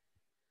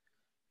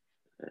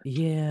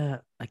 yeah,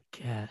 I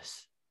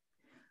guess.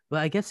 But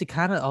I guess it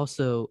kind of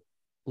also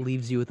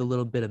leaves you with a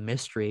little bit of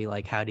mystery,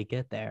 like how'd he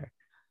get there?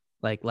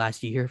 Like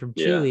last you hear from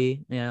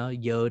Chewie,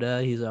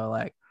 Yoda, he's all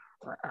like,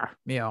 I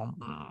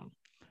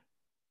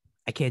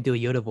can't do a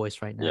Yoda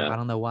voice right now. I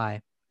don't know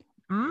why.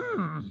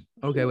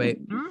 Okay, wait.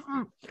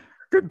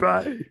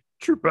 Goodbye,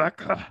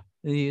 Chewbacca.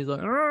 And he's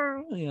like,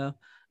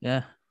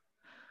 yeah.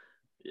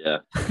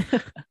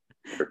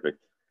 Perfect.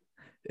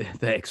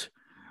 Thanks.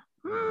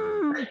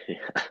 Mine.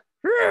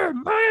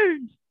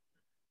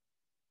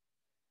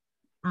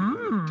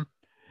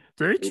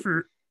 Thanks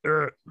for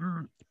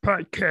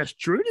podcast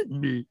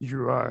joining me.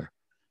 You are.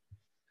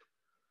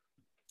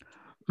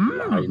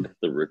 Line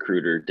the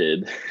recruiter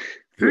did.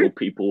 Real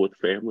people with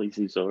families,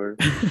 these are.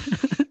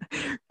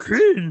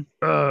 Green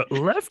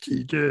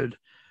Lefty did.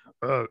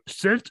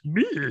 Sent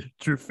me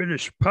to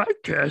finish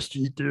podcast.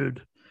 He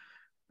did.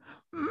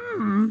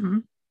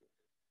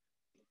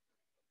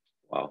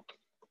 Wow.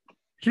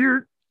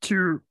 Here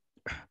to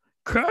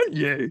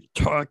Kanye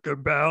talk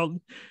about.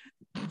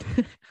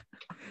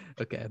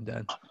 Okay, I'm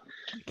done.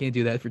 Can't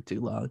do that for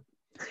too long.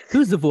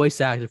 Who's the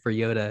voice actor for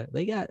Yoda?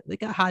 They got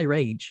high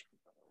range.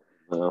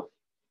 Well,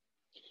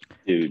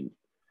 dude,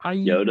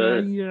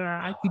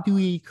 Yoda. I could do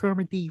a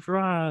Kermit the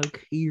Frog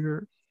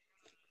here.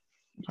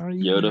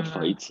 Yoda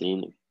fight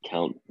scene,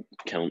 Count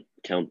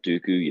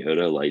Dooku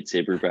Yoda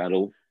lightsaber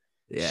battle.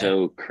 Yeah.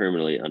 So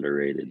criminally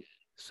underrated.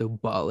 So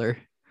baller.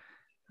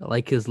 I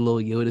like his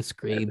little Yoda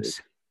screams.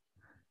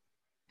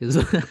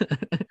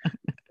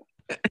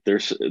 They're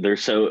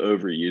so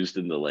overused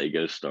in the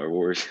Lego Star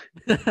Wars.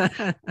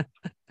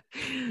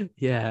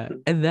 Yeah,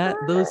 and that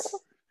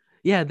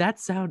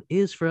sound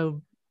is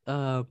from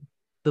the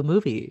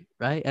movie,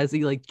 right? As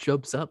he like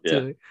jumps up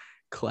to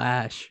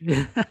clash.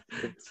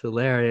 It's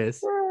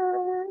hilarious.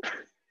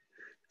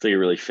 It's like a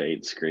really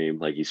faint scream,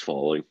 like he's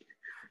falling.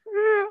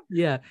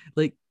 Yeah,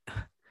 like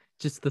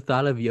just the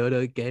thought of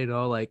Yoda getting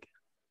all like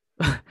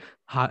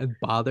hot and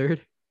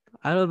bothered.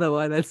 I don't know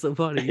why that's so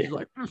funny. He's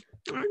like,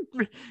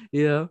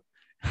 you know.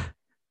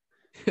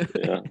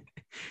 Yeah.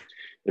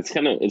 It's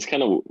kind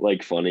of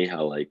like funny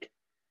how like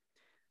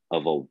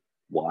of a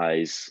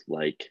wise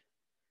like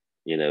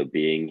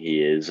being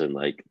he is, and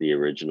like the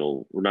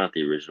original, or not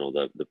the original,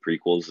 the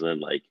prequels, and then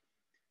like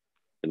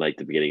in like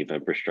the beginning of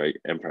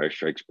Empire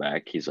Strikes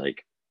Back, he's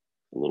like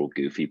a little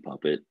goofy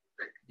puppet.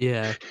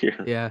 Yeah,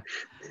 Yeah. yeah.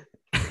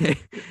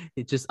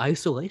 It's just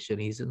isolation.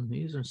 He's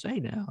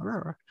insane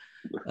now.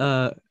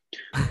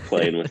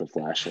 Playing with a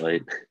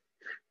flashlight.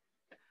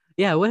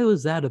 Yeah, what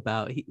was that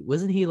about?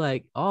 Wasn't he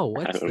like, oh, I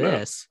what's don't know.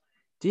 this?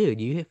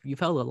 Dude, you've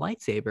held a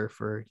lightsaber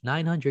for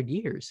 900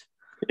 years.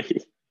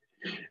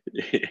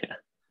 Yeah.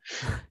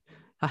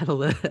 I don't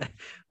know.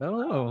 I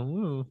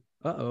don't know.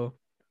 Uh-oh.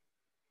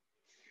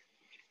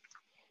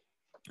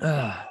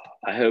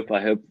 I hope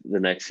the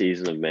next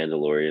season of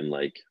Mandalorian,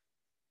 like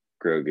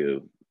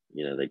Grogu,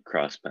 they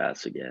cross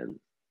paths again,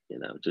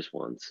 just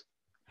once.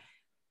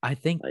 I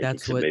think Like,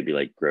 that's except what. maybe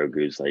like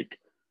Grogu's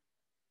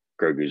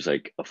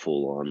like a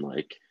full on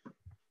like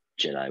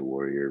Jedi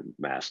warrior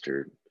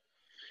master.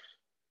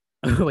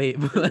 Wait.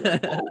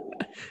 Whoa.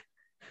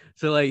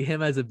 So like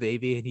him as a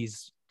baby and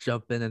he's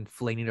jumping and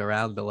flinging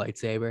around the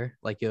lightsaber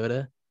like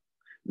Yoda.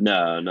 No,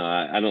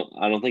 I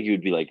don't think he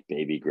would be like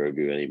baby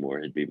Grogu anymore.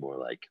 He'd be more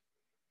like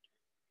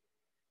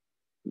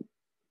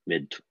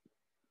mid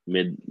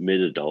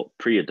mid adult,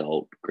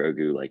 pre-adult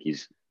Grogu. Like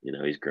he's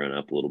grown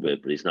up a little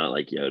bit, but he's not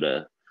like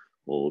Yoda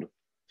old.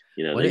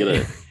 What They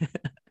gotta.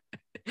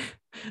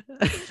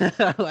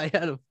 I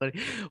had a funny.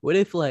 What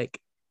if like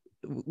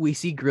we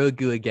see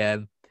Grogu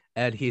again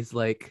and he's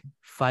like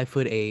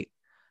 5'8".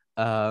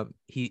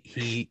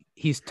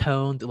 He's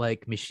toned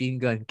like Machine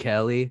Gun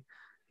Kelly,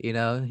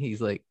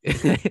 he's like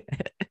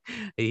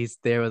he's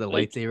there with a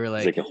Like lightsaber,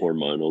 he's like a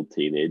hormonal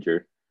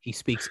teenager. he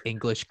speaks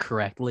English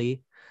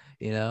correctly,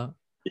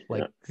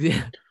 like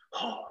Yeah.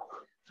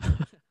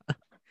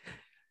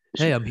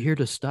 hey, I'm here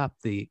to stop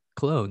the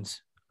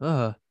clones.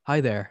 Hi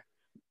there.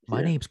 My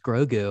Yeah. name's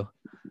Grogu.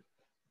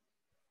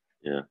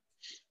 Yeah.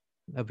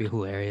 That'd be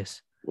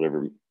hilarious.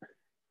 Whatever.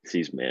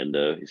 Sees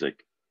Mando, he's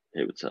like,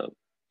 "Hey, what's up?"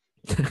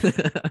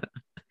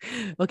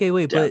 Okay,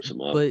 wait, but Daps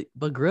him up.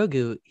 but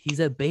Grogu, he's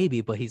a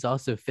baby, but he's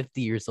also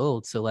 50 years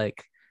old. So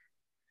like,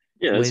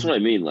 Yeah, that's what I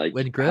mean. Like,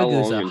 when how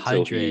Grogu's long until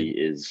 100, he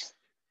is?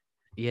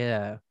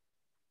 yeah,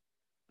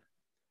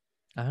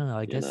 I don't know.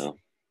 I guess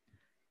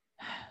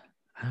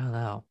I don't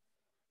know.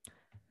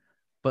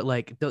 But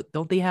like,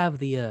 don't they have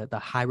the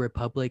High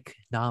Republic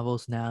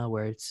novels now,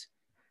 where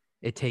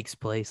it takes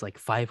place like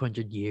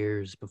 500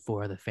 years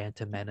before the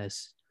Phantom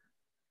Menace,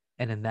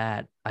 and in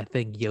that, I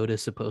think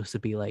Yoda's supposed to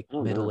be like I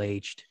don't know. middle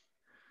aged.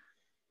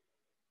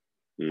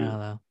 I Hmm. don't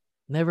know.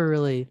 Never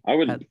really. I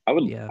would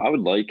Yeah.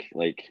 like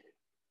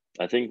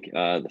I think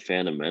the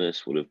Phantom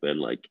Menace would have been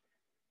like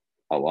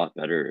a lot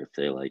better if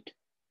they like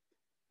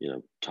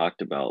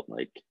talked about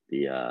like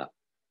the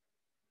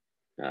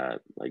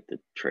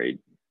trade,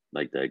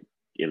 like the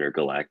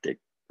intergalactic,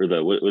 or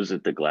the what was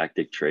it, the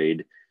galactic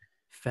trade,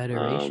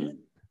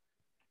 Federation.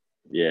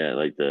 yeah,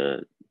 like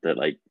that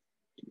like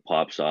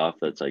pops off,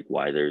 that's like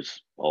why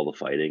there's all the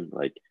fighting.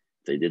 Like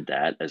if they did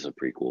that as a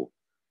prequel,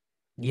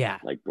 Yeah.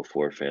 like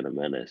before Phantom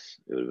Menace,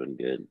 it would have been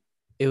good.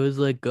 It was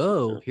like,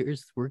 Yeah.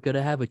 we're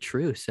gonna have a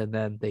truce, and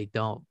then they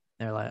don't.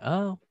 They're like,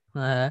 oh,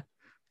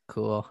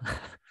 cool.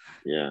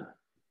 Yeah,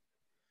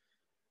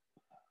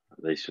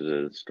 they should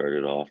have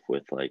started off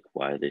with like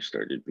why they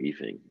started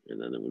beefing,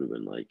 and then it would have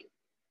been like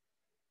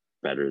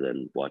better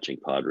than watching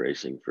pod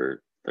racing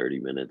for 30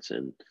 minutes.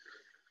 And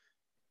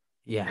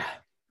Yeah.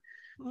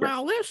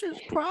 Now this is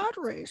pod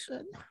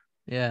racing.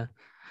 Yeah.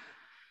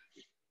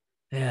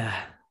 Yeah.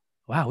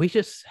 Wow.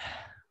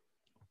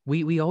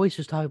 We always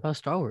just talk about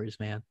Star Wars,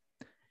 man.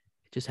 It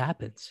just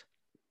happens.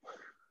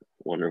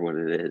 Wonder what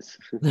it is.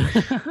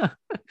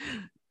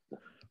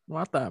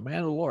 Want that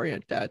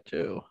Mandalorian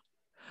tattoo.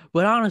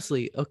 But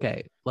honestly,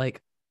 okay,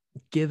 like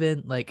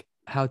given like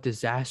how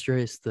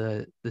disastrous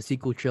the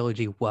sequel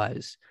trilogy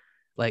was,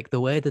 like the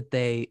way that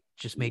they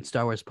just made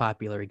Star Wars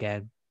popular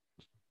again,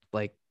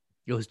 like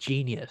it was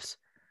genius.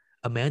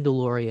 A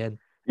Mandalorian,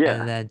 Yeah.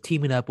 and then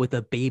teaming up with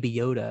a baby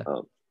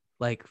Yoda,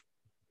 like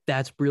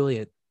that's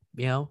brilliant.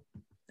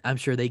 I'm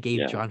sure they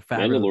gave Jon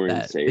Favreau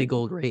that big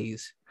old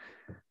raise.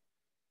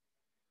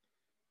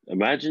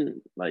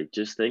 Imagine, like,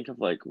 just think of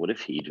like, what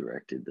if he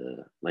directed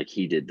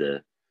he did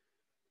the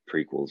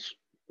prequels,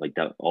 like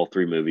that, all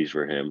three movies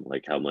were him,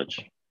 like how much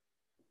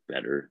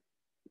better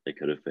they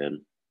could have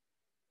been.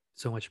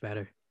 So much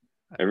better.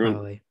 Everyone,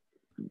 probably.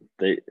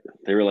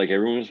 They were like,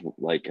 everyone was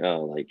like,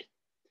 oh, like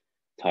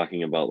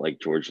talking about like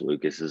George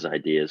Lucas's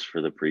ideas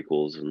for the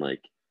prequels, and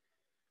like,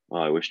 oh,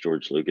 I wish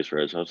George Lucas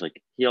wrote. So I was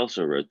like, he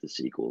also wrote the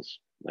sequels.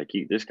 Like,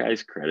 this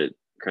guy's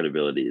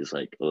credibility is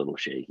like a little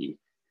shaky,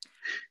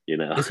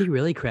 Is he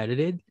really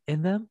credited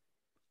in them?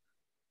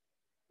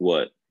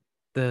 What?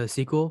 The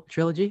sequel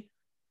trilogy?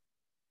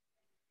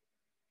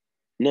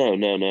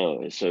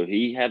 No. So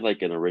he had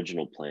like an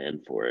original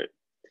plan for it,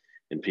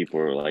 and people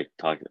were like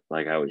talking.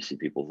 Like, I always see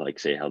people like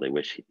say how they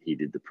wish he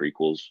did the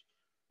prequels,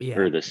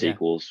 or the Yeah.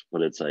 sequels,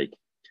 but it's like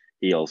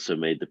he also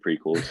made the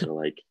prequels, so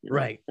like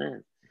Right.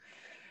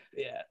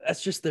 Yeah,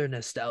 that's just their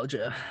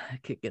nostalgia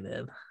kicking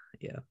in.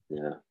 Yeah.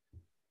 Yeah.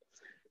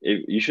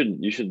 You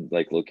should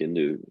like look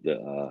into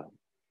the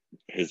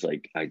his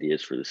like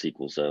ideas for the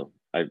sequels though.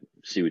 I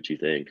see what you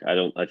think.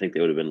 I think they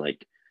would have been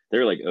like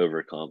they're like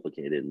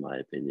overcomplicated in my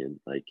opinion.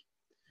 Like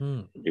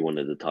he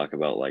wanted to talk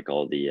about like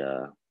all the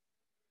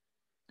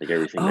like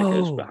everything that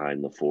goes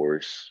behind the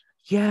force.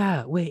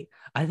 Yeah, wait.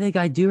 I think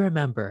I do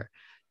remember.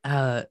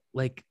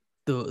 Like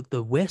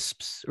the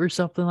wisps or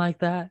something like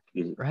that,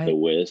 right? The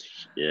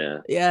wisps, yeah.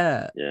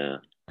 Yeah. Yeah.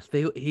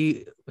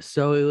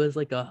 So it was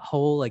like a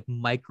whole like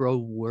micro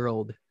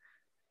world.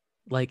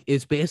 Like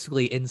it's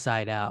basically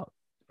Inside Out,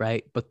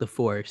 right? But the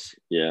force.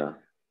 Yeah.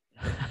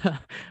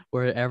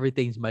 Where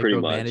everything's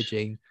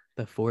micromanaging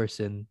the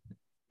force and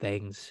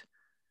things.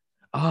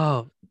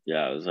 Oh,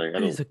 yeah. I was like,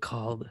 what is it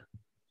called?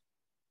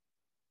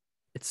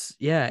 It's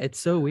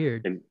so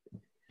weird. And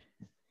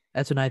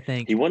that's when I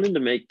think he wanted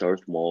to make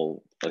Darth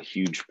Maul a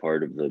huge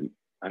part of the.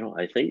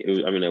 I think it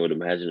was. I mean, I would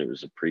imagine it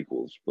was the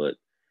prequels, but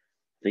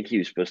I think he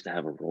was supposed to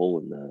have a role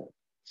in the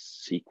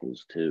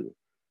sequels too.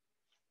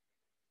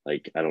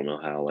 Like I don't know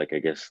how. Like I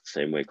guess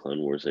same way Clone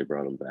Wars they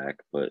brought him back,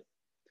 but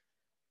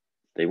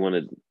they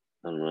wanted.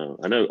 I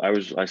don't know.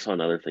 I saw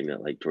another thing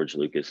that like George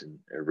Lucas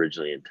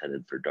originally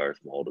intended for Darth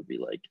Maul to be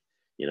like,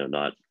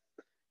 not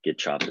get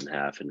chopped in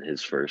half in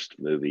his first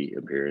movie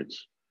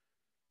appearance.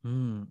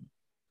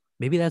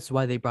 Maybe that's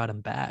why they brought him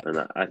back.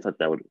 And I thought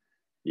that would,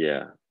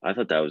 yeah, I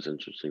thought that was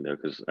interesting though,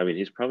 because I mean,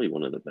 he's probably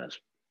one of the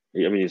best. I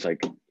mean, he's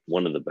like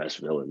one of the best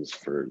villains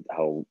for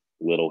how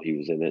little he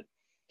was in it.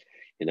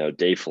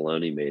 Dave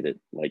Filoni made it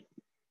like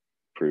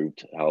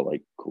proved how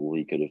like cool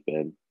he could have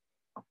been.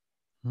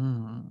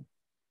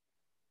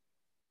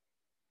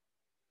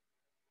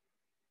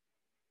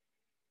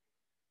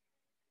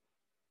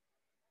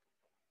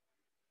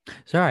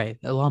 Sorry,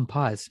 a long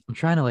pause.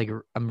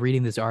 I'm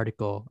reading this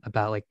article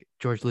about like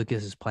George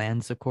Lucas's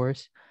plans, of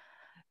course.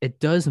 It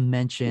does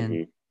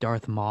mention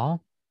Darth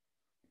Maul.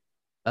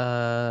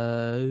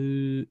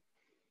 I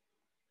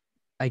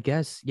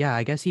guess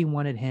he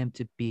wanted him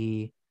to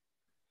be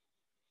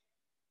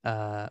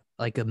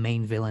like a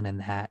main villain in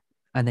that.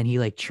 And then he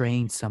like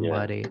trained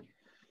somebody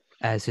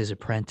as his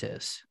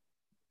apprentice.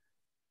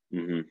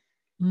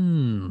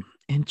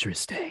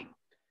 Interesting.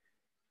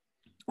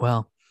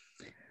 Well,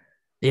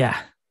 yeah.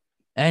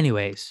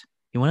 Anyways,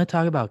 you want to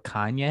talk about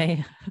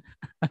Kanye?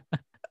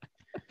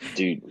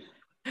 Dude,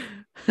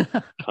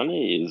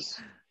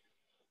 Kanye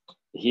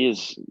he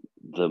is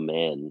the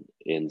man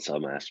in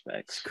some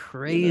aspects. It's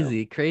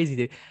crazy, crazy,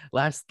 dude.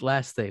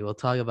 Last thing, we'll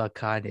talk about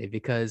Kanye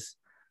because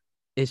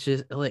it's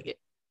just like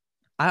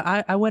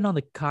I went on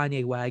the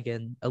Kanye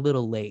wagon a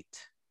little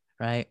late,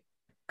 right?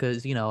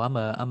 Because I'm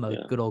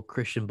a good old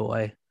Christian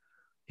boy,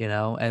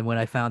 and when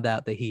I found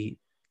out that he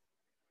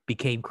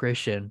became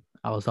Christian,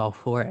 I was all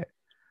for it.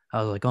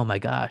 I was like, oh my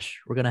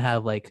gosh, we're gonna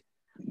have like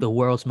the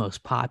world's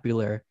most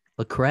popular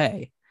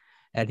Lecrae.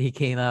 And he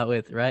came out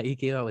with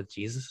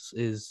Jesus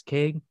is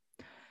King.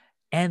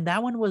 And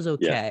that one was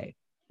okay.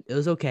 Yeah. It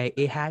was okay.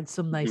 It had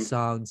some nice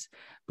songs,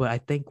 but I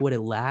think what it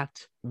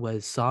lacked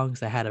was songs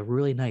that had a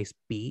really nice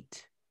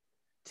beat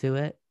to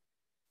it.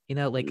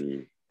 Like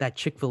that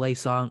Chick-fil-A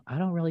song. I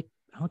don't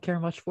care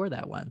much for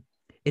that one.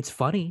 It's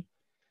funny.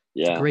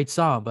 Yeah. It's a great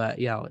song, but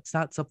it's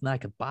not something I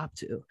could bop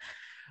to.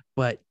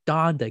 But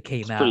Donda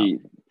came out.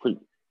 Pretty.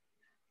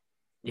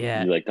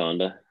 Yeah. You like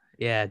Donda?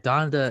 Yeah,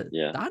 Donda.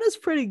 Yeah. Donda's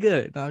pretty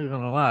good. Not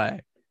gonna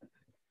lie.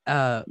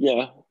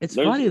 It's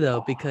funny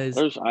though because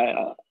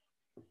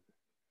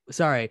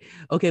sorry.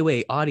 Okay,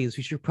 wait, audience.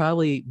 We should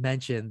probably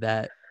mention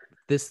that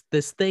this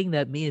thing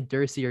that me and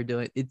Dursi are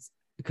doing. It's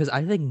because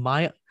I think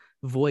my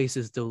voice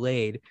is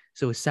delayed,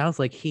 so it sounds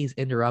like he's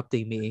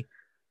interrupting me.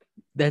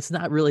 That's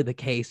not really the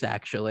case,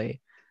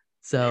 actually.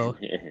 So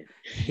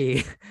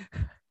he.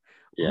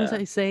 What was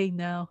I saying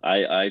now?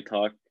 I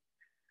talk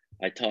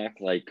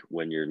like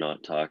when you're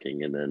not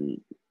talking, and then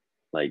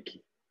like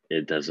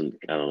it doesn't.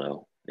 I don't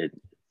know.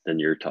 Then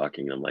you're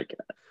talking. And I'm like,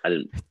 I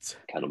didn't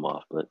cut him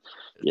off, but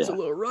it's a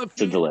little rough.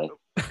 It's a delay.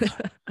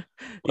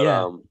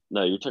 But,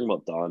 no, you're talking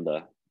about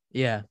Donda.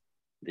 Yeah.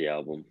 The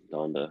album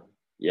Donda.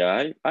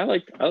 Yeah, I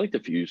liked a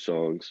few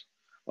songs.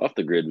 Off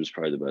the Grid was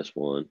probably the best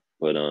one,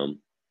 but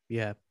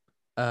yeah.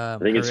 I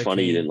think it's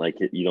funny you didn't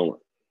like it. You don't.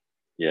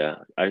 Yeah,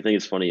 I think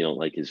it's funny you don't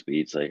like his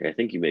beats. Like, I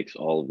think he makes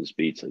all of his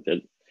beats like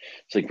that.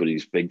 It's like what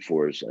he's big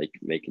for is like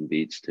making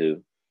beats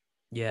too.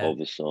 Yeah, all of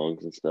his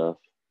songs and stuff.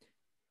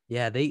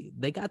 Yeah,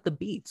 they got the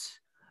beats,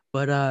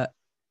 but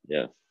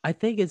yeah, I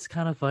think it's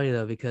kind of funny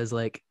though because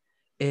like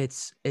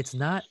it's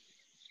not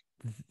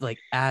like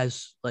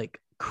as like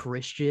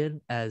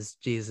Christian as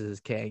Jesus is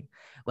King.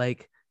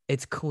 Like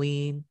it's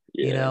clean,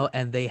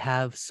 and they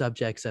have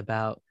subjects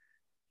about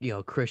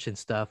Christian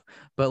stuff,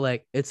 but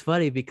like it's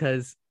funny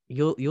because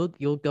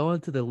you'll go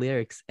into the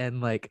lyrics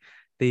and like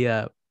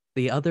the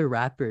other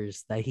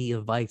rappers that he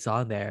invites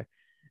on there,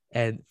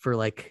 and for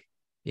like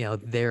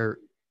their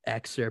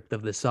excerpt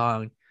of the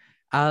song,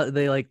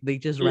 they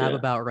just rap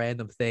about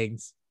random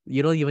things,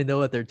 you don't even know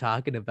what they're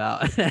talking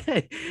about.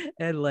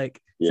 And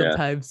like Yeah.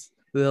 sometimes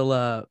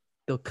they'll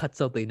cut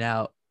something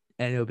out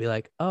and it'll be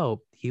like,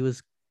 oh, he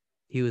was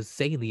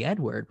saying the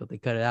N-word, but they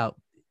cut it out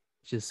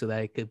just so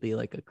that it could be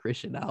like a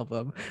Christian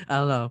album. I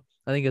don't know.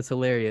 I think it's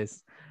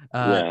hilarious.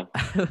 Yeah.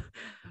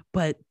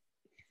 But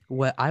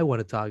what I want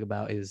to talk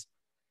about is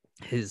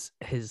his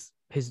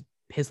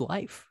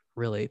life,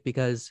 really,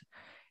 because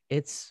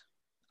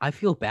I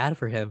feel bad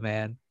for him,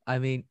 man. I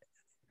mean,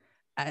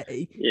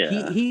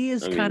 he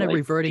is kind of like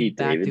reverting Pete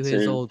back to his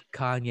Davidson. old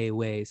Kanye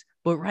ways.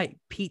 But right,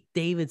 Pete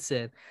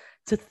Davidson,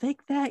 to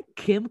think that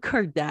Kim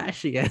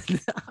Kardashian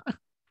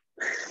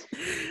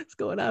is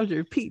going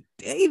after Pete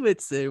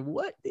Davidson.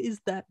 What is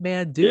that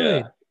man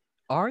doing? Yeah.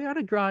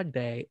 Ariana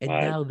Grande, and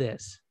now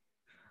this.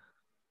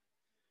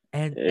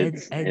 And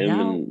It's him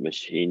now, and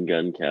Machine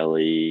Gun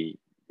Kelly,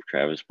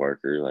 Travis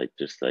Barker, like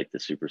just like the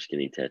super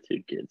skinny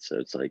tattooed kids. So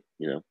it's like,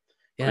 quit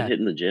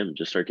hitting the gym,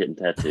 just start getting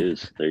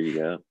tattoos. There you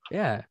go.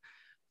 Yeah.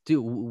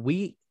 Dude,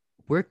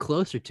 we're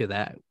closer to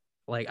that.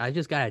 Like, I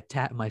just gotta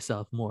tap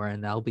myself more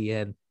and I'll be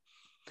in.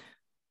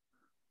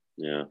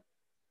 Yeah.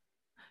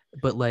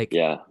 But like,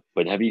 yeah.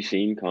 But have you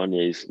seen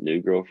Kanye's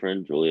new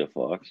girlfriend, Julia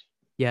Fox?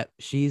 Yeah,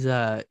 she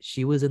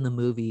was in the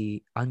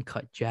movie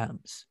Uncut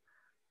Gems.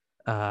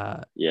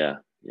 Yeah.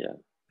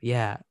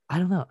 I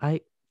don't know.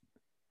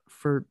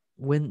 For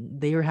when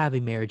they were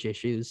having marriage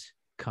issues,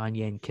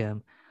 Kanye and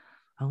Kim,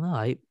 I don't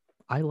know.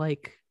 I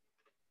like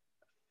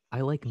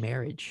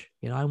marriage.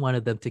 I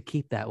wanted them to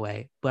keep that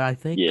way. But I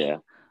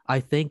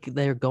think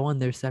they're going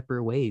their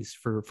separate ways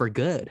for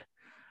good.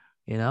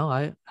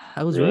 I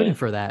was rooting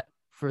for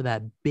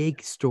that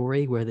big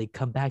story where they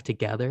come back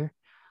together.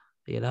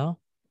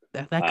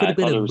 That could have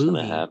been a movie. Was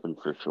going to happen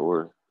for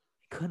sure.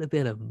 It could have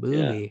been a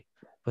movie,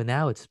 but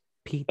now it's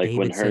Pete like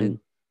Davidson.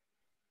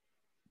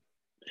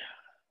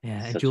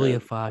 And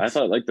Julia Fox. I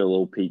thought like the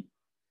little Pete.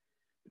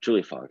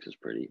 Julia Fox is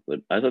pretty,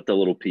 but I thought the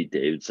little Pete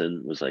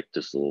Davidson was like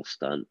just a little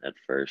stunt at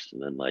first,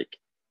 and then like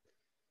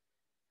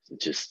it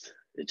just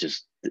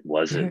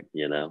wasn't.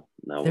 Now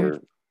they're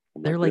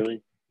like,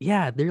 really?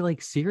 Yeah, they're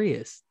like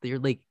serious. They're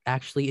like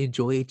actually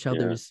enjoy each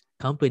other's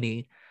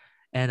company.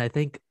 And I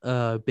think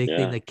a big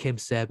thing that Kim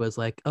said was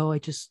like, oh, I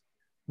just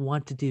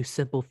want to do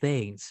simple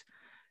things,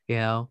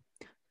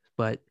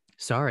 but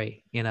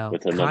sorry,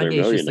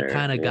 Kanye's just the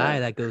kind of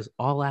guy that goes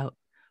all out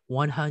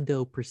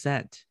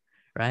 100%,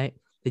 right?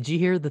 Did you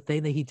hear the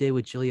thing that he did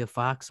with Julia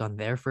Fox on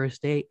their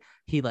first date?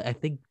 I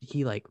think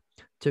he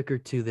took her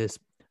to this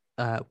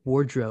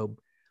wardrobe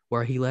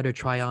where he let her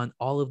try on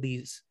all of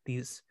these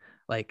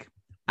like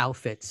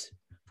outfits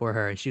for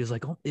her, and she was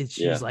like, oh,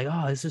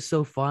 this is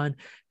so fun.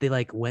 They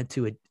like went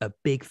to a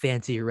big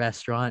fancy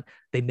restaurant.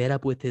 They met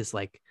up with his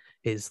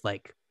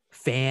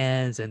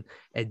fans, and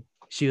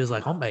she was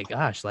like, oh my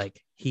gosh,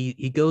 like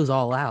he goes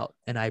all out,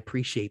 and I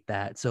appreciate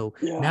that. So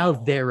now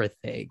they're a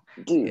thing.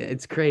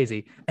 It's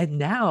crazy. And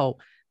now,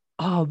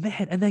 oh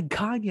man, and then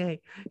Kanye,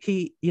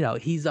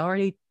 he's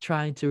already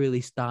trying to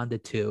release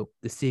Donda 2,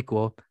 the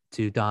sequel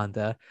to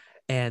Donda,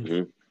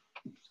 and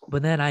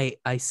but then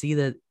I see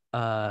that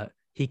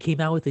he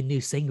came out with a new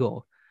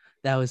single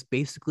that was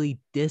basically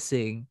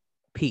dissing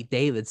Pete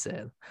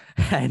Davidson.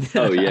 And,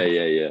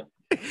 yeah.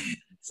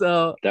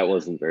 So that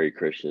wasn't very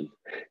Christian.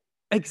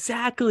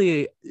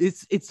 Exactly.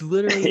 It's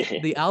literally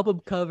the album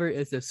cover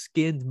is a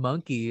skinned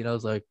monkey, and I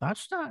was like,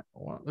 that's not.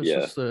 It's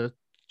just a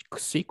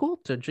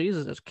sequel to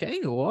Jesus is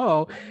King.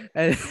 Whoa.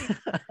 And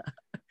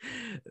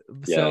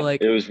so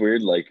like it was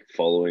weird, like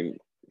following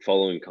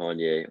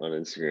Kanye on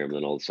Instagram, and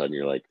then all of a sudden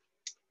you're like,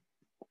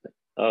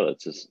 oh,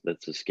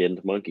 that's a skinned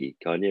monkey.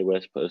 Kanye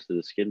West posted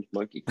a skinned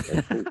monkey.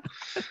 That's cool.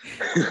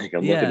 Like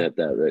I'm looking at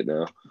that right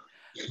now.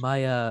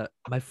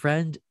 My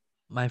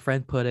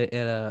friend put it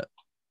in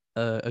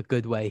a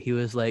good way. He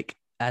was like,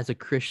 as a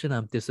Christian,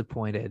 I'm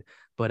disappointed,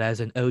 but as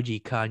an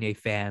OG Kanye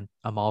fan,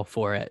 I'm all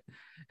for it.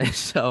 And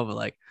so I'm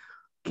like,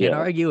 can't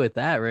argue with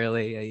that,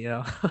 really.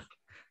 No,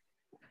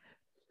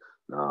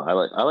 I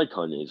like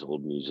Kanye's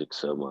old music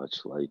so much.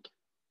 Like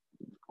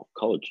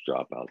College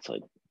Dropout's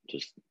like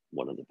just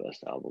one of the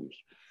best albums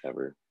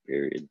ever,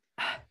 period.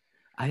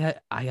 I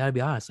gotta be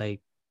honest, I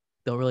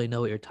don't really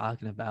know what you're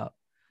talking about.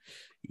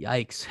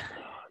 Yikes.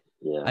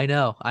 Yeah, I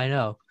know.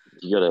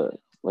 You gotta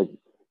like,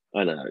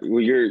 I know.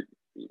 Well, you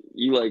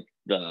like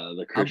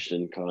the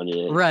Christian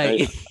Kanye,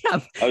 right?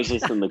 I was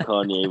listening to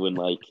Kanye when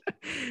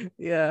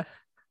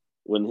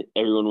when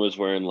everyone was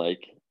wearing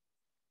like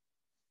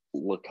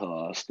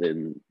Lacoste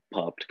and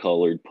popped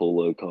collared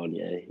polo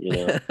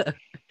Kanye,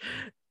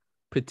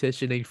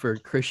 petitioning for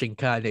Christian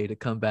Kanye to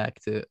come back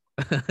to.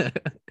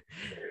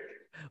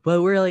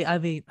 But really, I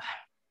mean,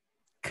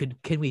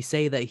 can we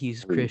say that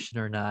he's Christian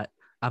or not?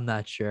 I'm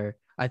not sure.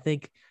 I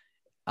think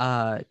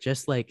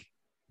just like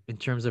in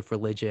terms of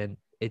religion,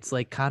 it's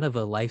like kind of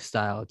a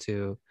lifestyle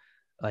to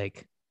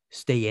like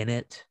stay in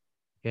it.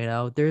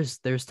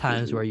 There's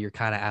times where you're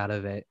kind of out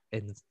of it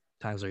and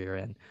times where you're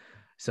in.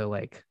 So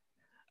like,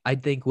 I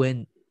think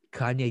when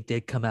Kanye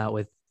did come out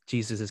with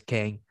Jesus is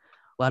King,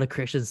 a lot of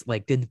Christians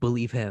like didn't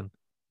believe him.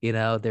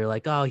 They're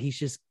like, oh, he's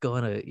just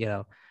going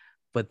to,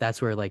 but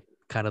that's where like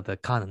kind of the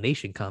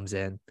condemnation comes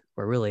in,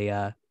 where really,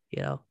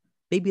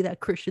 maybe that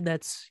Christian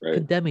that's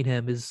condemning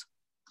him is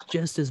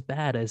just as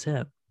bad as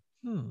him.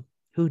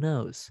 Who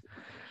knows?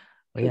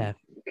 But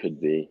could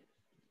be.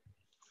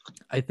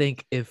 I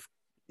think if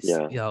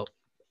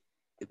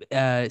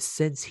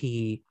since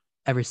he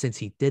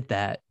did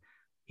that,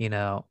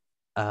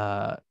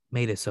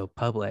 made it so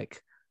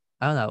public,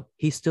 I don't know,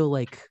 he's still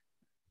like,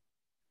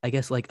 I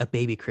guess, like a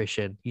baby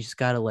Christian. You just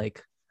gotta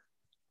like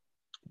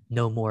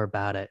know more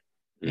about it.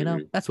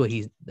 That's what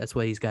he's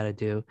got to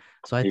do.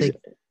 So I think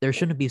there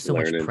shouldn't be so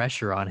much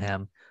pressure on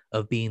him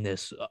of being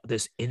this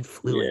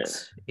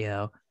influence,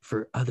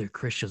 for other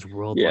Christians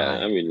worldwide. Yeah,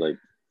 I mean, like,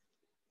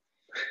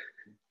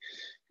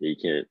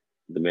 the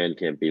man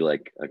can't be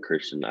like a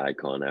Christian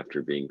icon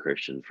after being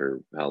Christian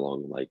for how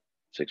long? Like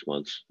 6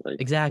 months.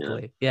 Like,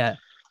 exactly. Yeah.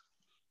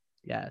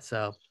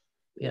 So,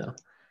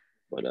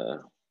 but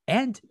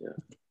and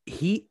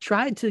he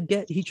tried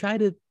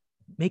to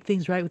make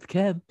things right with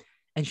Kim,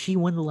 and she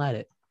wouldn't let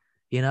it.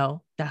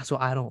 That's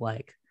what I don't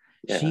like.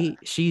 Yeah.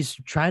 She's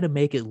trying to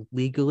make it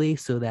legally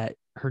so that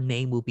her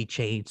name will be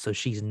changed, so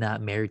she's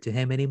not married to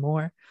him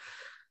anymore.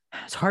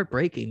 It's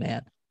heartbreaking,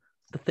 man.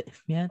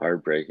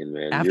 Heartbreaking,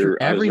 man.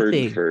 After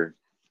everything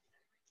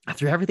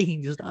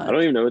he just done. I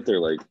don't even know what they're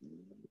like.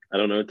 I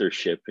don't know what their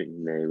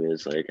shipping name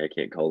is. Like, I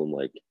can't call them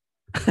like.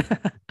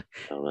 I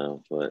don't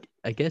know, but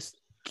I guess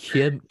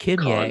Kim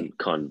Ye.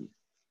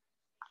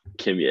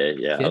 Kim Ye.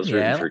 Yeah, I was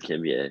rooting for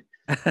Kim Ye.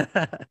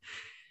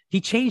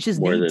 He changed his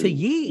name to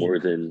Ye. More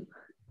than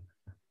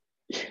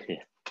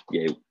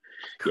Ye.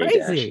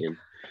 Crazy.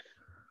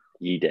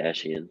 Ye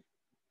Dashian.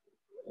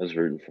 I was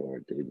rooting for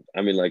it, dude.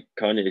 I mean, like,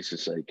 Kanye's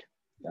just like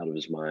out of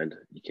his mind.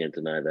 You can't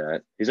deny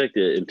that. He's like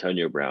the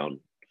Antonio Brown,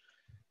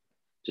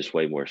 just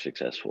way more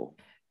successful.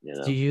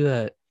 Did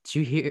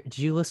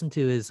you listen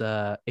to his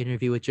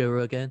interview with Joe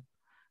Rogan?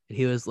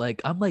 He was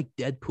like, I'm like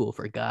Deadpool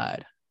for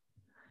God.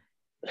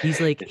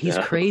 He's like, he's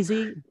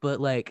crazy,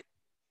 but like,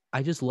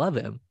 I just love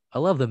him. I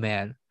love the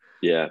man.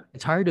 Yeah.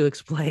 It's hard to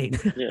explain.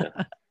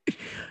 Yeah.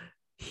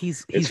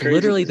 He's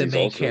literally the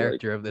main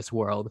character of this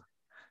world.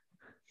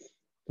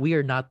 We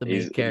are not the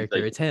main character.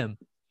 Like, it's him.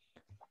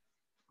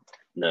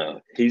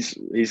 No, he's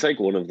like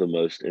one of the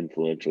most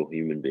influential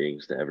human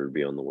beings to ever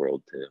be on the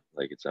world too.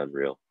 Like, it's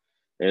unreal.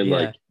 And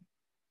like,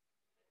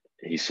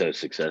 he's so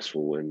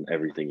successful in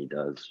everything he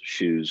does: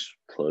 shoes,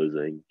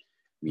 clothing,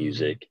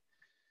 music,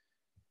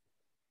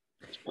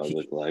 his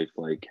public life.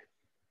 Like,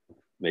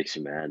 makes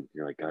you mad.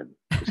 You're like, God,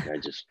 this guy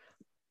just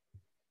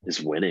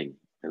is winning,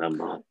 and I'm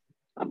not.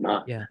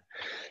 Yeah,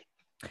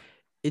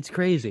 it's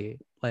crazy.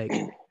 Like,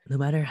 no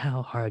matter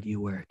how hard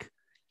you work,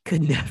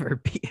 could never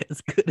be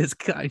as good as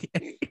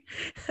Kanye.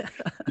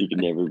 You can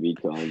never be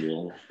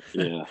Kanye.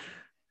 Yeah.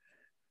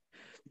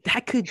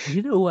 That could,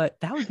 you know what?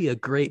 That would be a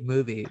great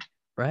movie,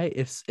 right?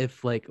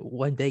 If like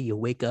one day you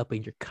wake up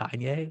and you're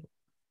Kanye.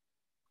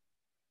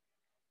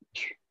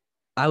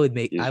 I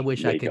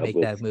wish I could make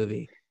that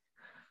movie.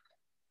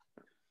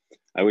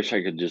 I wish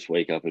I could just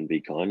wake up and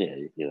be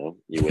Kanye. You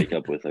wake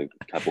up with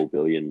 $1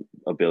 billion,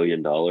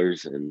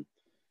 and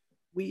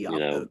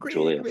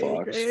Julia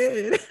Fox.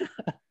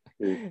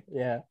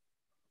 Yeah.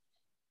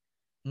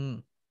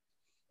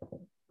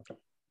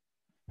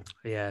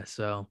 Yeah.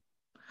 So,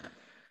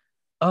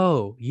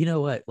 you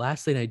know what?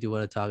 Last thing I do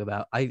want to talk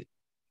about. I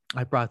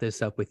brought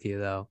this up with you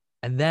though,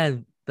 and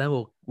then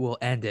we'll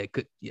end it.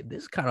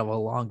 This is kind of a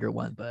longer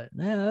one, but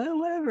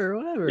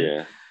whatever.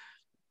 Yeah.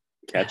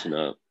 Catching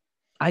up.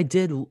 I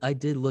did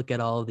look at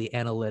all of the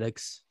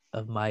analytics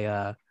of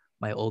my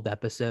my old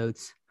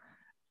episodes.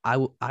 I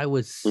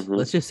was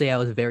let's just say I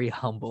was very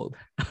humbled.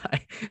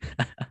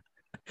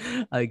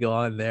 I go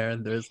on there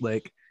and there's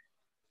like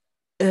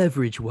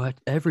average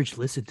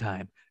listen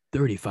time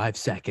 35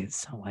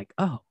 seconds. I'm like,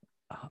 oh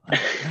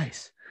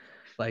nice.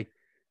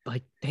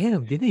 like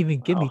damn, didn't even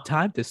give me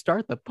time to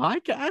start the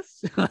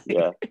podcast.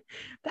 Yeah,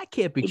 that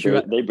can't be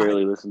true. They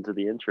barely listened to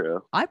the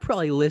intro. I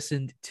probably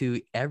listened to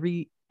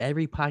every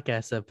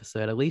podcast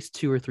episode at least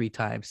 2 or 3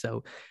 times.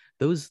 So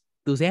those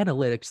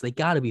analytics, they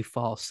got to be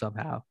false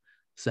somehow.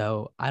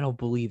 So I don't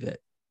believe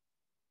it.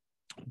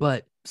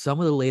 But some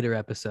of the later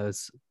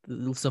episodes,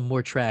 some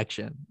more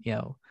traction,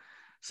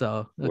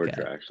 So more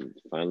traction.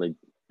 Finally,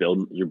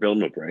 you're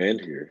building a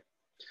brand here.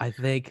 I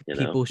think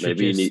people should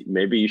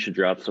maybe you should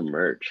drop some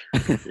merch.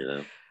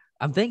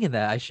 I'm thinking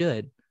that I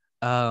should.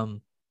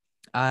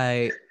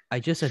 I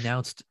just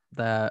announced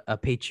a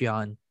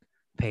Patreon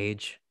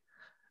page.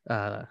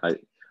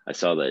 I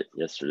saw that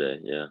yesterday.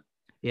 Yeah.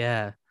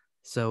 Yeah.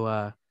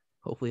 So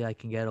hopefully I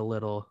can get a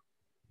little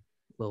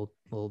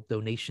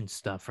donation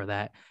stuff for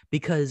that,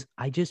 because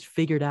I just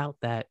figured out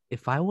that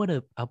if I want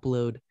to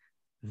upload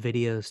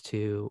videos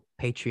to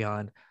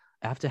Patreon,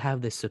 I have to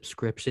have this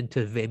subscription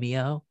to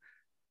Vimeo,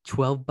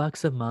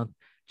 $12 a month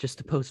just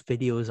to post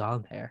videos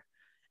on there.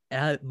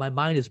 And my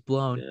mind is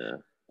blown. Yeah.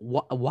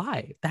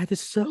 Why? That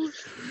is so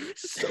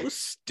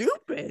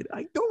stupid.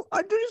 I don't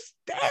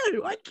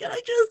understand. Why can't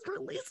I just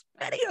release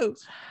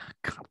videos?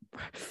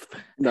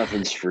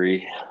 Nothing's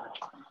free.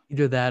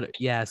 Either that,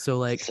 yeah. So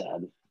like,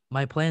 sad.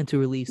 my plan to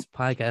release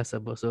podcast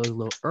episodes a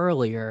little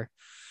earlier,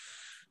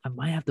 I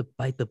might have to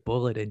bite the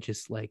bullet and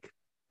just like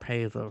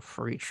pay the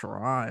free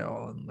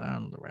trial and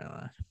then.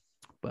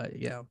 But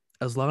yeah,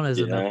 as long as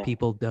enough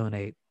people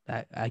donate,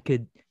 I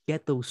could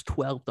get those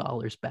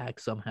 $12 back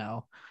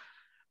somehow.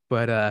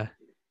 But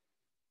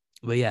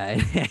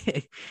yeah.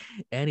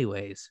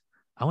 Anyways,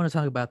 I want to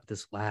talk about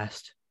this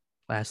last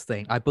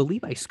thing. I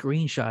believe I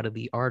screenshotted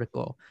the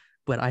article,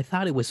 but I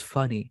thought it was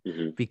funny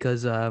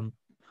because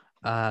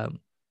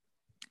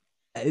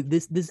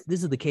this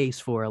is the case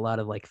for a lot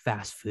of like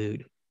fast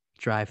food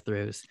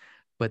drive-throughs.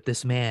 But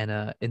this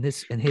man, in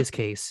his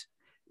case,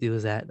 it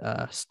was at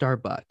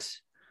Starbucks.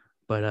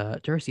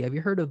 But Dursi, have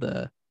you heard of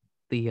the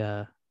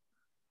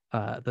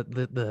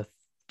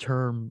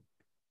term?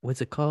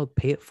 What's it called?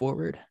 Pay it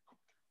forward.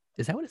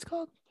 Is that what it's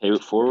called? Pay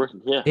it forward.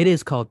 Yeah, it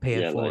is called pay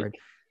it forward.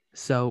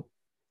 So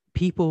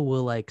people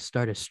will like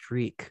start a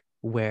streak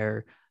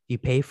where you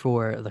pay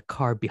for the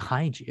car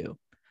behind you,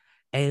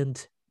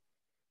 and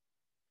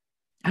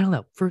I don't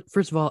know.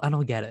 First of all, I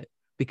don't get it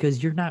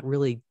because you're not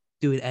really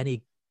doing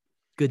any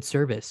good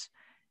service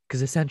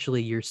because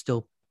essentially you're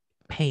still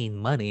paying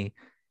money.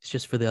 It's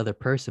just for the other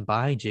person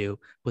behind you,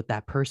 but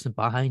that person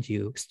behind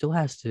you still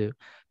has to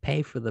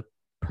pay for the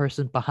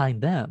person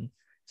behind them.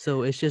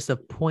 So it's just a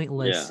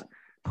pointless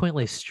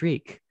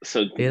streak.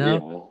 So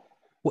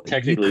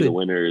technically the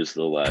winner is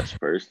the last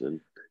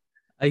person.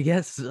 I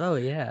guess so,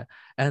 yeah.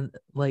 And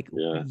like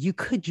you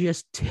could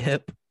just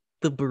tip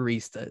the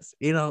baristas,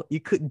 you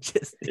couldn't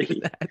just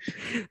do that.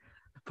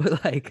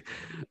 But like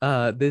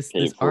this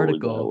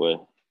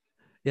article,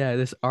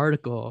 this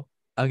article,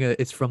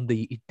 it's from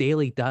the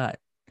Daily Dot,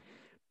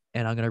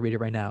 and I'm gonna read it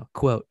right now.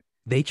 Quote,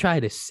 they try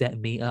to set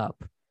me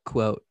up.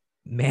 Quote,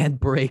 man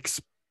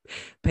breaks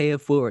pay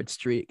it forward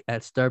streak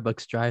at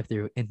Starbucks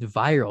drive-thru in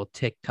viral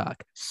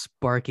TikTok,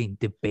 sparking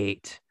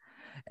debate.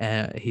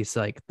 And he's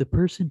like, the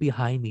person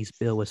behind me's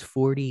bill was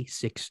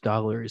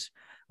 $46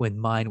 when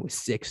mine was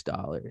 $6.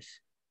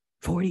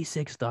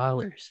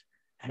 $46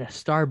 at a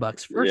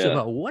Starbucks. First of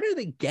all, what are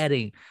they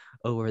getting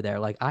over there?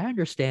 Like, I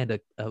understand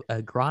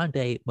a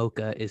grande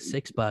mocha is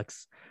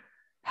 $6.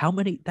 How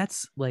many?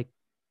 That's like,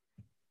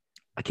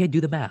 I can't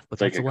do the math, but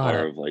it's that's like a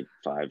car of like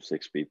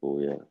 5-6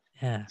 people.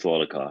 Yeah, it's a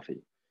lot of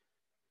coffee.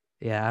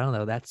 Yeah, I don't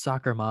know. That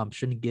soccer mom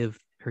shouldn't give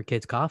her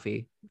kids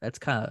coffee. That's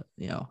kind of,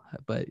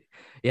 but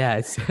yeah,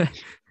 it's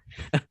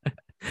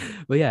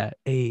but yeah,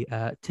 a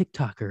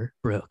TikToker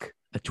broke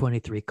a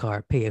 23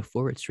 car pay it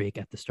forward streak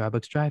at the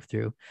Starbucks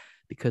drive-thru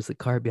because the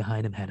car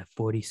behind him had a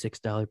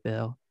 $46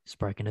 bill,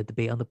 sparking a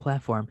debate on the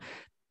platform.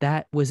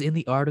 That was in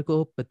the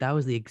article, but that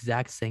was the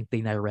exact same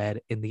thing I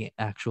read in the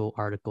actual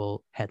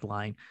article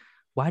headline.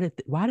 Why do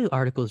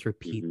articles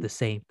repeat the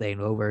same thing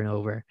over and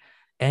over?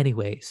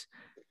 Anyways,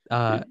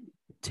 TikToker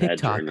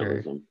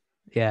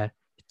at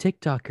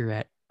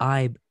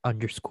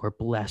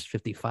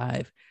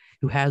IB_blessed55,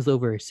 who has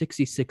over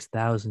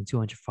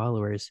 66,200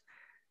 followers.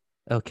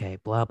 Okay,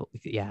 blah blah.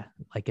 Yeah,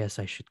 I guess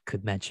I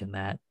could mention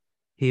that.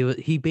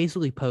 He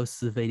basically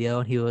posts the video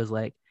and he was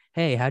like,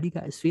 "Hey, how do you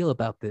guys feel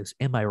about this?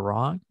 Am I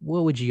wrong?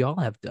 What would y'all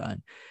have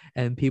done?"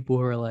 And people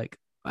were like,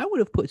 I would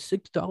have put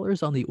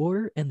 $6 on the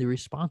order and the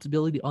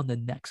responsibility on the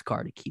next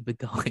car to keep it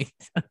going.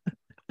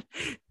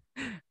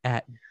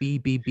 At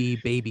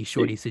BBB Baby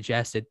Shorty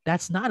suggested,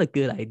 that's not a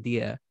good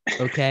idea,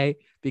 okay?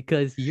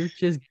 Because you're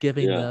just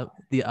giving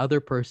the other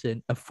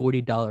person a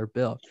 $40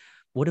 bill.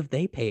 What if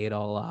they pay it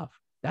all off?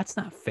 That's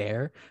not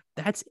fair.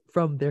 That's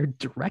from their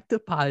direct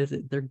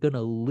deposit. They're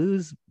gonna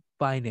lose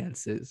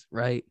finances,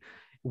 right?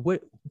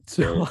 And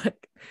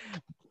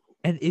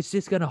it's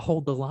just gonna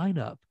hold the line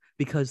up.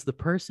 Because the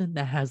person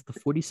that has the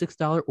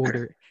 $46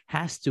 order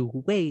has to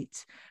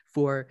wait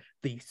for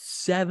the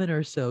 7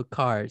 or so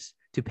cars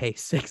to pay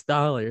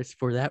 $6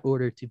 for that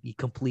order to be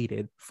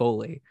completed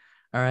fully.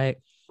 All right.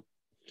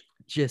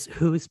 Just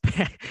who's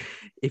paying?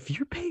 If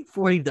you're paying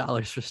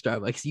 $40 for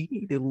Starbucks, you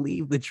need to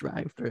leave the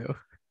drive-thru.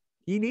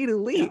 You need to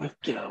leave.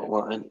 Get out of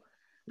line.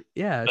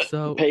 Yeah.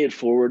 So pay it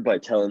forward by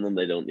telling them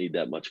they don't need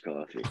that much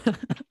coffee.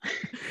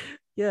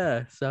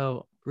 Yeah.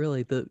 So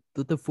really, the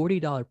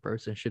 $40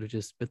 person should have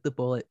just bit the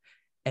bullet,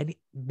 and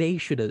they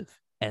should have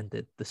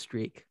ended the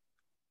streak.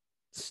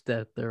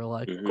 Instead, they're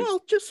like,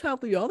 "Well, just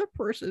have the other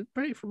person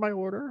pay for my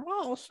order."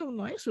 Oh, so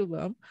nice of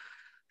them.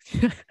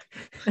 I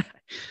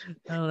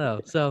don't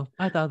know. So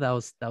I thought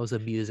that was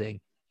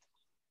amusing.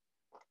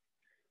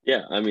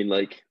 Yeah, I mean,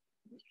 like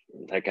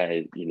that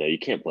guy. You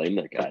can't blame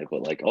that guy,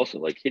 but like also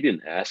like he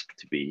didn't ask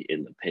to be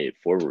in the pay it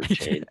forward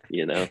chain.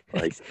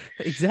 Like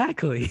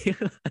exactly.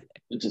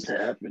 It just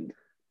happened.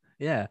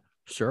 Yeah,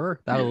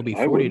 sure. That will be $40.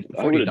 I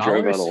would have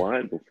drove out of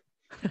line.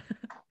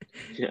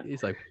 Yeah.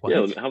 He's like, what?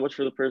 Yeah, how much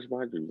for the person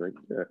behind you? He's like,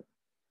 yeah.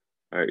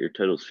 All right, your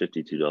total's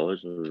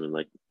 $52. And I'm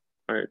like,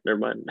 all right, never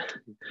mind.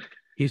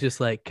 He's just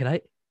like, can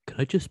I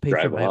just pay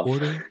for my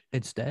order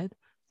instead?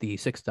 The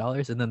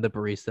 $6? And then the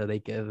barista, they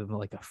give him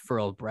like a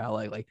furrowed brow,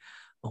 like,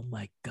 oh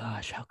my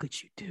gosh, how could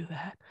you do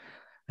that?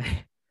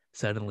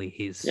 suddenly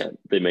he's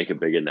they make a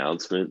big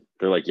announcement.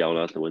 They're like yelling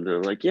out the window.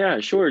 They're like, yeah,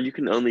 sure, you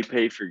can only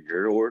pay for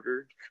your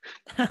order.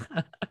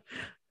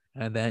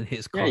 And then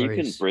his Yeah, car you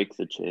can is break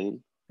the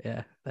chain.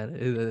 yeah, that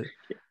is,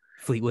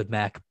 Fleetwood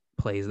Mac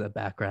plays in the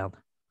background.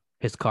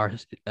 His car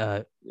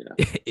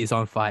is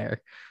on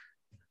fire.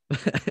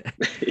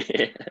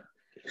 Yeah.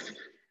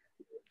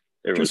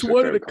 Just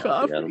wanted a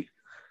coffee.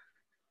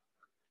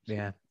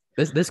 Yeah.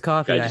 This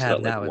coffee I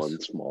have now is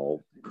one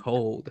small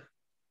cold.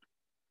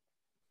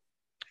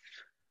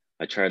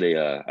 I tried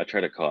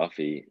a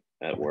coffee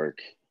at work.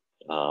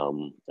 I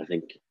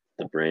think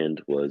the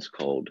brand was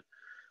called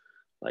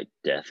like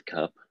Death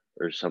Cup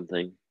or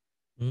something.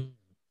 Mm.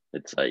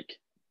 It's like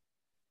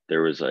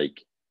there was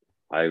like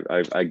I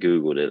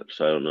googled it,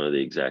 so I don't know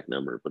the exact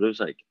number, but it was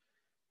like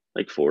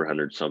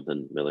 400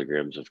 something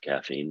milligrams of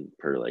caffeine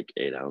per like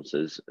 8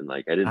 ounces, and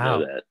like I didn't know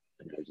Wow. that.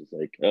 And I was just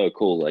like, oh,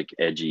 cool, like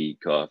edgy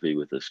coffee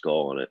with a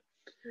skull on it.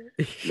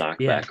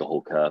 Knocked back a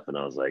whole cup, and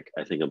I was like,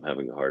 I think I'm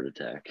having a heart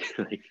attack.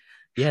 Like,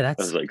 I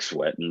was like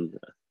sweating.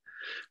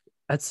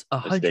 That's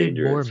 100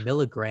 more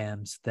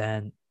milligrams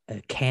than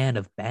a can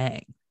of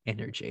Bang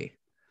energy.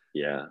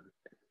 Yeah.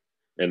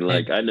 And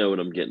like I know what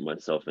I'm getting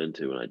myself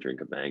into when I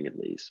drink a Bang at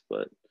least,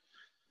 but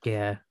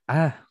yeah,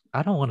 I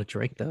don't want to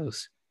drink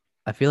those.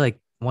 I feel like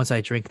once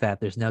I drink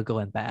that, there's no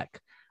going back.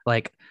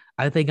 Like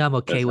I think I'm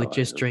okay with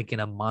just drinking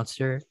a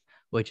Monster,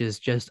 which is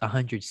just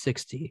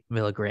 160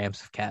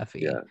 milligrams of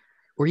caffeine,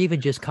 or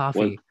even just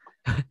coffee.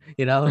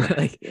 You know,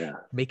 like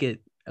make it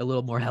a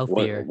little more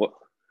healthier.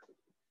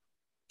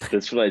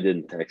 That's what I did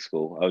in tech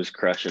school. I was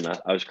crushing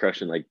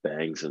like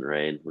Bangs and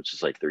Rain, which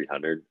is like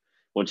 300.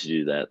 Once you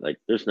do that, like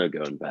there's no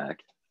going back.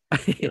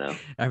 You know.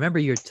 I remember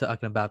you were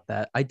talking about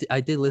that. I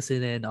did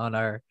listen in on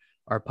our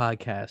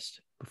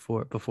podcast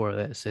before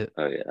this.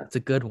 It's a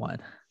good one.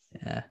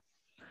 Yeah.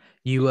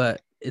 You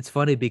it's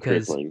funny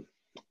because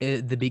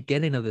at the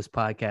beginning of this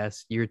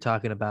podcast, you were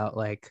talking about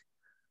like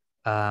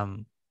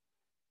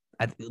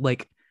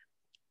like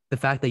the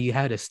fact that you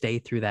had to stay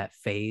through that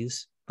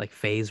phase, like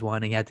phase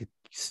 1, and you had to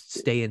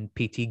stay in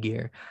PT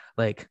gear.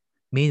 Like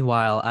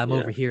meanwhile, I'm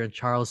over here in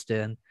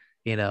Charleston,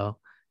 you know,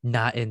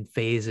 not in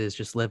phases,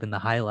 just living the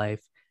high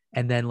life.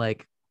 And then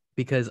like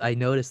because I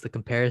noticed the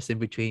comparison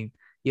between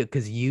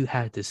because you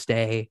had to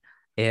stay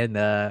in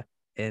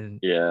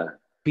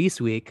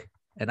Beast Week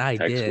and I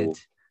did.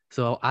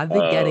 So I've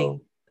been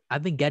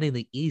getting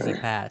the easy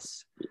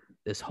pass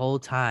this whole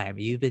time.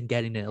 You've been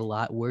getting it a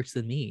lot worse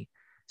than me.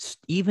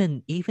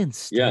 Even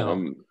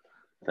still.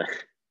 Yeah,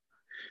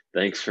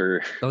 thanks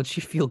for don't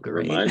you feel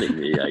great reminding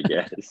me, I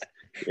guess.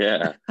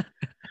 Yeah.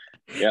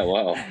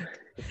 Wow.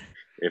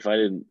 If I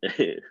didn't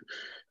hate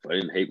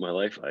my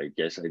life, I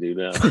guess I do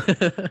now.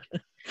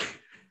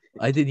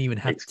 I didn't even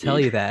have to tell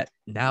you that.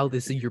 Now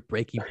this is your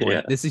breaking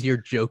point. This is your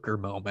Joker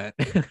moment.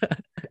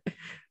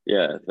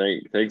 Yeah,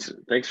 thanks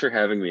for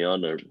having me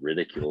on to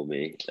ridicule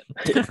me.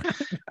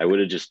 I would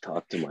have just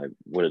talked to my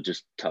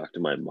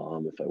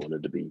mom if I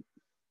wanted to be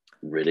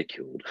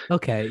ridiculed.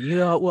 Okay,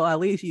 well, at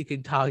least you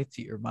can talk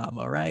to your mom,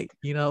 all right?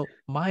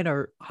 Mine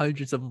are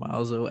hundreds of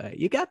miles away.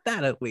 You got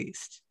that at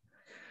least.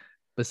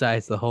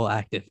 Besides the whole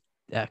active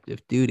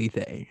duty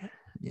thing,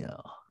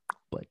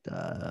 but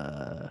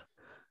I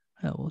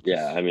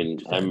mean,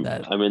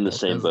 I'm in the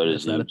same boat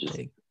as you. Just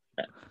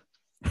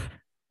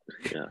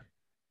yeah.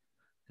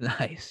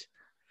 Nice.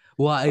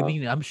 Well, I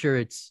mean, I'm sure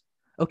it's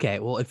okay.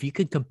 Well, if you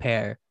could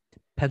compare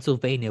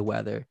Pennsylvania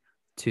weather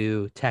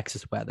to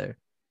Texas weather,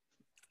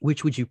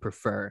 which would you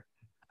prefer?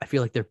 I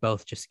feel like they're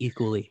both just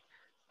equally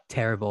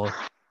terrible,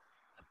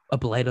 a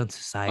blight on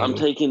society. I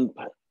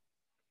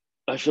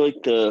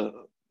feel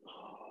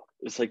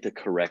like the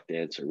correct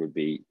answer would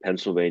be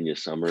Pennsylvania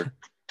summer,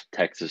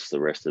 Texas the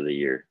rest of the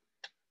year.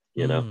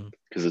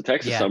 Because the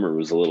Texas summer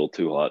was a little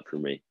too hot for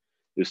me.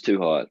 It was too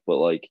hot, but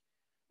like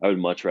I would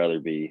much rather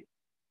be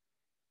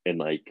in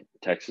like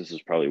Texas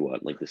is probably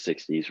like the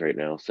 60s right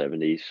now,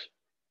 70s.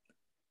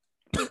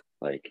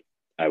 Like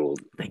I will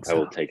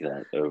take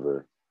that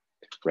over.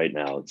 Right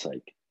now it's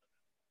like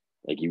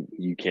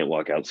you can't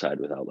walk outside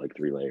without like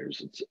 3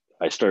 layers.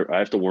 I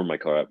have to warm my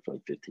car up for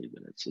like 15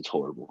 minutes. It's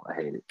horrible. I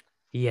hate it.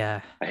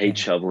 Yeah. I hate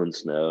shoveling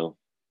snow.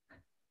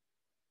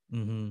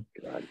 Mm-hmm.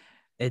 God.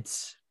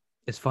 It's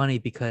funny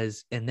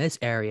because in this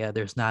area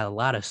there's not a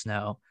lot of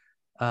snow.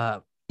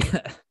 I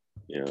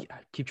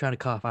keep trying to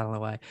cough. I don't know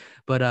why.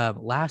 But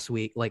last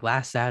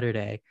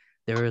Saturday,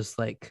 there was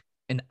like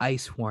an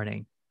ice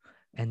warning,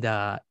 and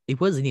it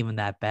wasn't even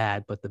that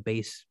bad, but the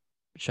base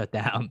shut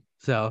down.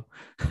 So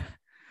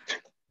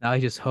now I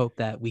just hope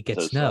that we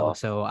get snow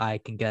so I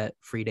can get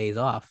free days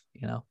off,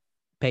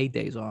 paid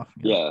days off.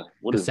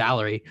 What is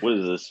salary? What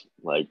is this,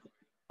 like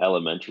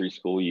elementary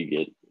school? You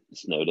get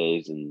snow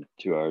days and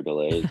 2-hour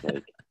delays.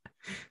 Like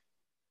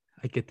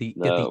I get the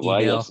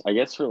email. I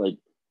guess for like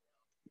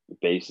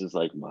bases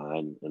like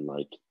mine and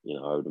like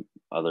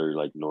other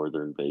like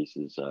northern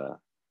bases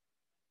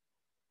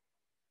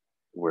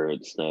where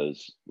it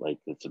snows, like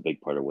it's a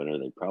big part of winter,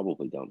 they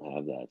probably don't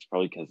have that. It's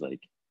probably because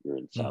like you're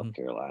in South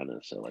Carolina,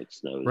 so like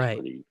snow is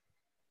pretty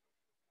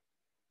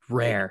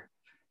rare.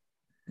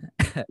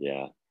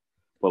 Yeah.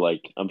 But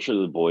like, I'm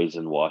sure the boys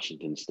in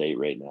Washington State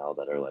right now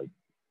that are like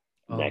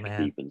Oh neck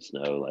man. deep in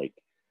snow, like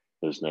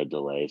there's no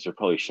delays. They're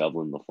probably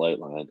shoveling the flight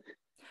line.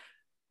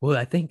 Well,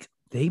 I think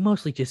they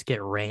mostly just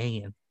get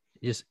rain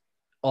just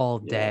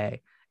all Yeah.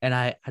 day. And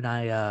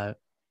I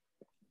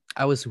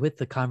was with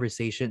the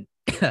conversation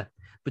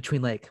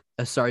between like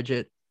a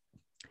sergeant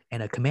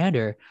and a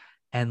commander,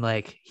 and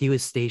like he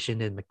was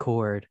stationed in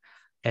McCord,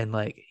 and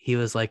like he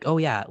was like, oh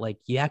yeah, like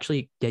you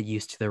actually get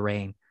used to the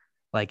rain.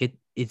 Like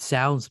it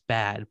sounds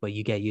bad, but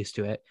you get used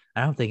to it.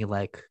 And I'm thinking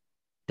like,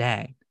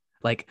 dang,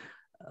 like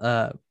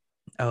a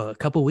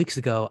couple weeks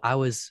ago, I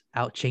was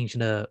out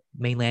changing a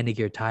main landing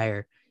gear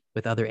tire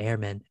with other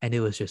airmen, and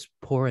it was just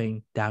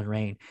pouring down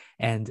rain,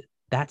 and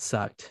that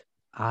sucked.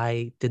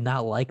 I did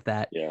not like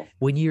that. Yeah.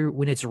 When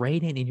it's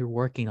raining and you're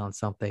working on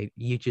something,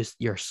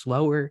 you're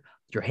slower,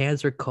 your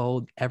hands are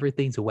cold,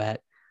 everything's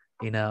wet,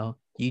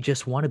 you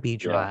just want to be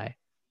dry. Yeah.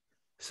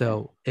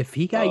 So if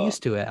he got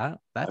used to it,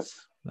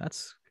 that's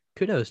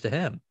kudos to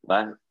him.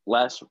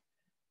 Last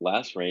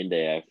rain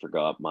day, I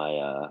forgot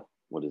my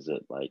what is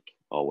it, like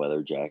all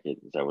weather jacket?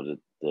 Is that what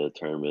the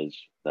term is?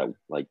 That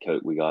like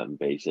coat we got in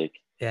basic?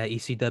 Yeah,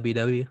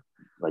 ECWW.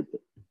 Like the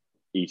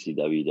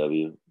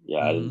ECWW.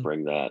 Yeah, I didn't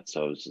bring that,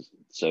 so I was just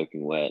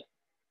soaking wet.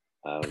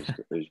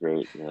 It was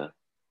great. Yeah.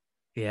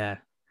 Yeah.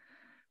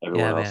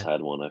 Everyone else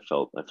had one. I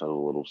felt a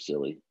little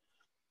silly.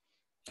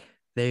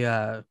 They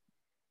I'm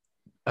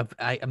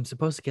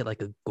supposed to get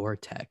like a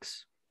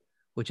Gore-Tex,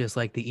 which is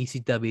like the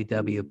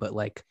ECWW, but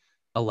like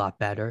a lot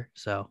better.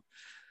 So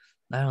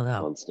I don't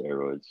know. On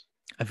steroids.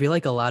 I feel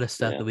like a lot of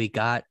stuff that we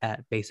got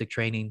at basic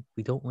training,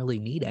 we don't really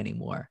need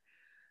anymore.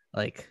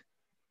 Like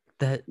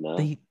the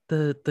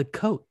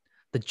coat,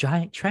 the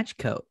giant trench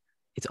coat.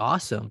 It's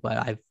awesome,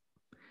 but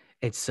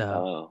it's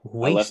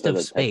waste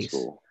of space.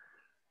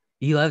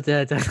 You left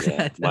that.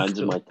 Yeah, mine's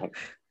in my tech.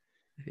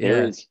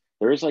 There's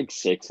like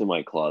 6 in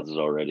my closet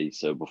already.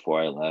 So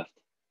before I left,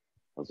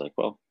 I was like,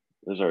 well,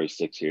 there's already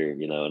 6 here,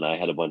 and I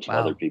had a bunch of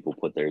other people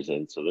put theirs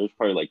in. So there's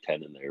probably like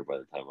 10 in there by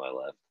the time I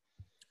left.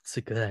 It's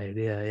a good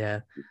idea.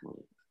 Yeah.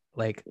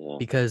 Like,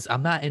 because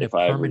I'm not in a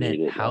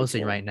permanent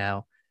housing right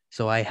now.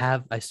 So I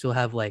still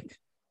have like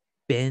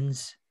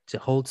bins to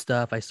hold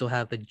stuff. I still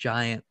have the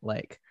giant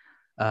like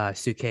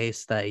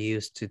suitcase that I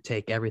used to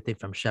take everything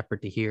from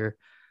Shepherd to here.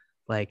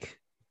 Like,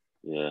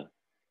 yeah.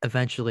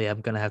 Eventually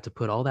I'm gonna have to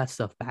put all that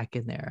stuff back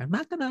in there. I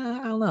don't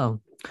know.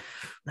 I'm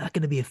not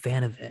gonna be a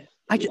fan of it.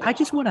 I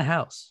just want a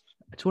house.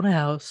 I just want a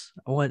house.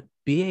 I want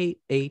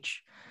BAH.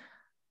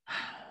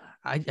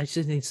 I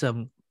just need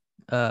some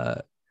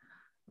a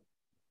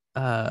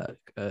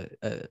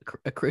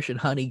Christian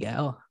honey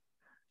gal,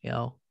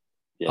 I'll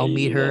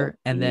meet her,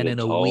 and then in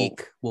a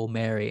week we'll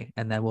marry,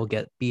 and then we'll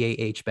get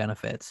BAH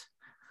benefits.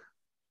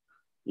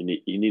 You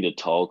need a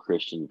tall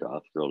Christian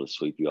goth girl to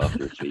sweep you off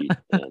your feet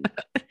and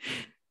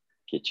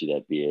get you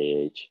that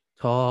BAH.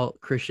 Tall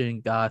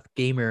Christian goth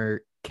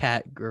gamer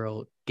cat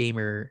girl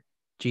gamer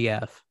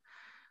GF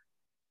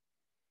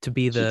to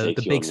be the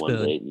big spoon.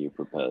 One date and you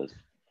propose.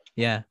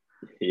 Yeah.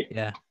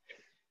 Yeah.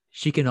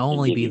 She can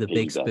only be the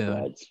big spoon.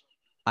 Rides.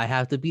 I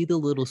have to be the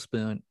little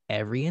spoon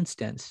every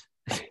instance.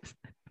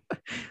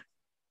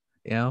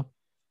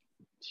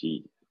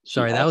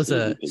 Sorry, that was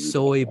a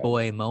soy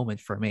boy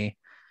moment for me.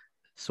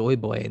 Soy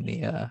boy in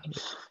the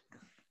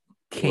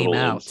came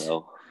out. She's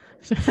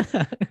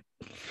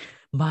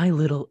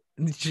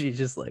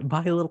just like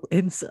my little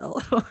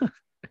incel.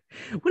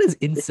 What does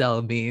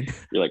incel mean?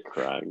 You're like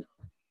crying.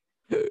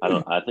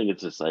 I think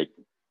it's just like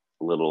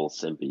little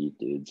simpy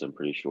dudes. I'm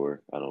pretty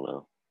sure. I don't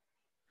know.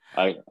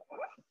 I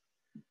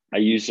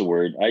use the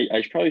word.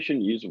 I probably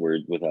shouldn't use the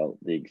word without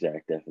the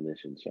exact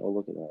definition, so I'll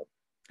look it up.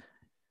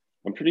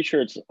 I'm pretty sure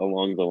it's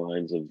along the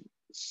lines of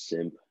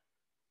simp.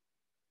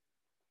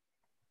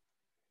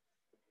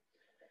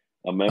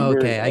 A member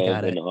of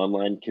an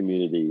online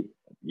community,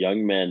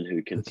 young men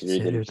who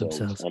consider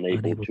themselves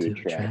unable to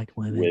attract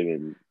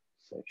women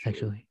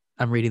sexually.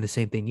 I'm reading the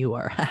same thing you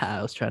are.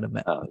 I was trying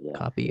to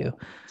copy you.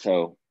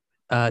 So,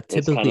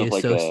 typically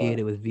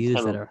associated with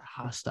views that are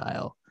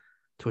hostile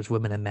towards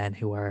women and men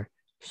who are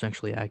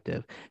sexually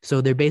active. So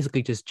they're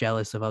basically just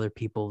jealous of other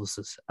people's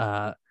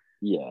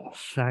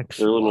sex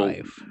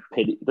life.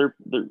 Pity. They're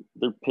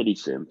pity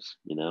simps.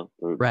 They're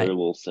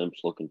little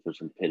simps looking for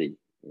some pity.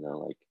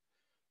 Like,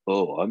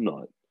 oh, I'm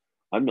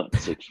not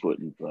 6 foot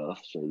and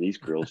buff, so these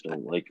girls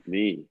don't like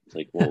me. It's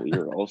like, well,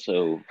 you're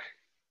also.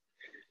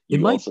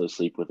 You also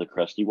sleep with a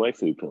crusty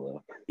waifu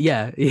pillow.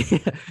 Yeah.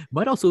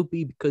 Might also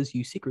be because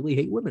you secretly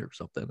hate women or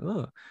something.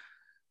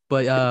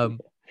 But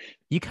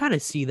you kind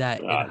of see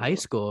that in high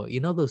school.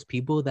 Those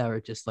people that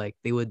are just like,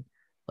 they would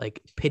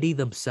like pity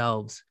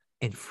themselves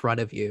in front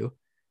of you,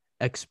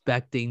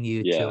 expecting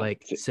you to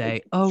like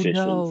say, oh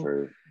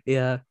no.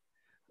 Yeah.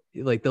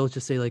 Like they'll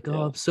just say like,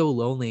 oh, I'm so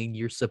lonely. And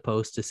you're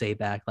supposed to say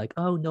back like,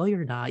 oh no,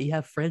 you're not. You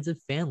have friends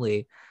and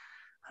family.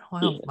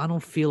 I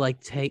don't feel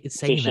like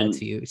saying that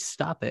to you.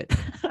 Stop it.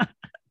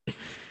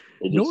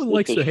 No one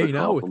likes to hang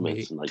out with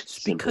me.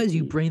 It's because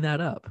you bring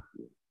that up.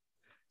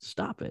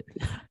 Stop it.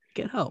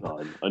 Get help.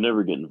 No, I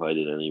never get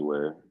invited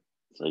anywhere.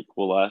 It's like,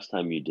 well, last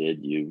time you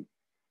did, you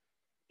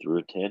threw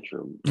a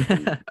tantrum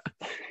and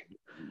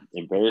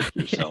embarrassed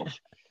yourself.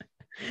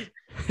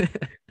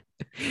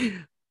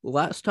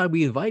 Last time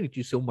we invited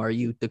you somewhere,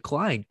 you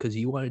declined because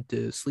you wanted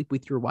to sleep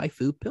with your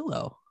waifu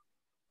pillow.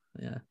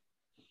 Yeah.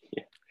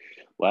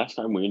 Last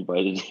time we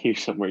invited you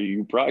somewhere,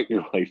 you brought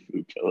your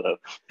waifu pillow.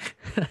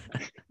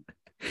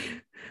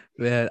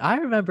 Man, I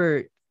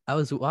remember I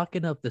was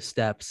walking up the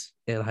steps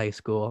in high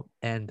school,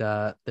 and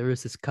there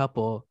was this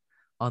couple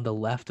on the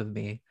left of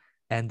me,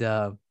 and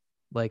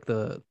like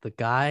the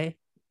guy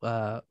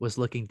was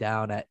looking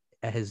down at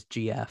his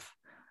GF.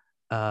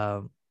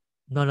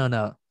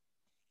 No.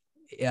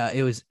 Yeah,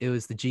 it was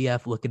the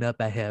GF looking up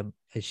at him,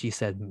 and she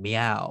said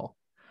meow,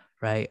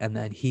 right? And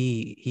then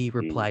he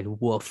replied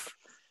woof,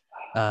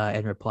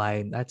 and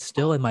replying, that's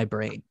still in my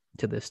brain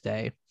to this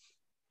day.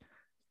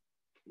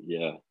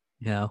 Yeah.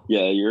 You know?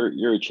 Yeah,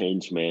 you're a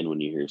changed man when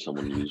you hear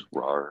someone use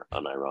RAR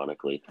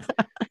unironically.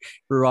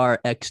 RAR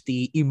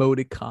XD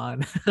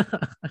emoticon.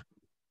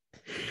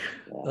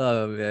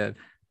 Oh man.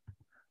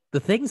 The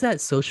things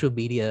that social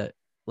media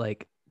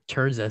like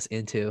turns us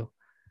into.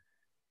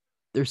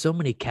 There's so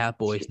many cat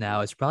boys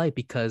now. It's probably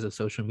because of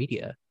social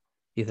media,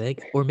 you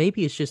think? Or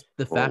maybe it's just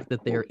the fact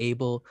that they're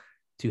able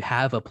to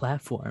have a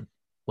platform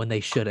when they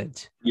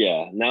shouldn't.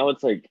 Yeah, now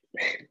it's like,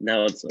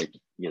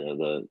 you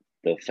know,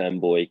 the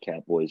femboy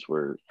cat boys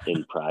were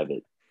in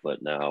private,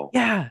 but now.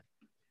 Yeah.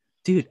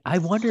 Dude, I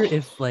wonder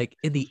if like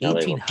in the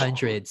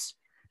 1800s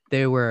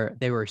there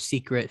were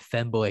secret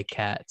femboy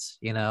cats,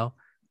 you know?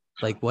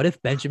 Like what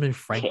if Benjamin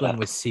Franklin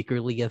was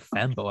secretly a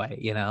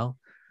femboy, you know?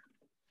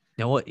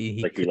 You know what?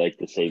 He liked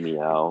to say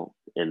meow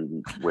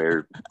and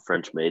wear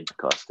French maid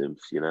costumes,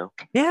 you know?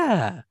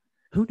 Yeah.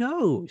 Who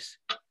knows?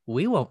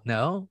 We won't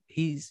know.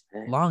 He's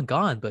long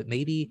gone, but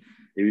maybe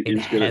in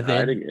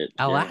heaven,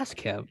 I'll ask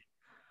him.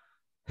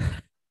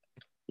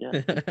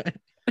 Yeah.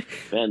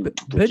 Ben,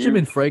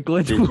 Benjamin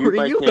Franklin,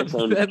 were you a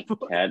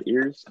femboy? Cat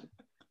ears?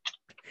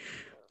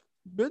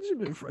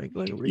 Benjamin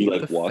Franklin, were you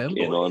like walk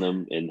in on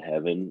him in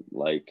heaven,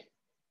 like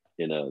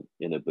in a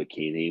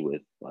bikini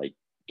with like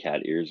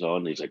cat ears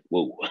on? He's like,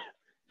 whoa.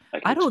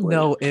 I don't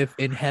know if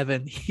in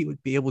heaven he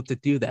would be able to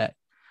do that.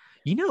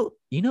 You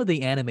know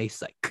the anime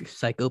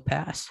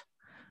Psychopass?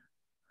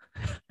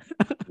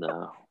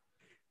 No.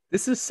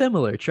 This is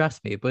similar,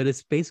 trust me, but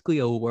it's basically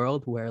a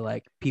world where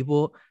like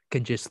people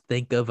can just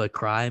think of a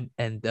crime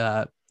and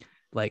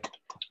like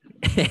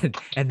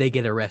and they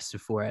get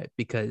arrested for it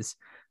because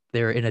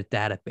they're in a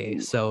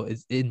database. So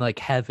it's in like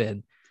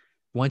heaven.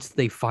 Once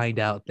they find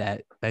out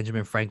that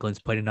Benjamin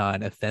Franklin's putting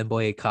on a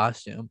femboy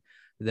costume,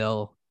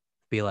 they'll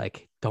be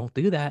like, "Don't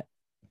do that,"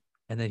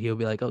 and then he'll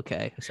be like,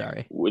 "Okay,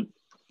 sorry." Would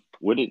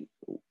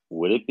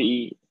it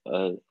be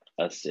a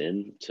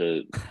sin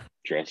to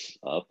dress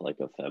up like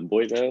a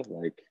femboy though?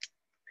 Like,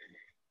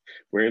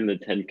 where in the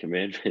 10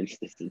 Commandments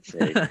does it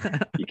say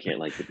you can't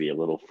like to be a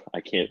little?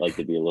 I can't like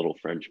to be a little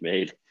French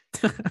maid.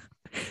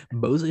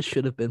 Moses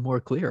should have been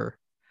more clear.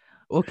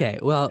 Okay,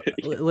 well,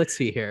 let's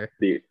see here.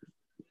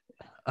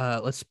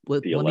 Let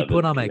me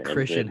put on my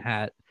Christian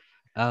hat.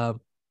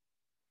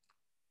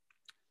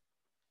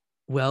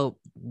 Well,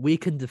 we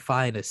can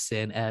define a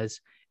sin as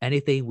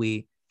anything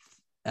we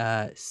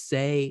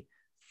say,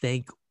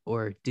 think,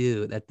 or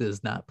do that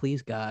does not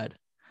please God.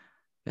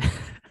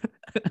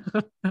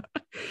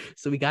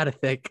 So we got to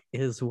think,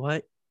 is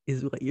what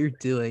you're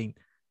doing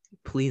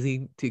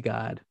pleasing to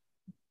God?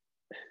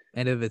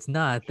 And if it's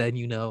not, then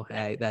you know,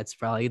 hey, that's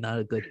probably not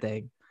a good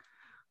thing.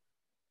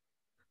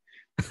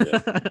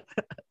 Yeah.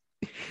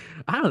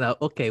 I don't know.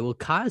 Okay, well,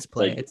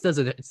 cosplay, like,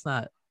 it's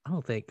not, I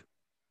don't think,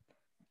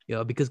 you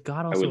know, because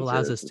God also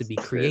allows us to be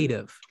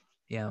creative,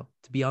 you know,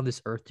 to be on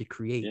this earth to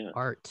create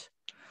art.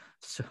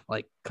 So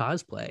like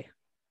cosplay,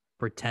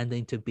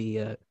 pretending to be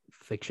a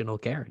fictional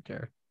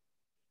character.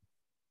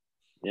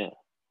 Yeah.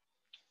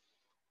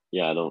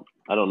 I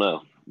don't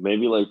know.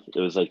 Maybe like it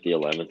was like the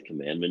 11th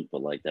commandment,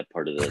 but like that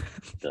part of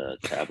the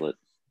tablet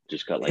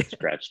just got like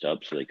scratched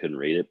up so they couldn't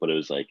read it. But it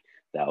was like,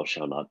 thou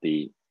shalt not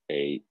be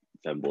a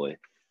femboy.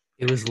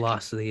 It was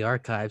lost in the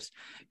archives.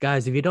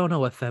 Guys, if you don't know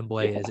what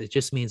femboy is, it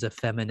just means a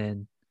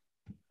feminine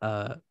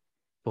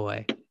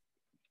boy.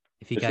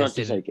 If you guys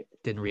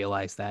didn't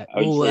realize that.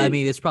 I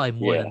mean, it's probably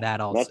more than that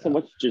also. Not so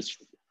much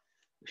just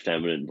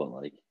feminine, but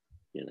like,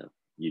 you know,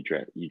 you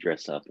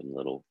dress up in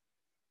little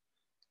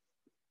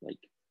like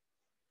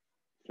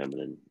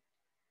feminine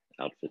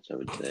outfits, I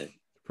would say.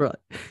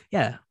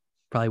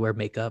 Probably wear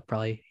makeup,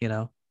 probably, you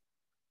know.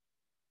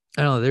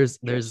 I don't know,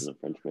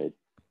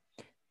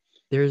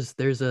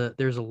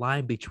 there's a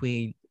line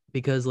between,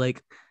 because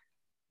like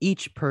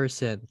each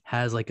person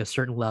has like a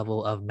certain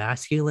level of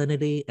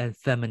masculinity and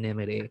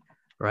femininity,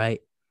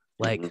 right?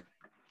 Like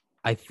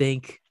I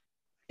think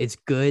it's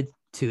good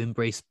to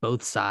embrace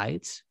both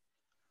sides,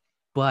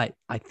 but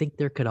I think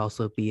there could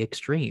also be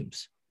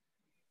extremes.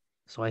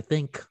 So I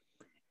think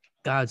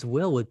God's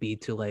will would be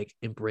to like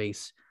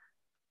embrace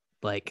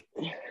like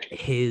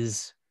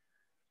his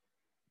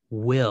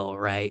will,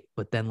 right?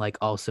 But then like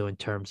also in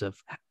terms of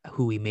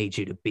who he made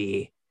you to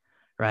be,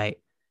 right?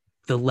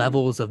 The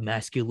levels of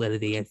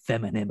masculinity and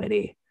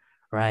femininity,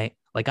 right?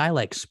 Like I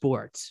like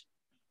sports,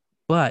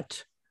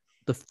 but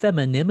the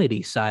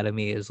femininity side of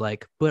me is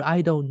like, but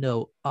I don't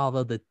know all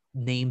of the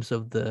names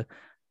of the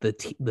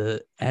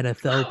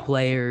NFL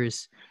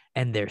players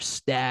and their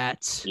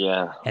stats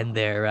Yeah. and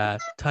their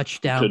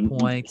touchdown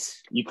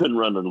points. You couldn't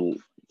run a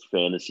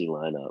fantasy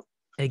lineup.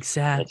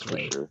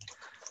 Exactly. That's for sure.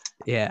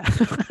 Yeah.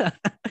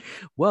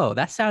 Whoa,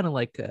 that sounded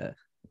like an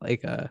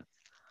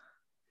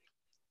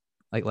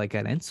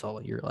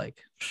insult. You're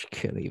like,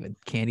 can't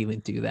even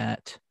do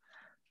that.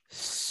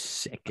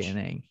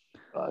 Sickening.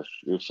 Gosh,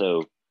 you're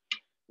so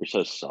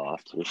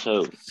soft. You're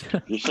so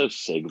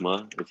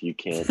Sigma if you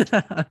can't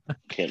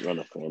run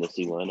a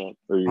fantasy lineup,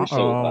 or you're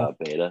so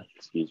beta.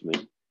 Excuse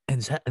me.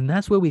 And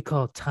that's what we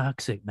call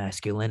toxic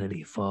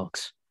masculinity,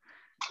 folks.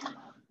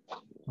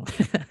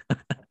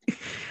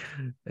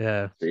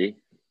 Yeah. See?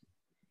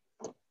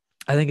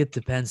 I think it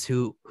depends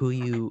who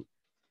you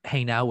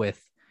hang out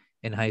with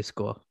in high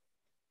school.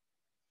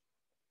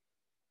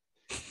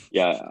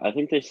 Yeah, I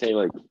think they say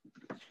like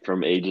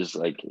from ages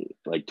like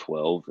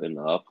 12 and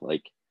up,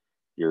 like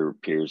your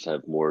peers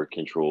have more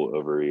control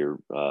over your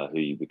who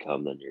you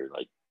become than your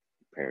like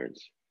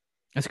parents.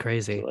 That's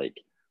crazy. So, like,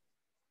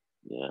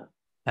 yeah.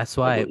 That's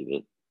why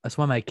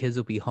my kids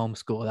will be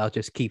homeschooled. I'll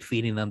just keep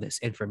feeding them this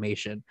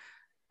information.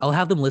 I'll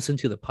have them listen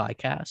to the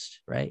podcast,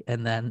 right?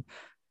 And then,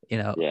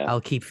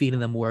 I'll keep feeding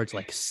them words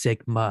like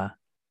Sigma,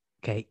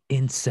 okay,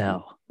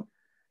 incel,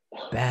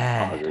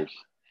 bad,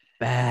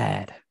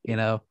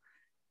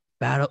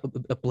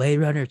 Blade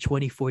Runner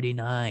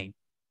 2049,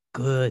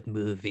 good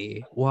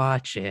movie,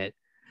 watch it,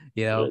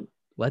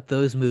 let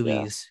those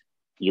movies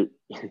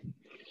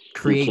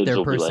create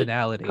their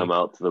personality. Come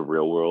out to the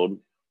real world,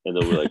 and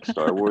they'll be like,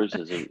 Star Wars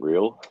isn't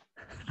real.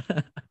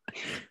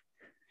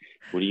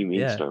 What do you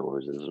mean Star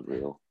Wars isn't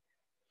real?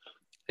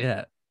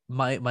 Yeah,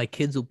 my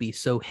kids will be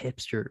so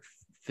hipster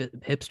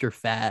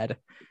fad,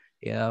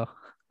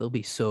 they'll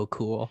be so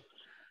cool.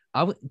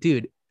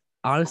 Dude,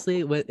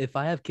 honestly, if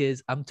I have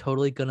kids, I'm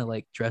totally gonna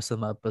like dress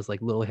them up as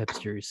like little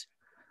hipsters.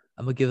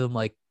 I'm gonna give them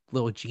like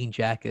little jean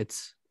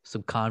jackets,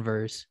 some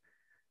Converse,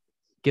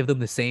 give them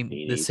the same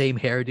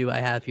hairdo I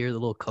have here, the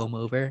little comb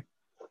over.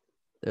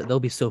 They'll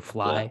be so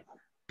fly. Yeah.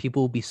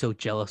 People will be so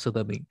jealous of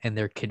them in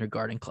their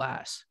kindergarten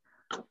class.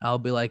 I'll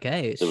be like,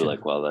 hey, they'll be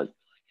like, wow,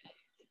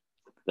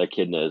 that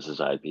kid knows his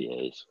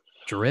IPAs.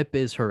 Drip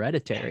is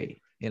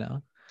hereditary,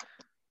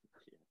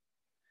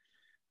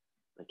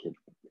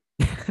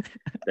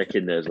 That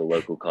kid knows a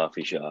local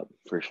coffee shop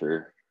for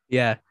sure.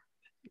 Yeah.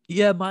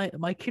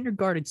 My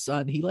kindergarten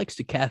son, he likes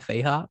to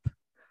cafe hop.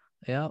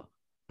 Yeah.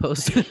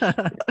 Post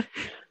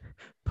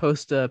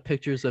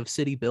pictures of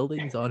city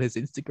buildings on his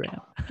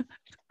Instagram.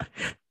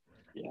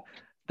 Yeah.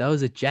 That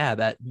was a jab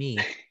at me.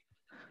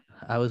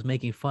 I was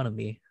making fun of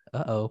me.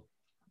 Uh-oh.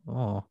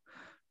 Oh.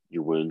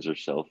 Your wounds are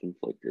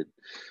self-inflicted.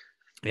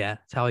 Yeah,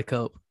 that's how I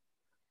cope.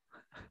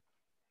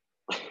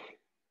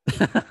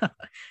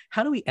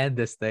 How do we end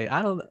this thing?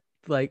 I don't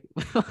like.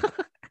 I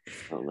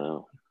don't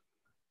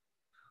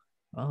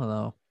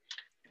know.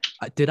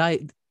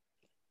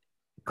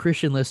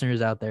 Christian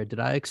listeners out there, did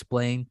I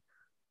explain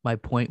my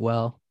point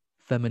well?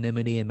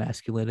 Femininity and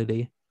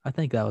masculinity. I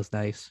think that was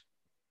nice.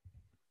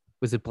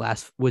 Was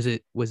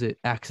it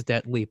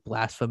accidentally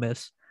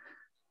blasphemous?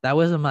 That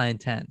wasn't my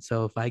intent.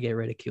 So if I get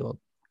ridiculed,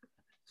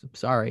 I'm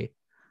sorry.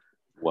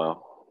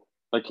 Wow.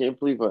 I can't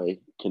believe I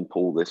can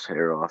pull this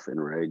hair off in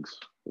regs.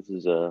 This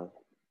is a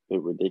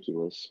bit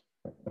ridiculous.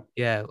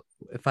 Yeah.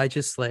 If I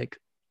just like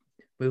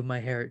move my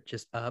hair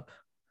just up.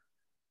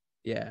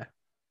 Yeah.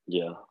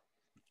 Yeah.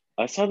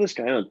 I saw this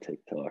guy on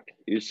TikTok.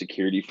 He was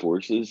security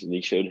forces, and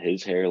he showed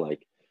his hair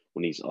like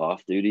when he's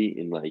off duty,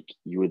 and like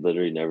you would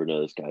literally never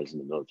know this guy's in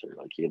the military.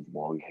 Like he had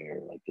long hair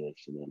like this,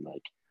 and then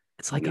like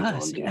it's like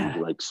us, duty, yeah. He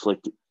like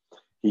slicked it.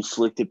 He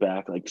slicked it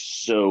back like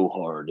so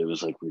hard. It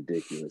was like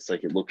ridiculous.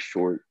 Like it looked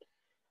short.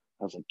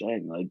 I was like,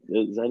 dang, like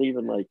is that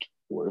even like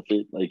worth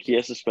it? Like he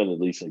has to spend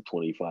at least like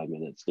 25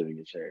 minutes doing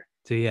his hair.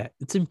 So yeah,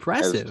 it's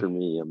impressive. As for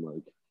me, I'm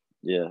like,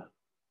 yeah.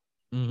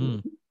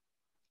 Mm-hmm.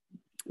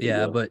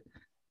 Yeah, but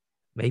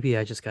maybe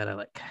I just gotta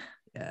like,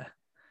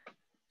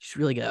 just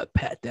really gotta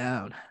pat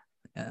down.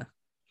 Yeah.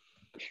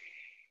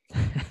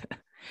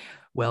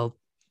 well,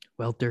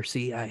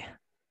 Dursi,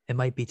 it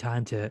might be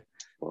time to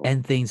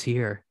end things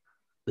here.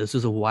 This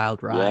was a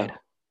wild ride,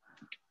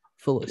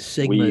 full of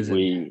sigmas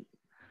and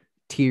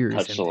tears.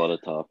 Touched a lot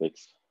of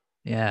topics.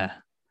 Yeah.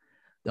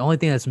 The only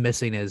thing that's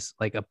missing is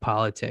like a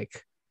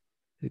politic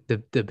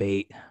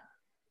debate,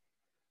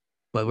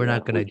 but we're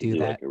not gonna do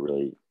that.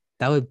 Like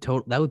that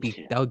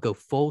would go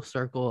full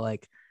circle,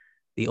 like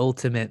the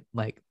ultimate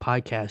like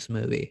podcast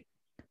movie,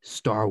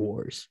 Star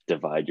Wars.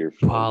 Divide your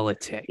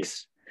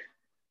politics.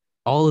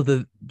 All of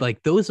the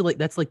like those are like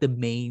those are the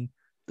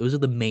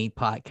main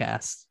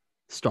podcasts.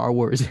 Star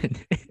Wars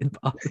and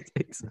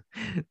politics.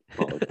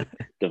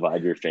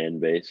 Divide your fan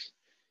base.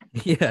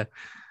 Yeah.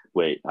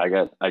 Wait,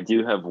 I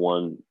do have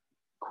one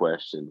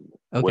question.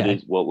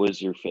 Okay. What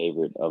was your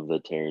favorite of the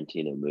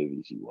Tarantino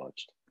movies you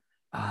watched?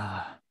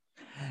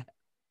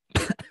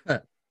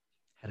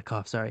 Had a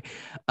cough. Sorry.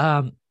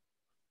 Um,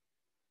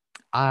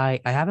 I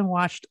haven't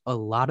watched a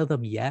lot of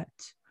them yet.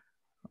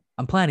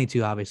 I'm planning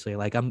to, obviously.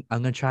 Like I'm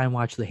gonna try and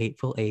watch The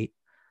Hateful Eight.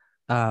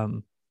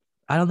 Um,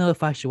 I don't know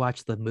if I should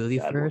watch the movie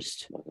Bad one.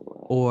 first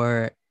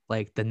or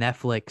like the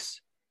Netflix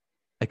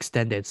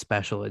extended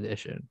special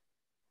edition.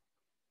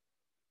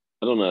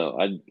 I don't know.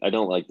 I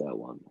don't like that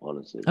one,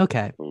 honestly.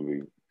 Okay,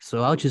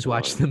 so I'll just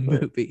watch the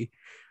movie.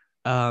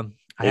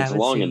 It's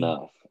long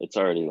enough. It's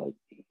already like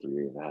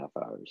 3.5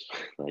 hours.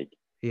 Like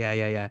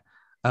yeah.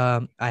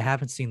 I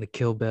haven't seen the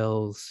Kill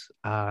Bills.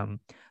 The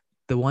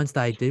ones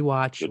that I did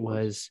watch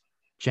was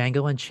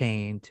Django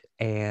Unchained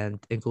and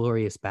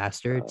Inglourious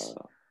Bastards.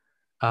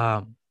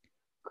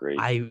 Great.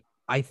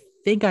 I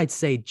think I'd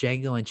say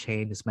Django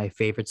Unchained is my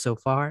favorite so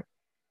far.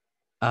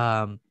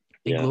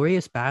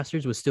 Inglourious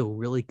Bastards was still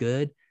really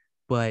good,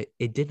 but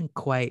it didn't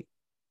quite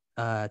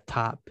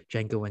top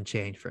Django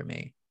Unchained for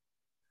me.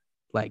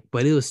 Like,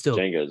 but it was still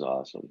Django's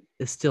awesome.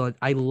 It's still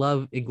I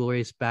love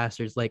Inglourious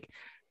Bastards. Like,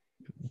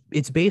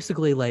 it's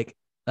basically like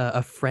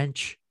a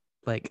French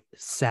like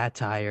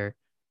satire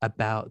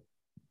about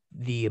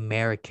the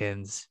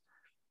Americans,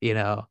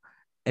 and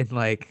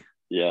like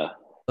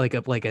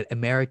an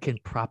American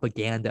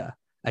propaganda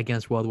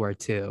against World War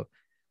II.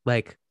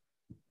 Like,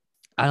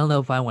 I don't know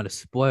if I want to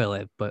spoil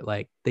it, but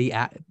like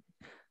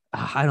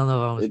I don't know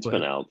if I want to spoil it.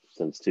 It's been out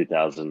since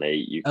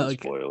 2008. You can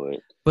spoil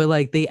it. But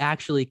like they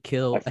actually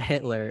kill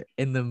Hitler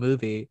in the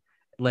movie.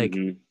 Like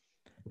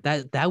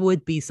that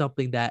would be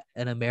something that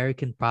an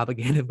American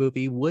propaganda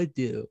movie would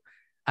do.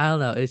 I don't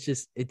know. It's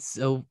just it's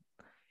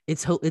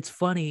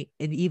funny,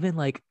 and even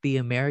like the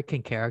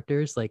American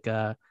characters, like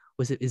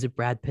is it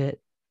Brad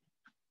Pitt?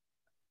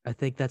 I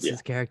think that's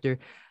his character.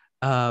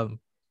 But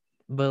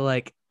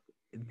like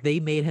they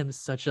made him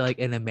such like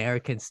an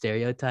American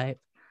stereotype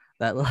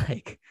that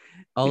like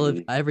all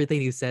of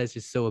everything he says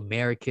is so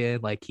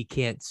American. Like he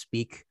can't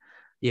speak,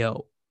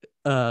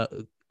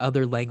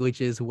 other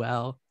languages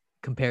well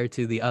compared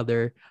to the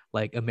other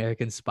like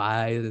American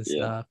spies and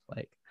stuff.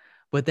 Like,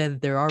 but then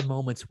there are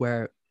moments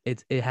where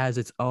it has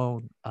its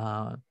own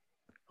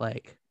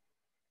like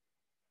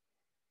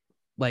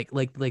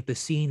the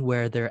scene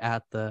where they're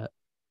at the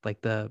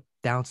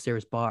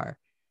downstairs bar,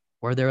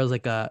 where there was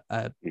like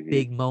a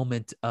big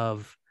moment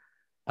of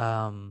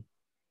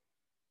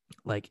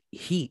like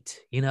heat,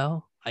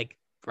 like,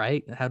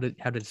 right, how to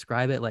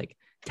describe it, like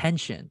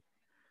tension,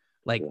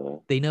 like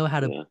they know how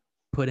to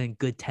put in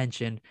good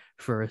tension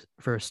for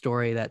a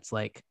story that's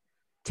like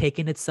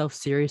taking itself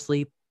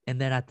seriously and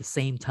then at the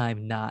same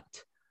time not,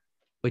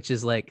 which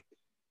just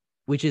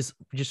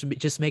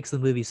makes the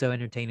movie so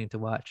entertaining to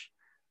watch.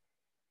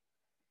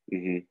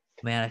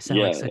 Man, I sound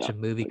like such a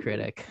movie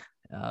critic.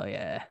 Oh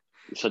yeah,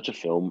 such a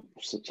film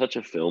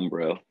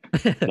bro.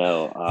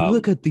 No,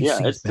 look at these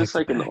scenes it's just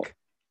like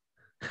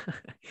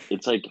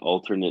it's like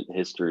alternate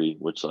history,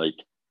 which like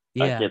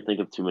I can't think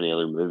of too many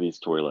other movies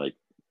to where like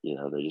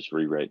they just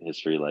rewrite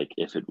history. Like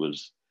if it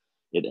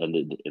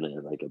ended in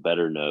a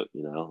better note,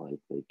 like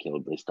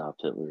they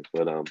stopped Hitler.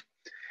 But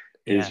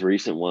his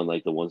recent one,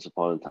 like the Once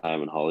Upon a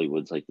Time in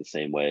Hollywood's like the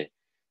same way.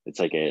 It's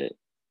like it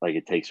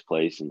takes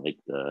place in like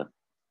the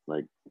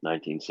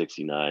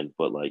 1969,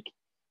 but like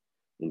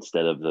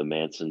instead of the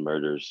Manson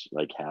murders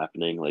like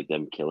happening, like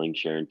them killing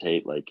Sharon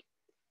Tate, like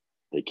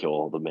they kill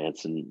all the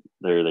Manson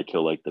there. They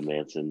kill like the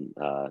Manson,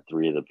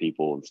 3 of the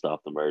people and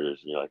stop the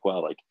murders. And you're like,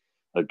 wow, like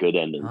a good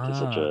ending to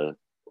such a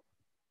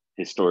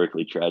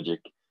historically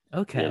tragic.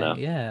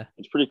 Yeah,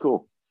 it's pretty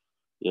cool.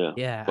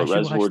 Yeah, but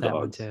Reservoir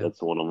Dogs, that's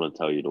the one I'm going to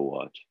tell you to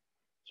watch.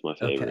 It's my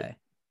favorite. Okay,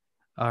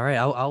 all right,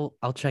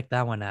 I'll check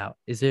that one out.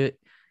 Is it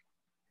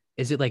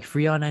like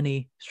free on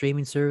any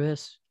streaming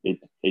service?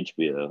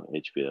 HBO,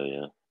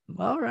 yeah.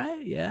 All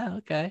right, yeah,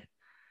 okay.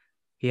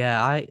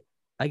 Yeah,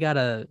 I got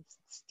a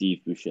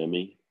Steve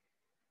Buscemi.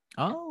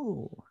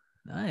 Oh,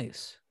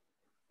 nice.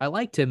 I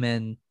liked him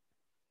in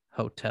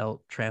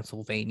Hotel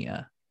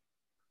Transylvania.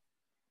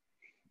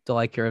 All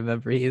I can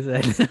remember he's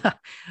in.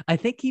 I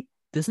think he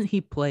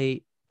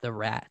play the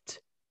rat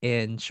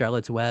in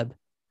Charlotte's Web.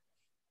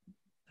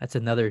 That's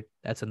another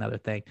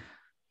thing.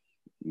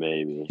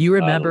 Maybe. You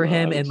remember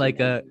him in like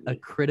a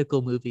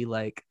critical movie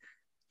like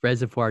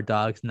Reservoir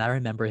Dogs, and I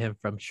remember him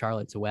from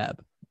Charlotte's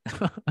Web.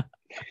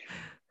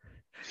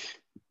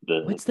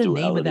 What's the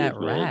name of that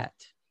rat?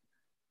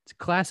 It's a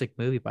classic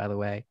movie, by the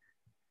way.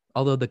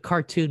 Although the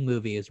cartoon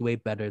movie is way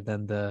better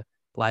than the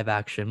live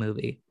action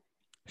movie,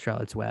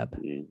 Charlotte's Web.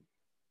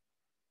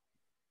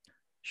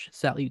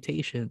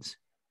 Salutations.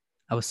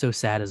 I was so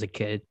sad as a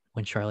kid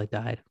when Charlotte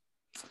died.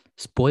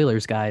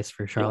 Spoilers, guys,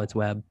 for Charlotte's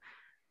Web.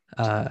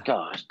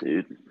 Gosh,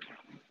 dude.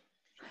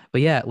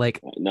 But yeah,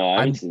 like no, I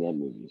haven't seen that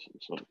movie.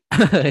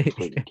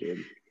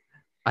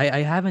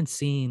 I haven't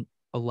seen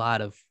a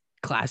lot of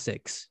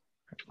classics.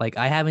 Like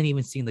I haven't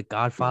even seen the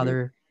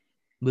Godfather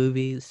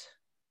movies.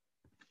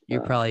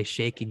 You're probably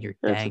shaking your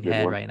dang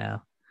head right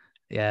now.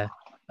 Yeah.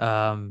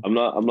 I'm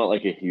not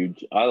like a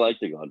huge. I like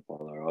The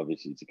Godfather.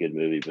 Obviously, it's a good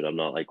movie, but I'm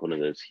not like one of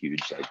those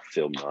huge like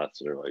film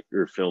nuts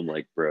or film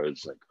like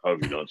bros. Like, oh,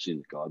 have you not seen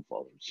The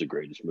Godfather? It's the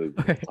greatest movie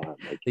of all time.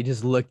 Like, they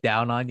just look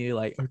down on you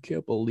like, I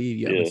can't believe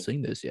you haven't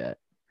seen this yet.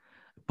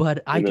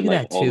 But I do then,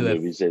 that all too. the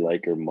movies they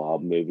like are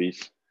mob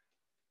movies.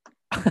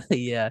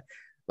 Yeah,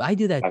 but I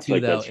do that too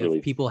like though. that's If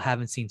really people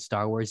haven't seen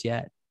Star Wars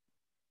yet,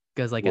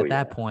 because like at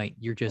that point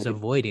you're just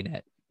avoiding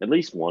it. At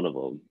least one of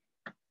them.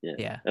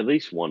 Yeah. At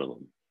least one of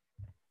them.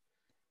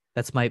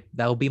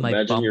 That will be my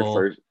Imagine Bumble. your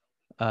first.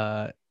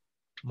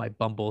 My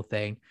Bumble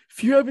thing.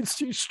 If you haven't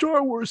seen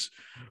Star Wars,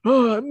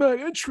 I'm not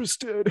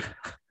interested.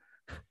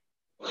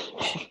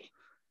 If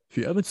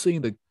you haven't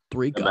seen the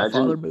 3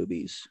 Godfather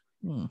movies,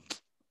 I'm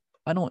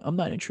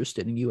not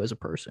interested in you as a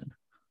person.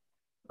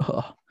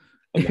 Oh.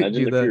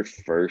 Imagine if your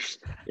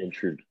first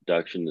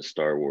introduction to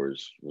Star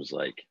Wars was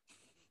like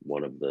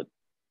one of the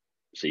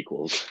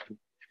sequels.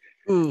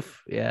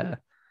 Oof, yeah.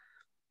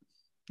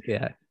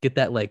 Yeah, get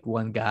that like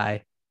one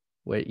guy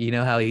where you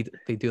know how they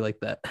do like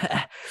the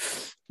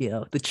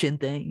the chin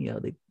thing,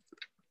 they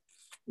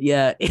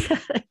yeah.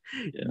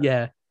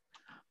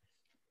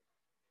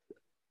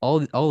 All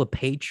the What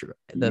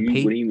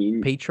do you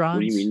mean? patrons.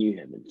 What do you mean you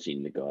haven't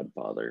seen The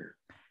Godfather?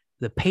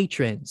 The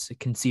patrons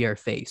can see our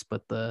face,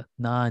 but the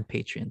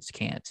non-patrons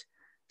can't.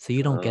 So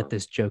you don't get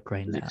this joke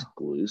right now.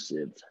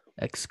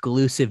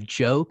 Exclusive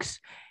jokes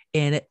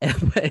in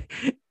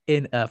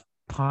a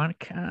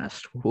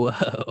podcast.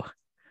 Whoa.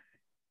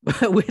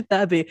 Would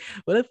that be?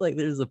 What if like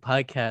there's a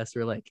podcast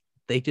where like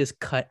they just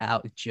cut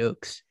out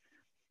jokes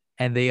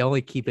and they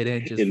only keep it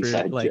in just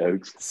Inside for like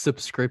jokes.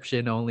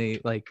 subscription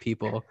only like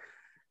people?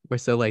 Where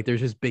so like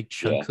there's just big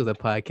chunks of the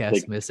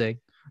podcast missing.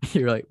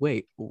 You're like,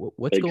 wait,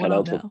 what's going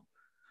on now?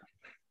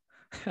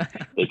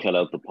 They cut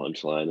out the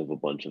punchline of a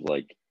bunch of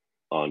like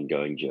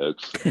ongoing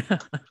jokes.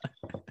 It's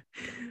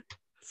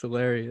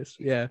hilarious.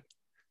 Yeah.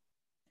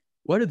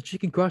 Why did the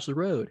chicken cross the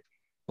road?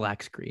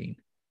 Black screen,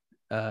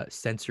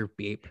 censor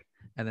beep,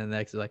 and then the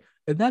next is like,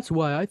 and that's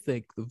why I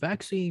think the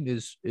vaccine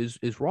is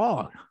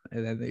wrong.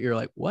 And then you're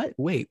like, what?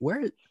 Wait,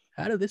 where?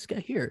 How did this get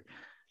here?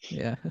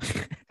 Yeah.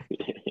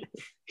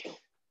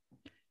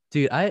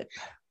 Dude, I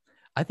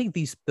think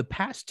the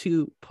past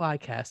 2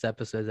 podcast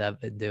episodes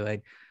I've been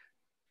doing,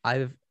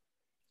 I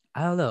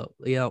don't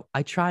know,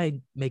 I try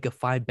and make a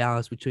fine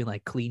balance between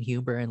like clean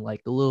humor and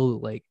like a little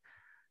like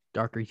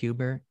darker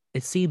humor.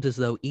 It seems as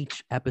though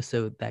each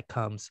episode that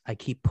comes, I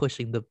keep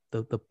pushing the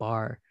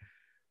bar,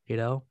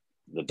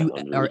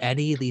 are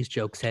any of these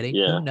jokes hitting?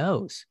 Yeah. Who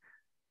knows?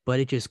 But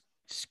it just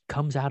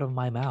comes out of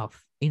my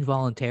mouth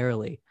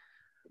involuntarily.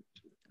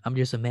 I'm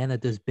just a man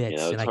that does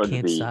bits and I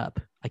can't stop.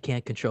 I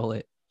can't control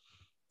it.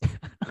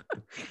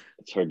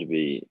 It's hard to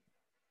be,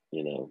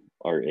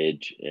 our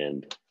age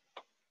and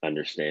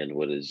understand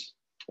what is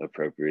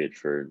appropriate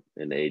for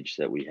an age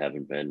that we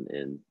haven't been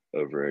in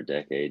over a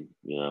decade,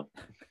 Yeah.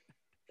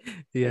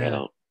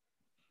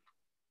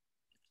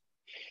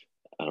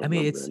 I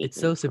mean, it's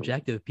so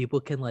subjective. People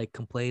can like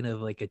complain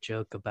of like a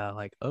joke about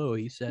like, oh,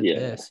 you said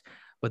this,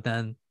 but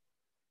then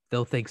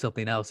they'll think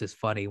something else is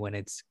funny when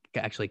it's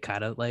actually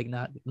kind of like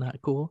not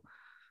cool.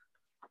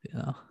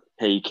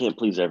 Hey, you can't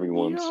please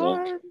everyone. So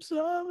when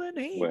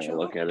I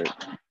look at it,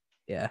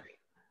 yeah,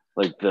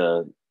 like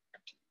the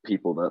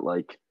people that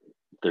like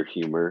their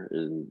humor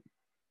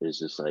is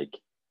just like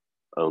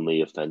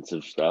only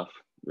offensive stuff.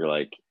 You're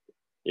like,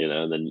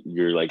 and then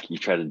you're like, you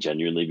try to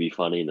genuinely be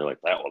funny, and they're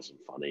like, that wasn't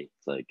funny.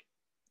 It's like,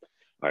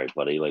 all right,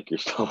 buddy, like you're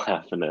still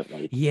laughing at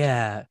like,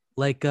 yeah,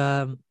 like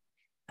I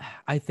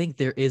think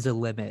there is a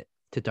limit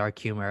to dark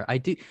humor. I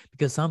do,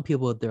 because some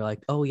people they're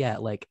like, oh yeah,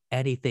 like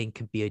anything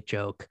can be a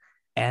joke.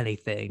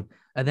 Anything.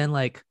 And then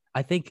like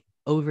I think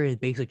over in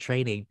basic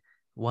training,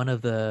 one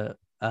of the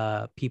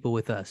people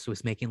with us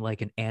was making like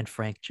an Anne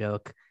Frank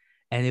joke,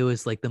 and it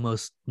was like the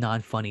most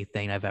non-funny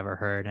thing I've ever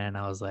heard, and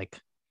I was like,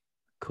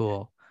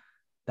 cool,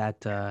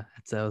 that's a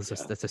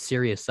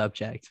serious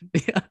subject.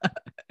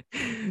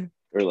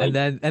 Or like and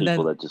then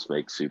that just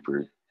make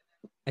super.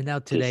 And now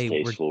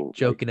today we're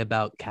joking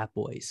about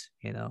Catboys.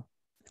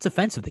 It's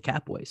offensive to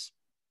Catboys.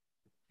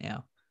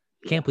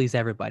 Can't please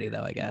everybody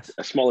though, I guess.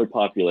 A smaller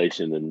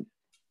population than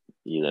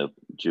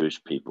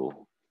Jewish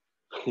people.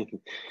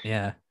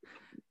 Yeah.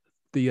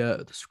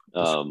 The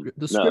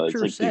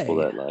scriptures like say people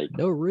that like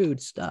no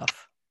rude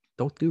stuff.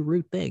 Don't do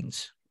rude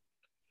things.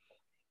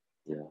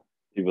 Yeah,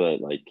 people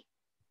that like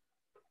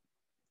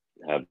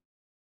have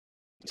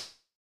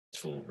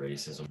full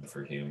racism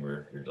for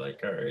humor. You're like,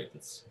 all right,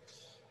 it's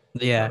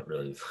not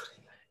really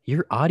funny.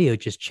 Your audio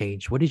just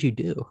changed. What did you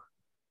do?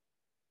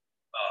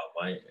 Oh,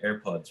 my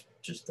AirPods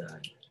just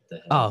died.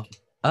 Oh,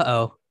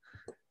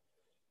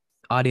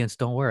 audience,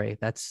 don't worry.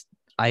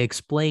 I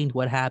explained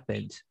what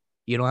happened.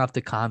 You don't have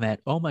to comment,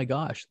 oh my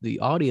gosh, the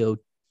audio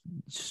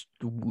just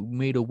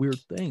made a weird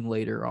thing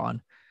later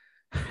on.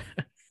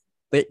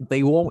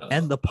 they won't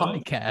end the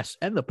podcast.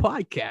 End the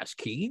podcast,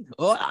 Keen.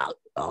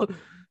 Oh.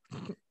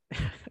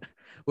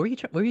 Were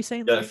you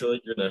saying Yeah, that? I feel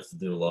like you're gonna have to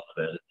do a lot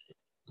of editing.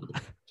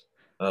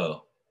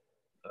 Oh,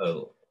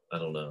 I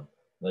don't know.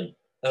 Like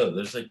Oh,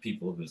 there's like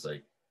people who's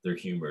like their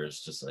humor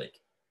is just like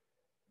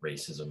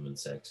racism and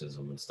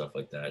sexism and stuff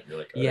like that. You're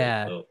like, all right,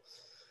 Yeah. well,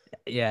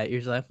 Yeah. You're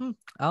just like,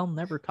 I'll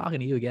never talking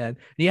to you again. And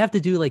you have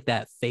to do like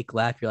that fake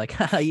laugh. You're like,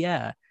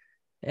 yeah,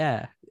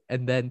 yeah.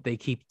 And then they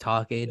keep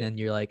talking, and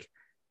you're like,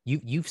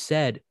 you've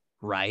said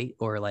right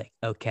or like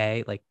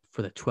okay, like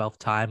for the 12th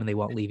time, and they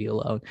won't leave you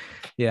alone.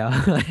 Yeah.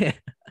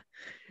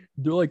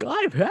 They're like,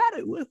 I've had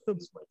it with the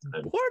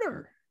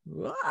border.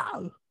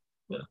 Wow.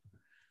 Yeah.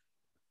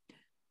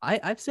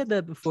 I've said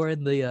that before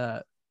in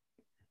the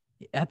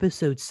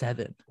episode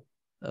 7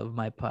 of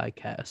my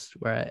podcast,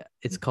 where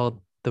it's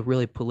called the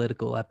really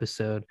political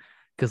episode,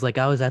 because like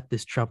I was at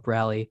this Trump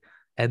rally,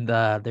 and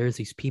there's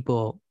these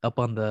people up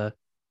on the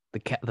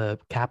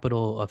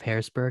capital of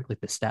Harrisburg,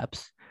 like the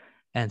steps,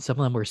 and some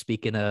of them were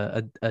speaking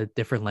a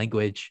different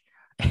language,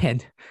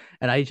 and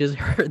I just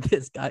heard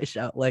this guy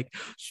shout like,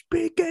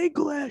 "Speak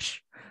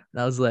English,"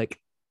 and I was like,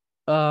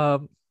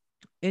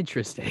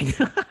 interesting.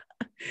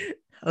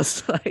 I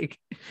was like,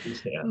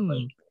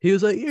 like he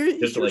was like, you're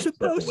like,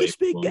 supposed to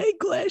speak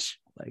English.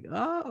 Like,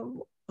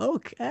 oh,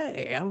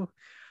 okay.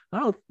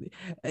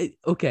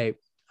 Okay.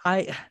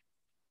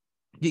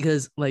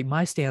 Because like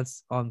my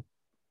stance on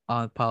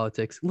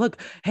politics.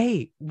 Look,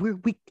 hey,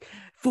 we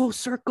full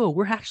circle.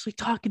 We're actually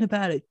talking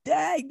about it.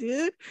 Dang,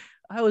 dude.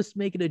 I was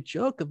making a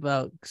joke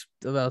about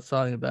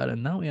talking about it,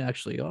 and now we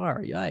actually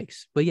are.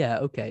 Yikes. But yeah,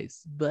 okay.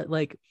 But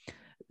like,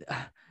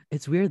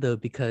 it's weird though,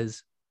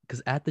 because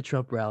at the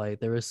Trump rally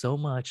there was so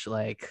much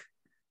like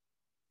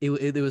there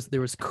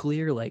was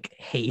clear like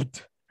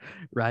hate,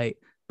 right?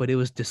 But it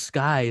was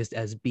disguised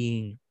as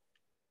being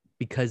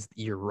because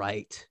you're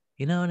right.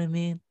 You know what I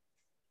mean?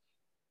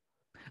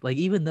 Like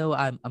even though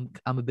I'm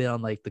a bit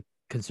on like the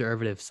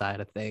conservative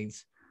side of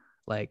things,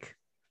 like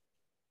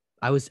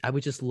I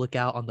would just look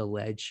out on the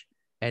ledge,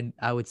 and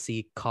I would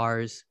see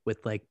cars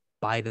with like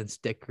Biden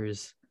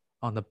stickers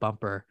on the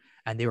bumper,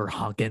 and they were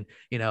honking,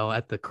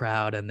 at the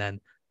crowd, and then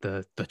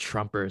the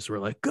Trumpers were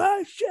like,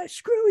 "God, shit,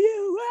 screw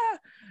you!" Ah!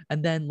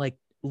 And then like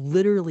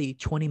literally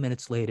 20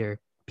 minutes later,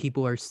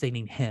 people are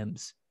singing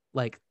hymns.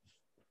 Like,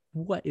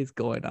 what is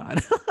going on?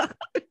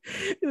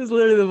 It was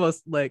literally the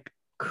most like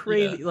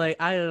crazy. Yeah. Like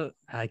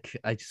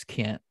I just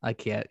can't. I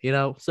can't.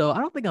 So I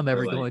don't think I'm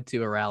ever going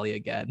to a rally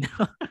again.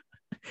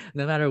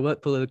 No matter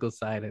what political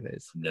side it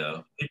is.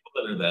 No, people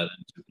that are that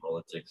into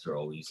politics are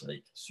always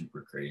like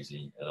super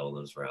crazy at all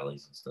those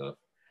rallies and stuff.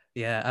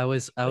 Yeah, I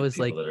was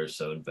people that are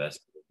so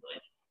invested.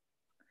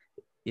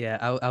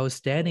 Yeah, I was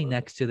standing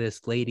next to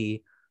this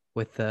lady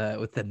with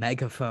the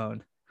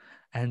megaphone,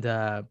 and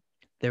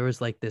there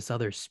was like this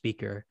other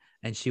speaker,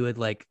 and she would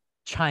like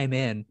chime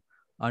in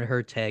on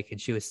her take,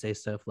 and she would say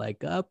stuff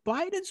like,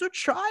 "Biden's a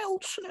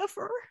child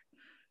sniffer."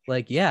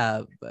 Like,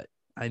 yeah, but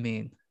I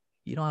mean,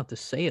 you don't have to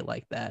say it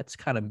like that. It's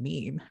kind of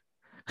mean.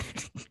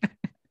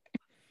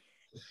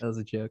 That was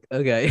a joke.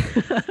 Okay.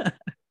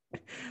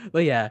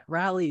 But yeah,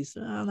 rallies,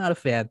 I'm not a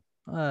fan.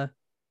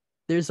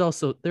 There's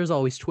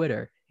always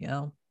Twitter,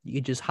 you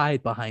can just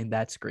hide behind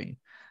that screen.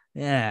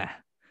 Yeah.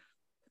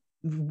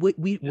 What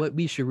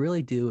we should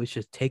really do is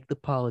just take the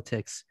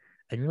politics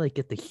and really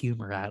get the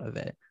humor out of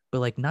it, but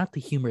like not the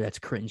humor that's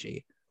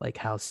cringy, like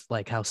how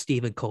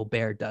Stephen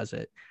Colbert does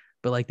it,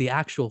 but like the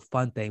actual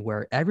fun thing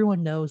where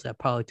everyone knows that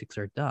politics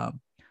are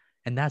dumb,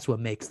 and that's what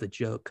makes the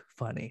joke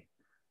funny.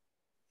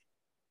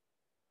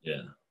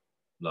 Yeah,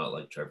 not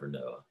like Trevor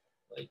Noah,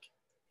 like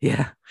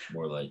yeah,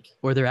 more like,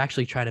 or they're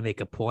actually trying to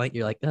make a point.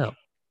 You're like, oh,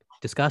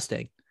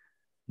 disgusting.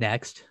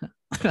 Next.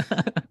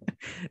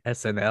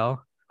 SNL.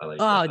 Like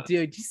that.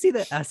 Dude, did you see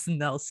the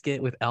SNL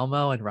skit with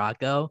Elmo and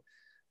Rocco?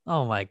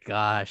 Oh my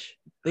gosh,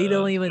 they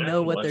don't even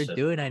know what they're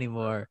doing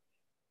anymore.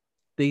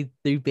 They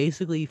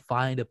basically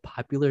find a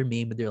popular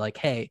meme, and they're like,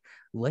 hey,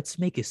 let's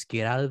make a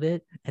skit out of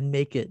it and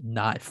make it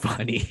not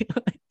funny.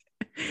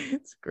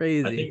 It's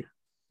crazy. I think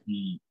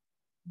the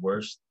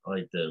worst,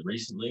 like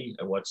recently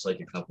I watched like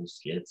a couple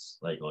skits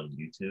like on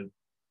YouTube,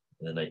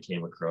 and then I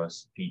came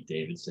across Pete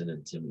Davidson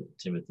and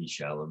Timothy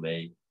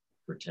Chalamet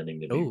pretending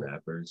to be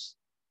rappers,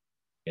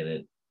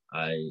 and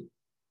I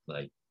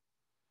like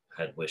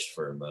had wished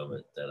for a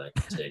moment that I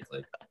could take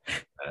like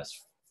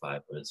past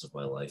 5 minutes of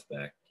my life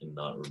back and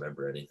not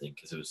remember anything,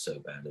 because it was so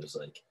bad. It was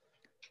like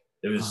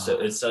it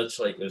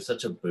was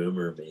such a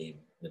boomer meme,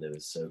 and it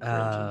was so cringy.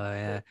 Oh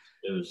yeah,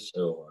 it was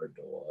so hard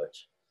to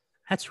watch.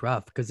 That's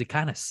rough because it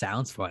kind of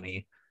sounds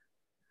funny.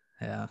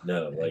 Yeah.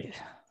 No, like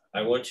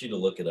I want you to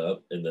look it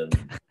up, and then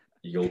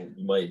you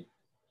might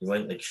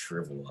like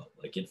shrivel up.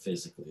 Like it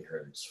physically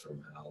hurts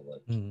from how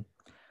like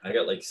I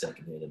got like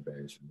secondhand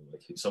embarrassment.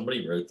 Like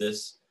somebody wrote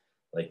this,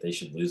 like they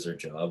should lose their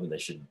job, and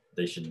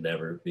they should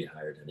never be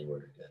hired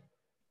anywhere again,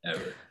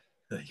 ever.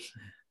 Like,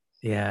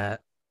 yeah.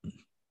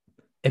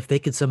 If they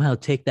could somehow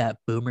take that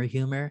boomer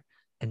humor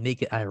and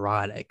make it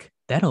ironic,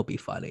 that'll be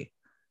funny.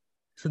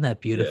 Isn't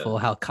that beautiful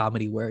how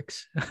comedy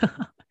works?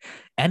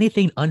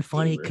 Anything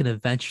unfunny can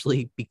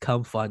eventually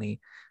become funny.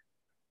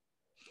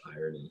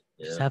 Irony.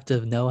 Yeah. Just have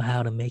to know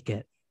how to make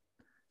it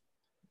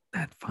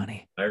that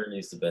funny. Irony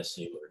is the best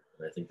humor.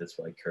 And I think that's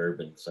why Curb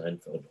and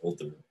Seinfeld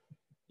hold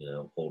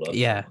up.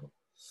 Yeah. Somehow.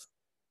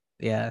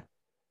 Yeah.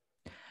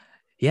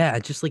 Yeah,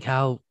 just like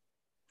how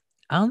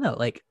I don't know,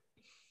 like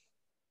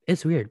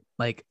it's weird.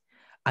 Like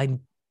I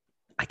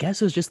I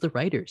guess it was just the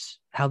writers,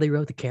 how they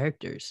wrote the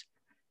characters.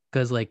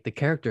 Because like the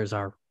characters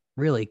are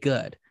really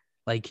good.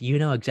 Like you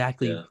know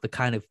exactly Yeah. the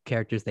kind of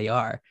characters they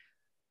are.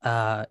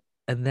 Uh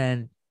and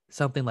then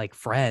something like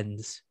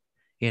Friends,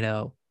 you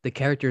know, the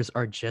characters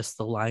are just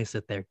the lines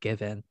that they're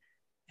given,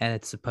 and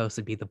it's supposed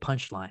to be the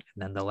punchline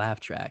and then the laugh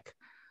track.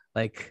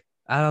 Like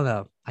I don't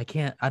know.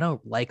 I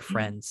don't like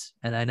Friends.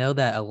 And I know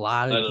that a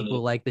lot I of don't know.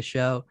 people like the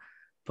show,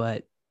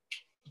 but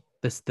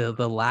the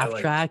I laugh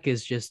like track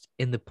is just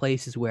in the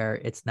places where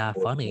it's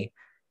not funny,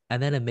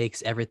 and then it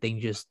makes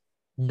everything just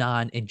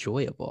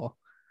non-enjoyable.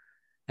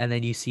 And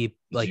then you see Did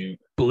like you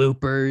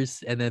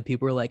bloopers, and then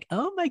people are like,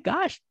 "Oh my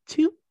gosh,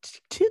 too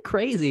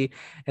crazy!"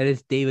 And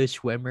it's David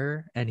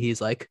Schwimmer, and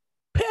he's like,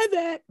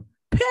 "Pivot,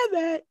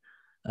 pivot."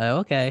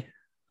 Okay,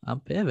 I'm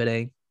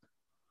pivoting.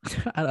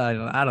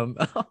 I don't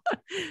know.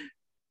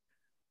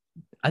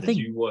 I did think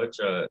you watch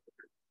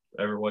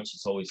ever watch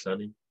It's Always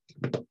Sunny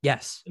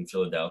yes, in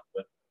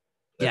Philadelphia?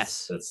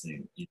 yes, That's the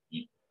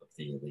elite of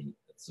the elite.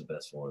 That's the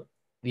best one.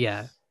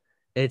 yeah.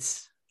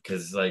 It's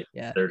Because like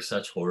yeah, they're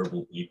such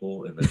horrible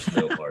people and there's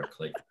no arc.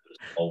 Like there's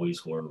always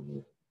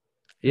horrible.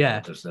 yeah.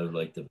 There's no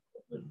like development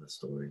in the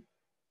story.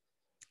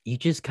 You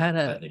just kind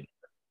I of think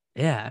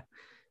yeah.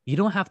 You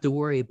don't have to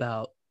worry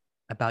about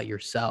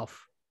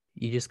yourself.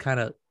 You just kind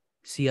of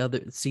see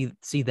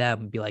them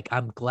and be like,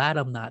 I'm glad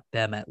I'm not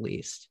them at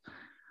least.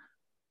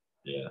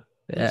 yeah.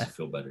 It makes Yeah. you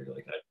feel better.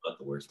 Like I'm not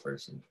the worst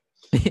person.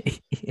 Yeah.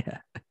 Yeah,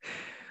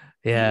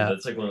 Yeah.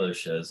 that's like one of those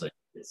shows like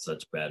it's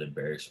such bad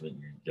embarrassment.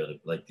 You go to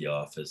like The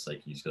Office,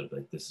 like you just go to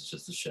like this is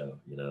just a show,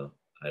 you know.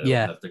 I don't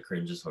Yeah. have to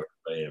cringe as hard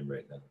as I am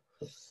right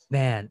now.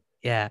 Man.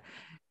 Yeah.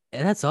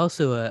 And that's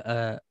also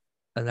a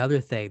another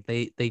thing.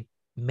 They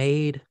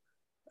made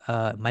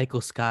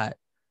Michael Scott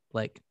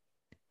like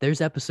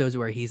there's episodes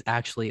where he's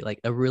actually like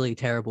a really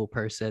terrible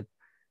person,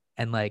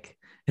 and like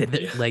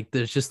Yeah. like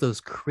there's just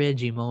those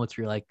cringy moments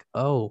where you're like,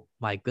 oh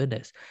my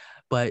goodness.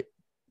 But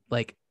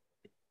like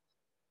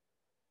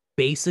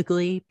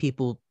basically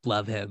people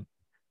love him,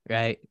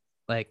 right?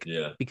 Like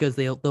Yeah. because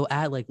they'll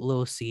add like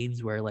little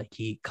scenes where like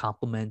he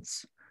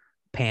compliments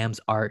Pam's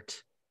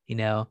art, you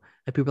know,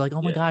 and people are like,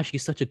 oh my Yeah. gosh,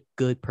 he's such a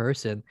good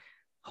person.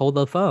 Hold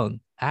the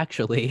phone.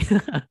 Actually,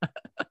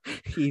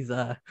 he's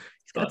got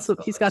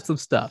some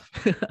stuff.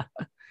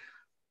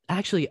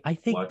 Actually, I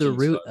think the Watching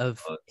root Scott of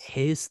Fox.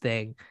 his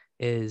thing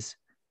is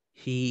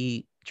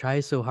he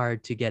tries so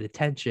hard to get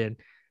attention.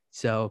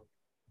 So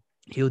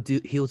he'll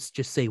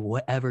just say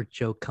whatever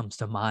joke comes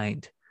to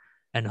mind,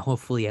 and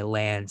hopefully it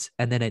lands,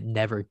 and then it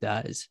never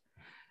does.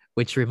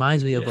 Which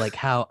reminds me of Yeah. like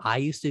how I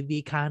used to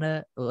be kind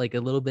of like a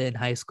little bit in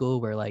high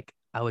school where like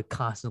I would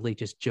constantly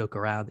just joke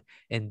around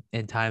in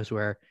times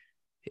where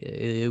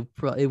it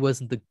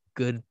wasn't the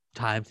good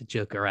time to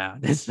joke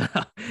around.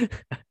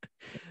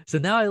 So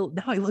now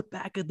I look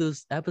back at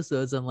those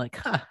episodes. I'm like,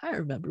 huh, I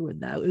remember when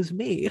that was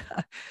me.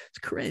 It's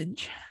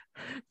cringe,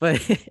 but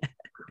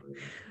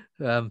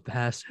I'm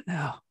past it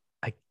now.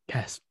 I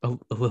guess a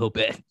little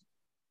bit.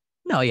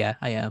 No, yeah,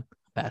 I am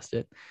past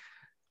it.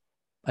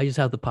 I just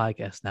have the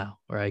podcast now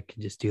where I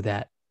can just do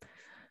that.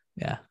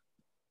 Yeah.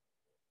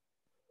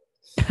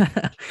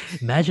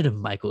 Imagine if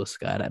Michael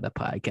Scott had a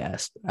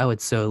podcast. I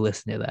would so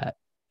listen to that.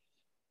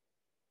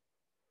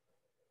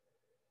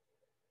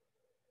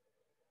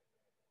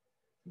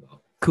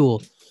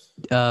 Cool.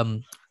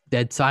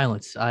 Dead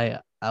silence. I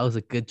was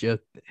a good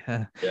joke.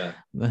 Yeah.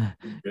 Good.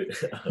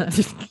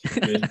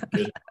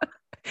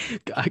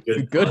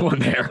 Good. Good one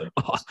content.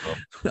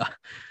 there.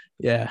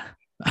 Yeah.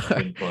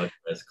 Good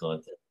podcast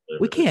content.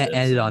 We can't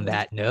end it on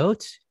that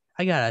note.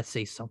 I gotta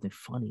say something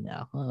funny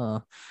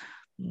now.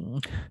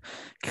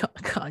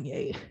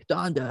 Kanye,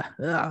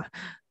 Donda.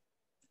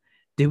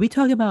 Did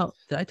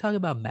I talk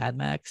about Mad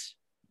Max?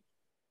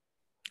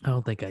 I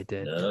don't think I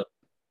did.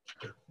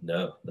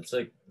 No. It's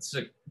a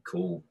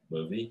cool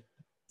movie.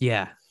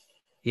 Yeah.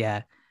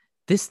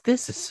 This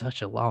is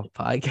such a long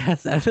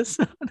podcast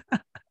episode.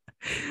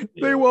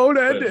 They won't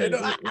end it.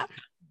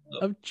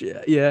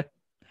 Yeah.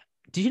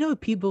 Do you know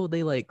people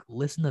they like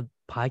listen to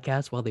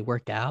podcasts while they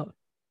work out?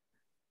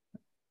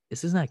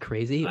 Isn't that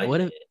crazy? I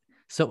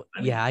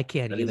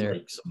can't either.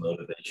 Like some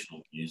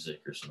motivational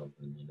music or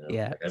something, you know.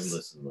 Yeah. Like I've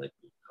listened to like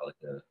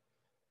that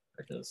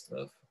kind of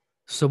stuff.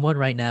 Someone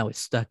right now is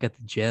stuck at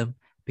the gym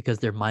because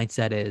their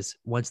mindset is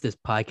once this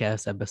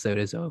podcast episode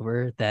is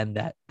over, then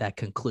that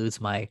concludes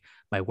my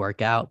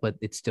workout, but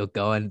it's still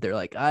going. They're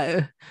like,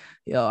 I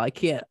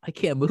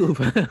can't move.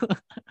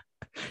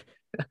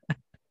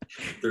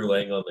 They're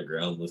laying on the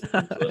ground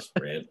listening to us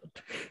rant.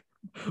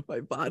 My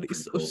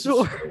body's so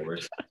sore.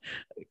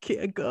 I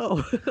can't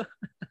go.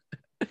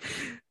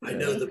 I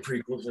know the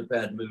prequels are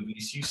bad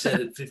movies. You said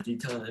it 50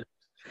 times.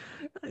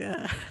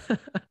 Yeah.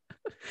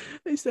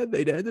 They said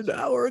they'd end an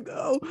hour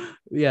ago.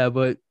 Yeah,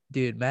 but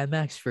dude, Mad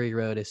Max Fury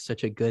Road is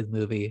such a good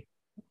movie.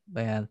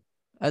 Man,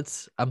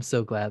 I'm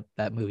so glad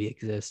that movie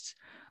exists.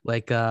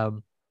 Like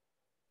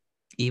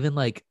even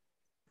like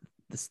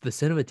the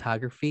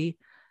cinematography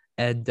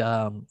And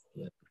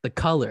the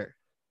color,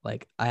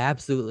 like I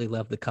absolutely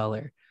love the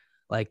color.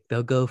 Like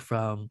they'll go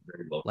from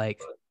Very well.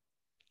 like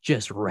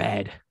just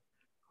red,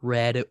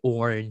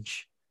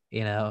 orange,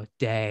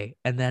 day,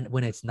 and then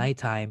when it's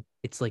nighttime,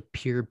 it's like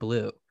pure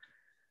blue.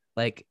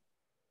 Like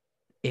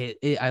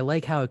I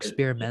like how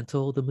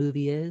experimental the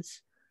movie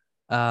is.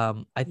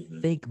 I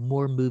think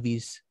more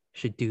movies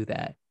should do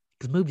that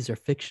because movies are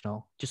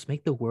fictional. Just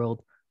make the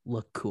world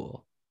look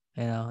cool.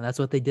 That's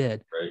what they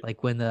did. Right.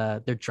 Like when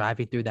they're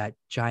driving through that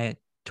giant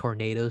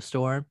tornado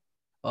storm.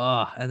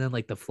 Oh, and then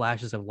like the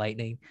flashes of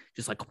lightning,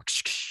 just like,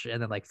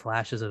 and then like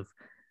flashes of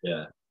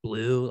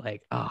blue.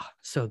 Like, oh,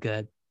 so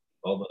good.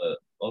 All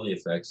the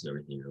effects and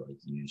everything are like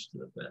used to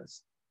the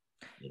best,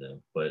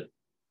 But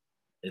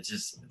it's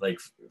just like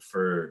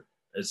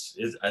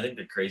I think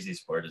the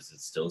craziest part is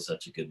it's still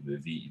such a good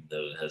movie, even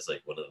though it has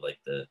like one of like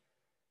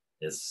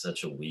it's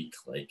such a weak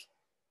like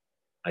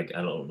I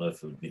don't know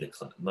if it would be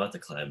not the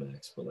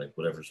climax, but like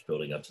whatever's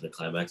building up to the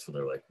climax when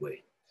they're like,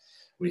 wait,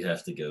 we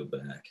have to go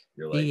back.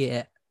 You're like,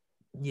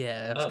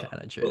 yeah, that's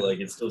kind of true. But like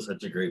it's still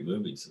such a great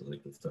movie, so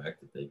like the fact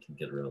that they can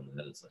get around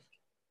that is like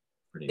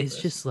pretty. It's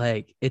impressive. just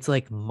like it's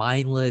like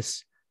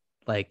mindless,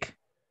 like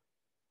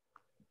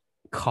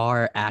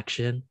car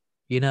action.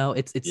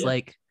 It's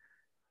like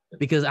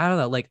because I don't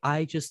know, like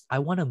I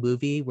want a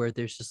movie where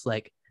there's just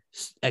like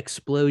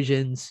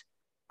explosions,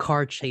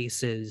 car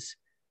chases,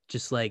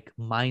 just like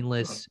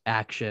mindless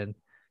action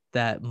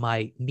that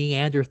my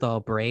Neanderthal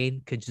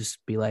brain could just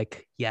be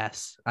like,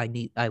 yes, I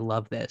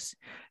love this,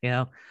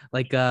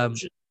 like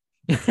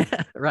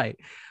right.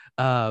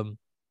 And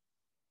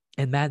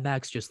Mad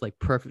Max just like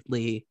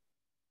perfectly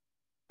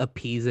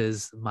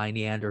appeases my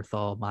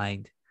Neanderthal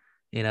mind,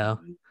 and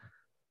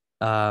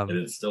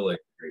it's still like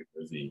a great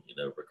movie,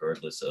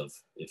 regardless of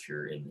if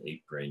you're in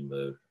ape brain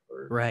mode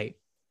or right.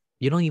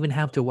 You don't even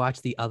have to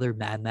watch the other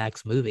Mad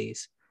Max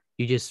movies.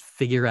 You just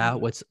figure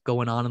out what's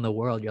going on in the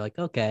world. You're like,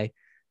 okay,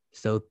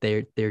 so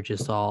they're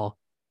just all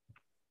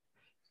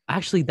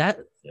actually that.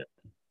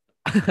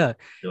 You're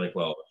like,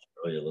 wow,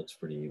 it looks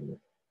pretty evil.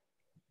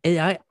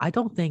 I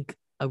don't think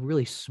a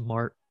really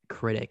smart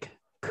critic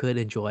could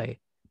enjoy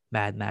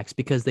Mad Max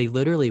because they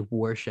literally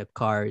worship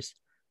cars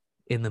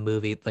in the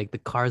movie. Like the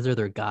cars are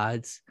their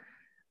gods,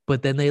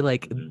 but then they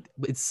like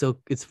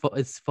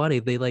it's funny.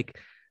 They like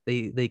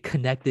they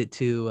connect it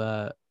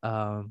to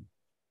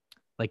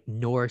like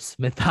Norse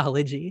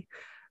mythology,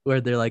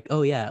 where they're like,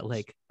 oh yeah,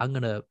 like I'm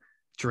gonna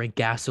drink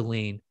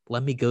gasoline.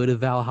 Let me go to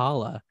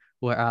Valhalla,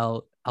 where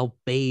I'll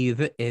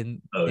bathe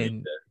in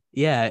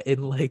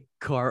in like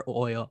car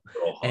oil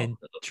and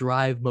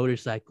drive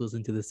motorcycles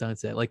into the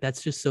sunset. Like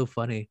that's just so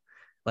funny.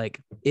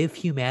 Like if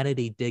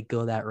humanity did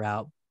go that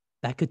route,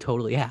 that could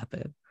totally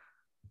happen.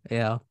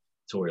 Yeah.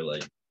 To where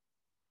like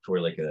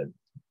a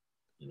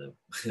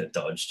a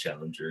Dodge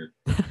Challenger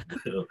on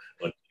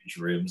huge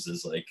rims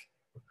is like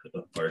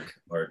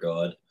our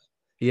god.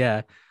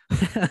 Yeah.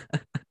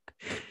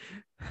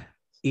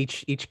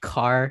 each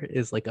car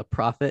is like a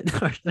prophet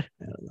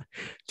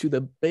to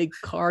the big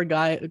car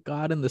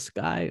god in the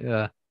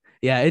sky.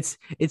 Yeah, it's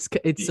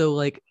so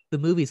like the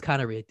movie's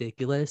kind of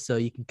ridiculous, so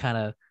you can kind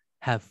of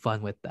have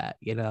fun with that,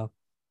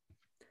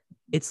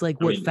 It's like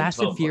what Fast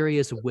and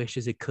Furious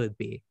wishes it could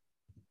be.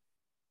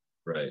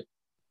 Right.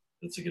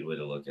 That's a good way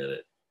to look at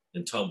it.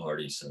 And Tom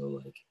Hardy's so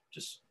like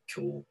just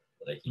cool.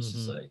 Like he's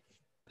just like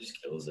just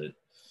kills it.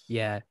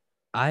 Yeah.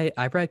 I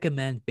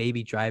recommend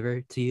Baby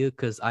Driver to you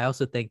because I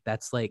also think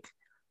that's like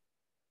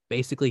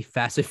basically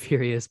Fast and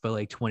Furious, but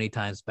like 20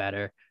 times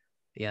better.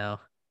 I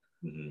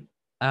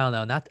don't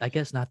know. I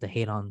guess not to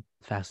hate on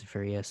Fast and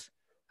Furious.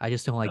 I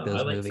just don't like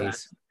those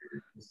movies.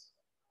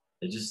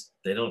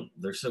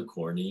 They're so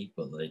corny,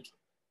 but like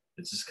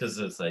it's just because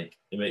it's like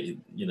like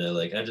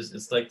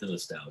it's like the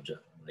nostalgia,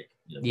 like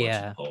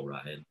watching Paul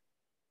Ryan.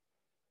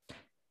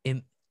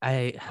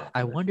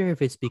 I wonder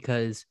if it's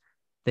because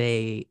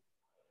they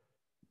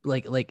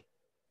like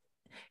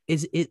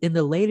is it in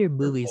the later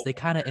movies they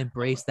kind of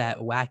embrace that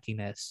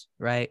wackiness,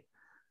 right?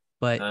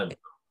 But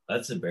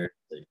that's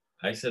embarrassing.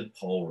 I said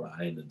Paul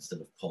Ryan instead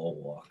of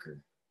Paul Walker.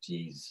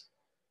 Jeez.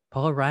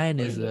 Paul Ryan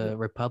is a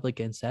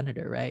Republican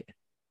senator, right?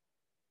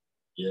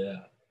 Yeah.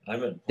 I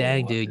meant Paul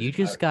Dang, Walker. dude, you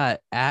just got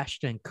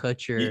Ashton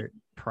Kutcher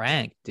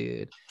pranked,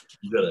 dude.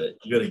 You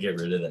gotta get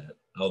rid of that.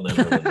 I'll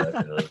never let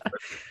that go.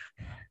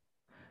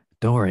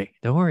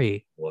 Don't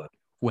worry. What?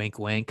 Wink,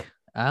 wink.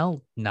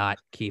 I'll not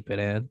keep it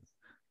in.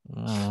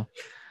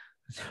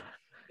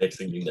 Next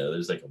thing you know,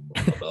 there's like a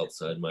mob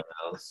outside my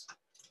house.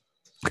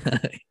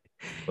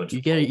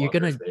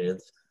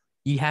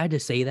 You had to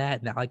say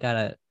that. Now I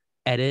gotta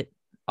edit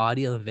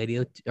audio and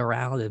video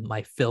around in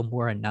my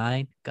Filmora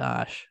 9.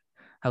 Gosh,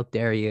 how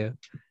dare you?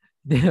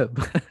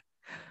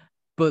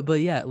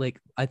 but yeah, like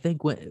I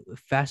think when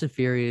Fast and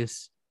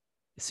Furious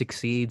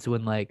succeeds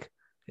when like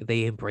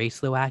they embrace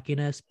the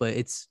wackiness,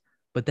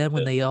 but then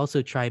when they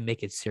also try and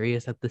make it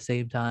serious at the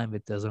same time,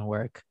 it doesn't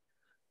work.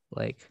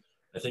 Like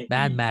I think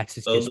Mad Max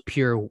is just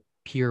pure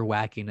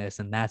wackiness,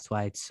 and that's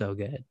why it's so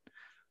good.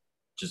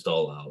 Just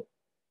all out.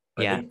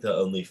 I think the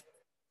only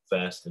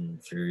Fast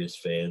and Furious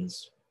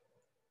fans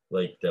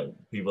like the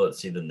people that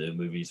see the new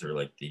movies are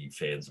like the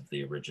fans of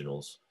the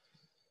originals.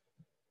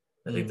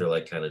 I think they're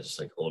like kind of just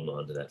like holding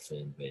on to that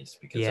fan base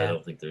because I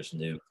don't think there's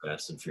new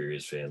Fast and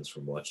Furious fans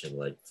from watching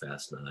like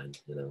Fast 9.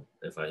 You know,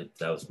 if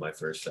that was my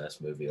first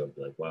Fast movie, I would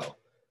be like, wow,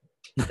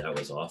 that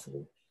was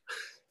awful.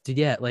 Dude,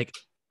 yeah, like,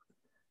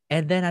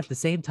 and then at the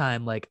same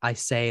time, like I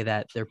say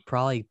that they're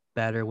probably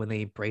better when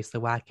they embrace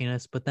the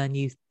wackiness, but then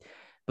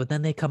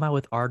they come out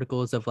with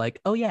articles of like,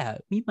 oh yeah,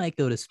 we might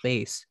go to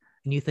space,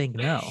 and you think,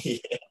 no,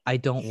 I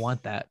don't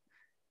want that.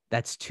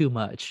 That's too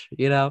much,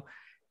 you know.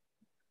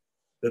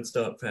 That's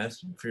not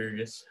Fast and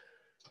Furious.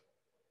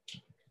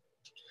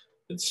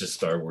 It's just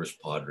Star Wars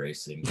pod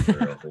racing for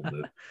a whole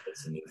movie.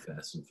 It's the new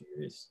Fast and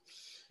Furious.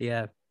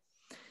 Yeah.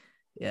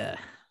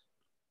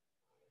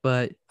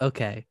 But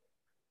okay,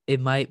 it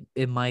might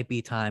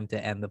be time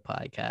to end the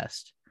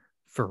podcast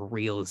for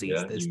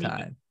realsies this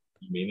time.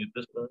 You mean it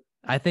this time?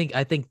 I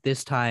think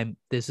this time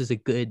this is a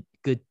good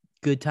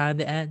time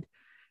to end.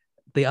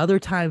 The other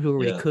times where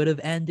we could have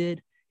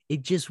ended,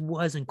 it just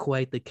wasn't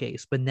quite the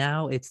case. But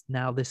now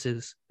this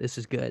is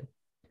good.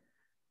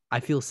 I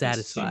feel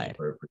satisfied.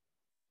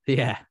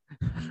 Yeah.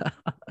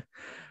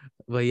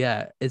 But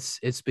yeah,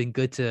 it's been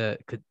good to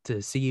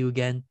see you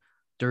again,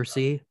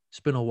 Dursi. It's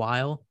been a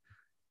while.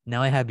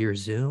 Now I have your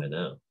Zoom. I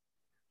know.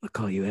 I'll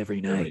call you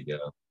every night. There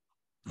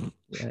we go.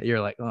 Yeah,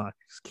 you're like, oh,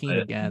 it's Keen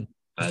again.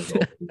 As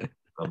always,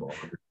 I'm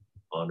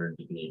honored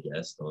to be a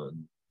guest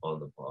on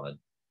the pod.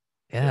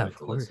 Yeah, of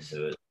course. Listen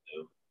to it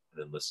too,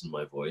 and then listen to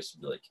my voice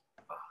and be like,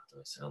 oh, do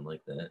I sound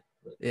like that?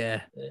 But,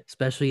 yeah,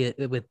 especially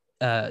with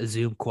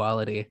Zoom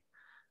quality.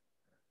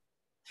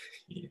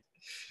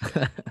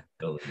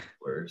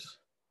 Worse.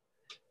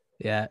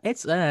 Yeah,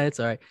 it's all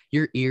right.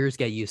 Your ears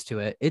get used to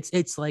it.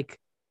 It's like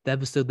the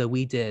episode that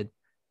we did,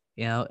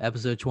 you know,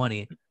 episode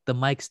 20. The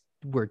mics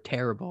were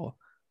terrible,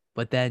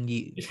 but then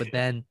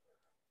 10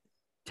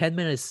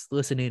 minutes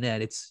listening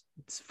in, it's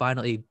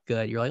finally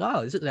good. You're like,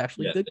 oh, this is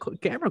actually good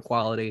camera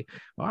quality.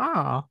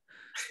 Wow.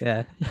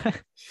 Yeah.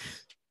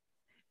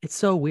 It's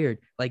so weird.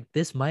 Like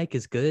this mic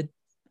is good,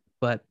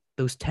 but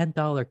those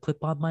 $10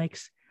 clip-on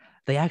mics,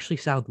 they actually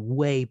sound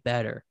way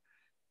better.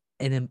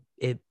 And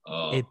it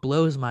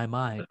blows my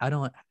mind. I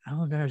don't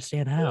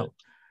understand how.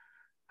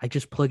 I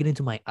just plug it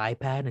into my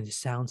iPad and it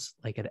sounds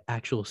like an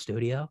actual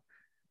studio.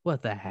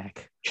 What the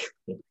heck?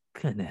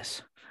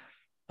 Goodness.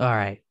 All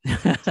right.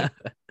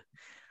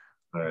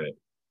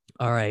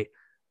 All right.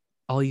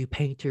 All you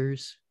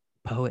painters,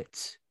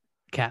 poets,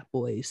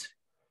 catboys,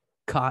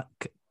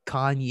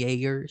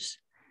 Kanyers.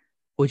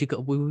 What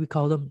would we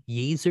call them?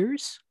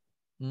 Yeezers?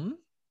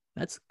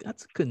 That's a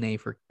good name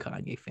for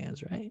Kanye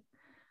fans, right?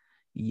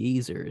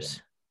 Yeezers.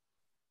 Yeah.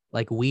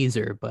 Like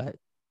Weezer, but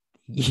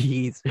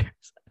Yeezers.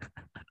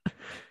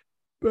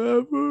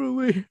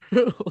 Beverly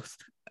Hills.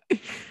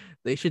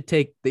 They should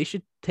take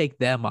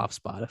them off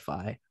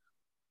Spotify.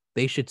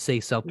 They should say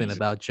something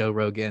about Joe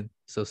Rogan.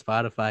 So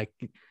Spotify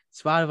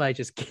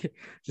just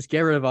get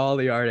rid of all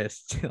the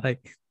artists.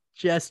 Like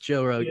just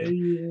Joe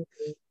Rogan.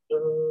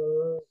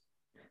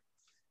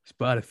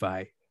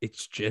 Spotify,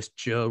 it's just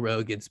Joe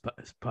Rogan's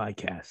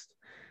podcast.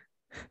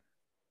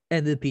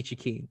 And the Peachy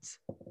Keens.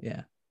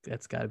 Yeah,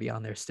 that's got to be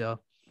on there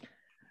still.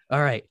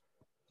 All right.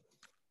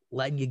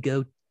 Letting you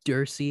go,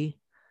 Dursi.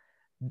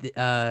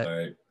 All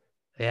right.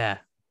 Yeah.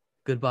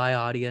 Goodbye,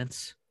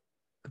 audience.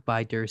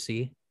 Goodbye,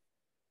 Dursi.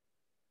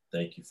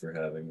 Thank you for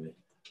having me.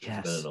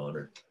 Yes. It's been an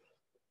honor.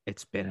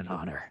 It's been an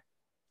honor.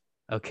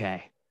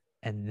 Okay.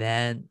 And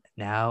then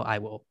now I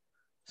will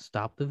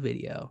stop the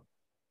video.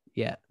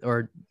 Yeah.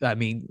 Or I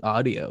mean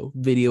audio,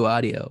 video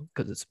audio,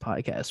 because it's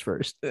podcast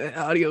first.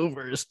 Audio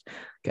first.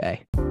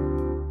 Okay.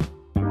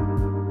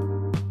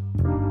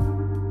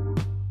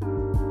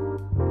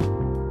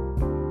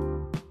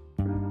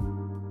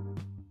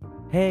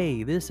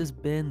 Hey, this has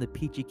been the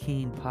Peachy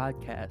Keen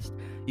podcast.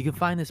 You can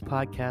find this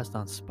podcast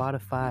on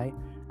Spotify,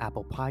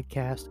 Apple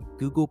Podcast,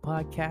 Google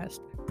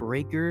Podcast,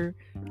 Breaker,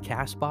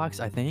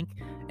 Castbox, I think,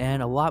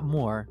 and a lot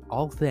more,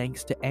 all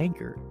thanks to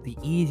Anchor, the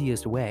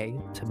easiest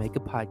way to make a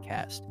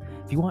podcast.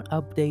 If you want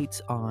updates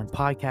on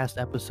podcast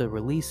episode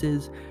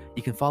releases,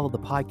 you can follow the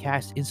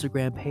podcast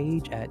Instagram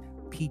page at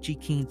Peachy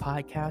Keen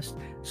Podcast.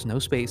 There's no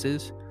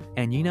spaces.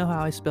 And you know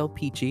how I spell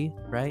peachy,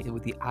 right?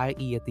 With the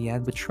IE at the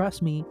end. But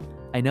trust me,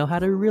 I know how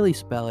to really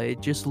spell it.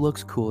 It just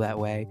looks cool that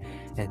way.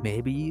 And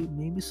maybe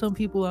some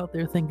people out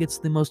there think it's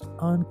the most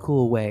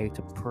uncool way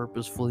to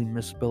purposefully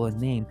misspell a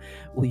name.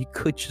 Well, you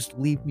could just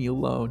leave me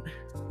alone.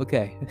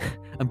 Okay,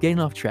 I'm getting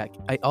off track.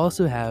 I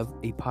also have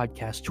a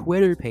podcast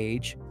Twitter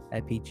page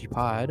at Peachy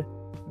Pod,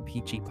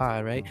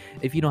 right?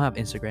 If you don't have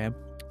Instagram,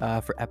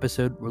 for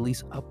episode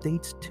release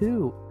updates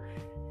too.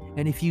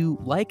 And if you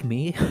like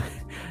me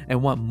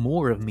and want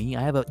more of me,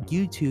 I have a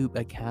YouTube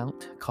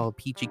account called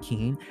Peachy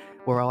Keen,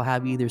 where I'll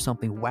have either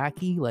something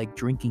wacky like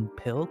drinking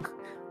pilk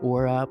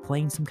or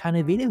playing some kind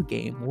of video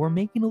game or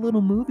making a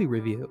little movie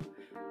review.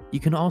 You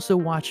can also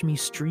watch me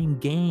stream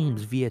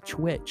games via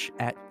Twitch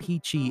at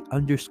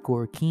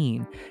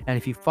peachy_keen. And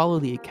if you follow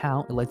the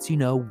account, it lets you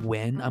know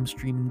when I'm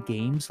streaming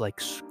games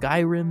like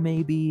Skyrim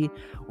maybe,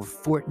 or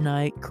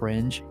Fortnite,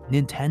 cringe,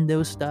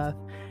 Nintendo stuff,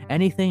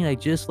 anything I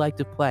just like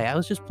to play. I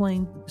was just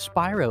playing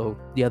Spyro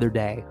the other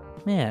day.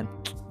 Man,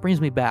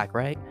 brings me back,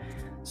 right?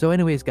 So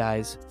anyways,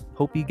 guys,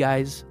 hope you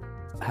guys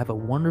have a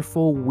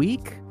wonderful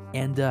week.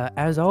 And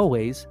as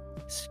always,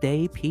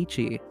 stay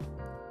peachy.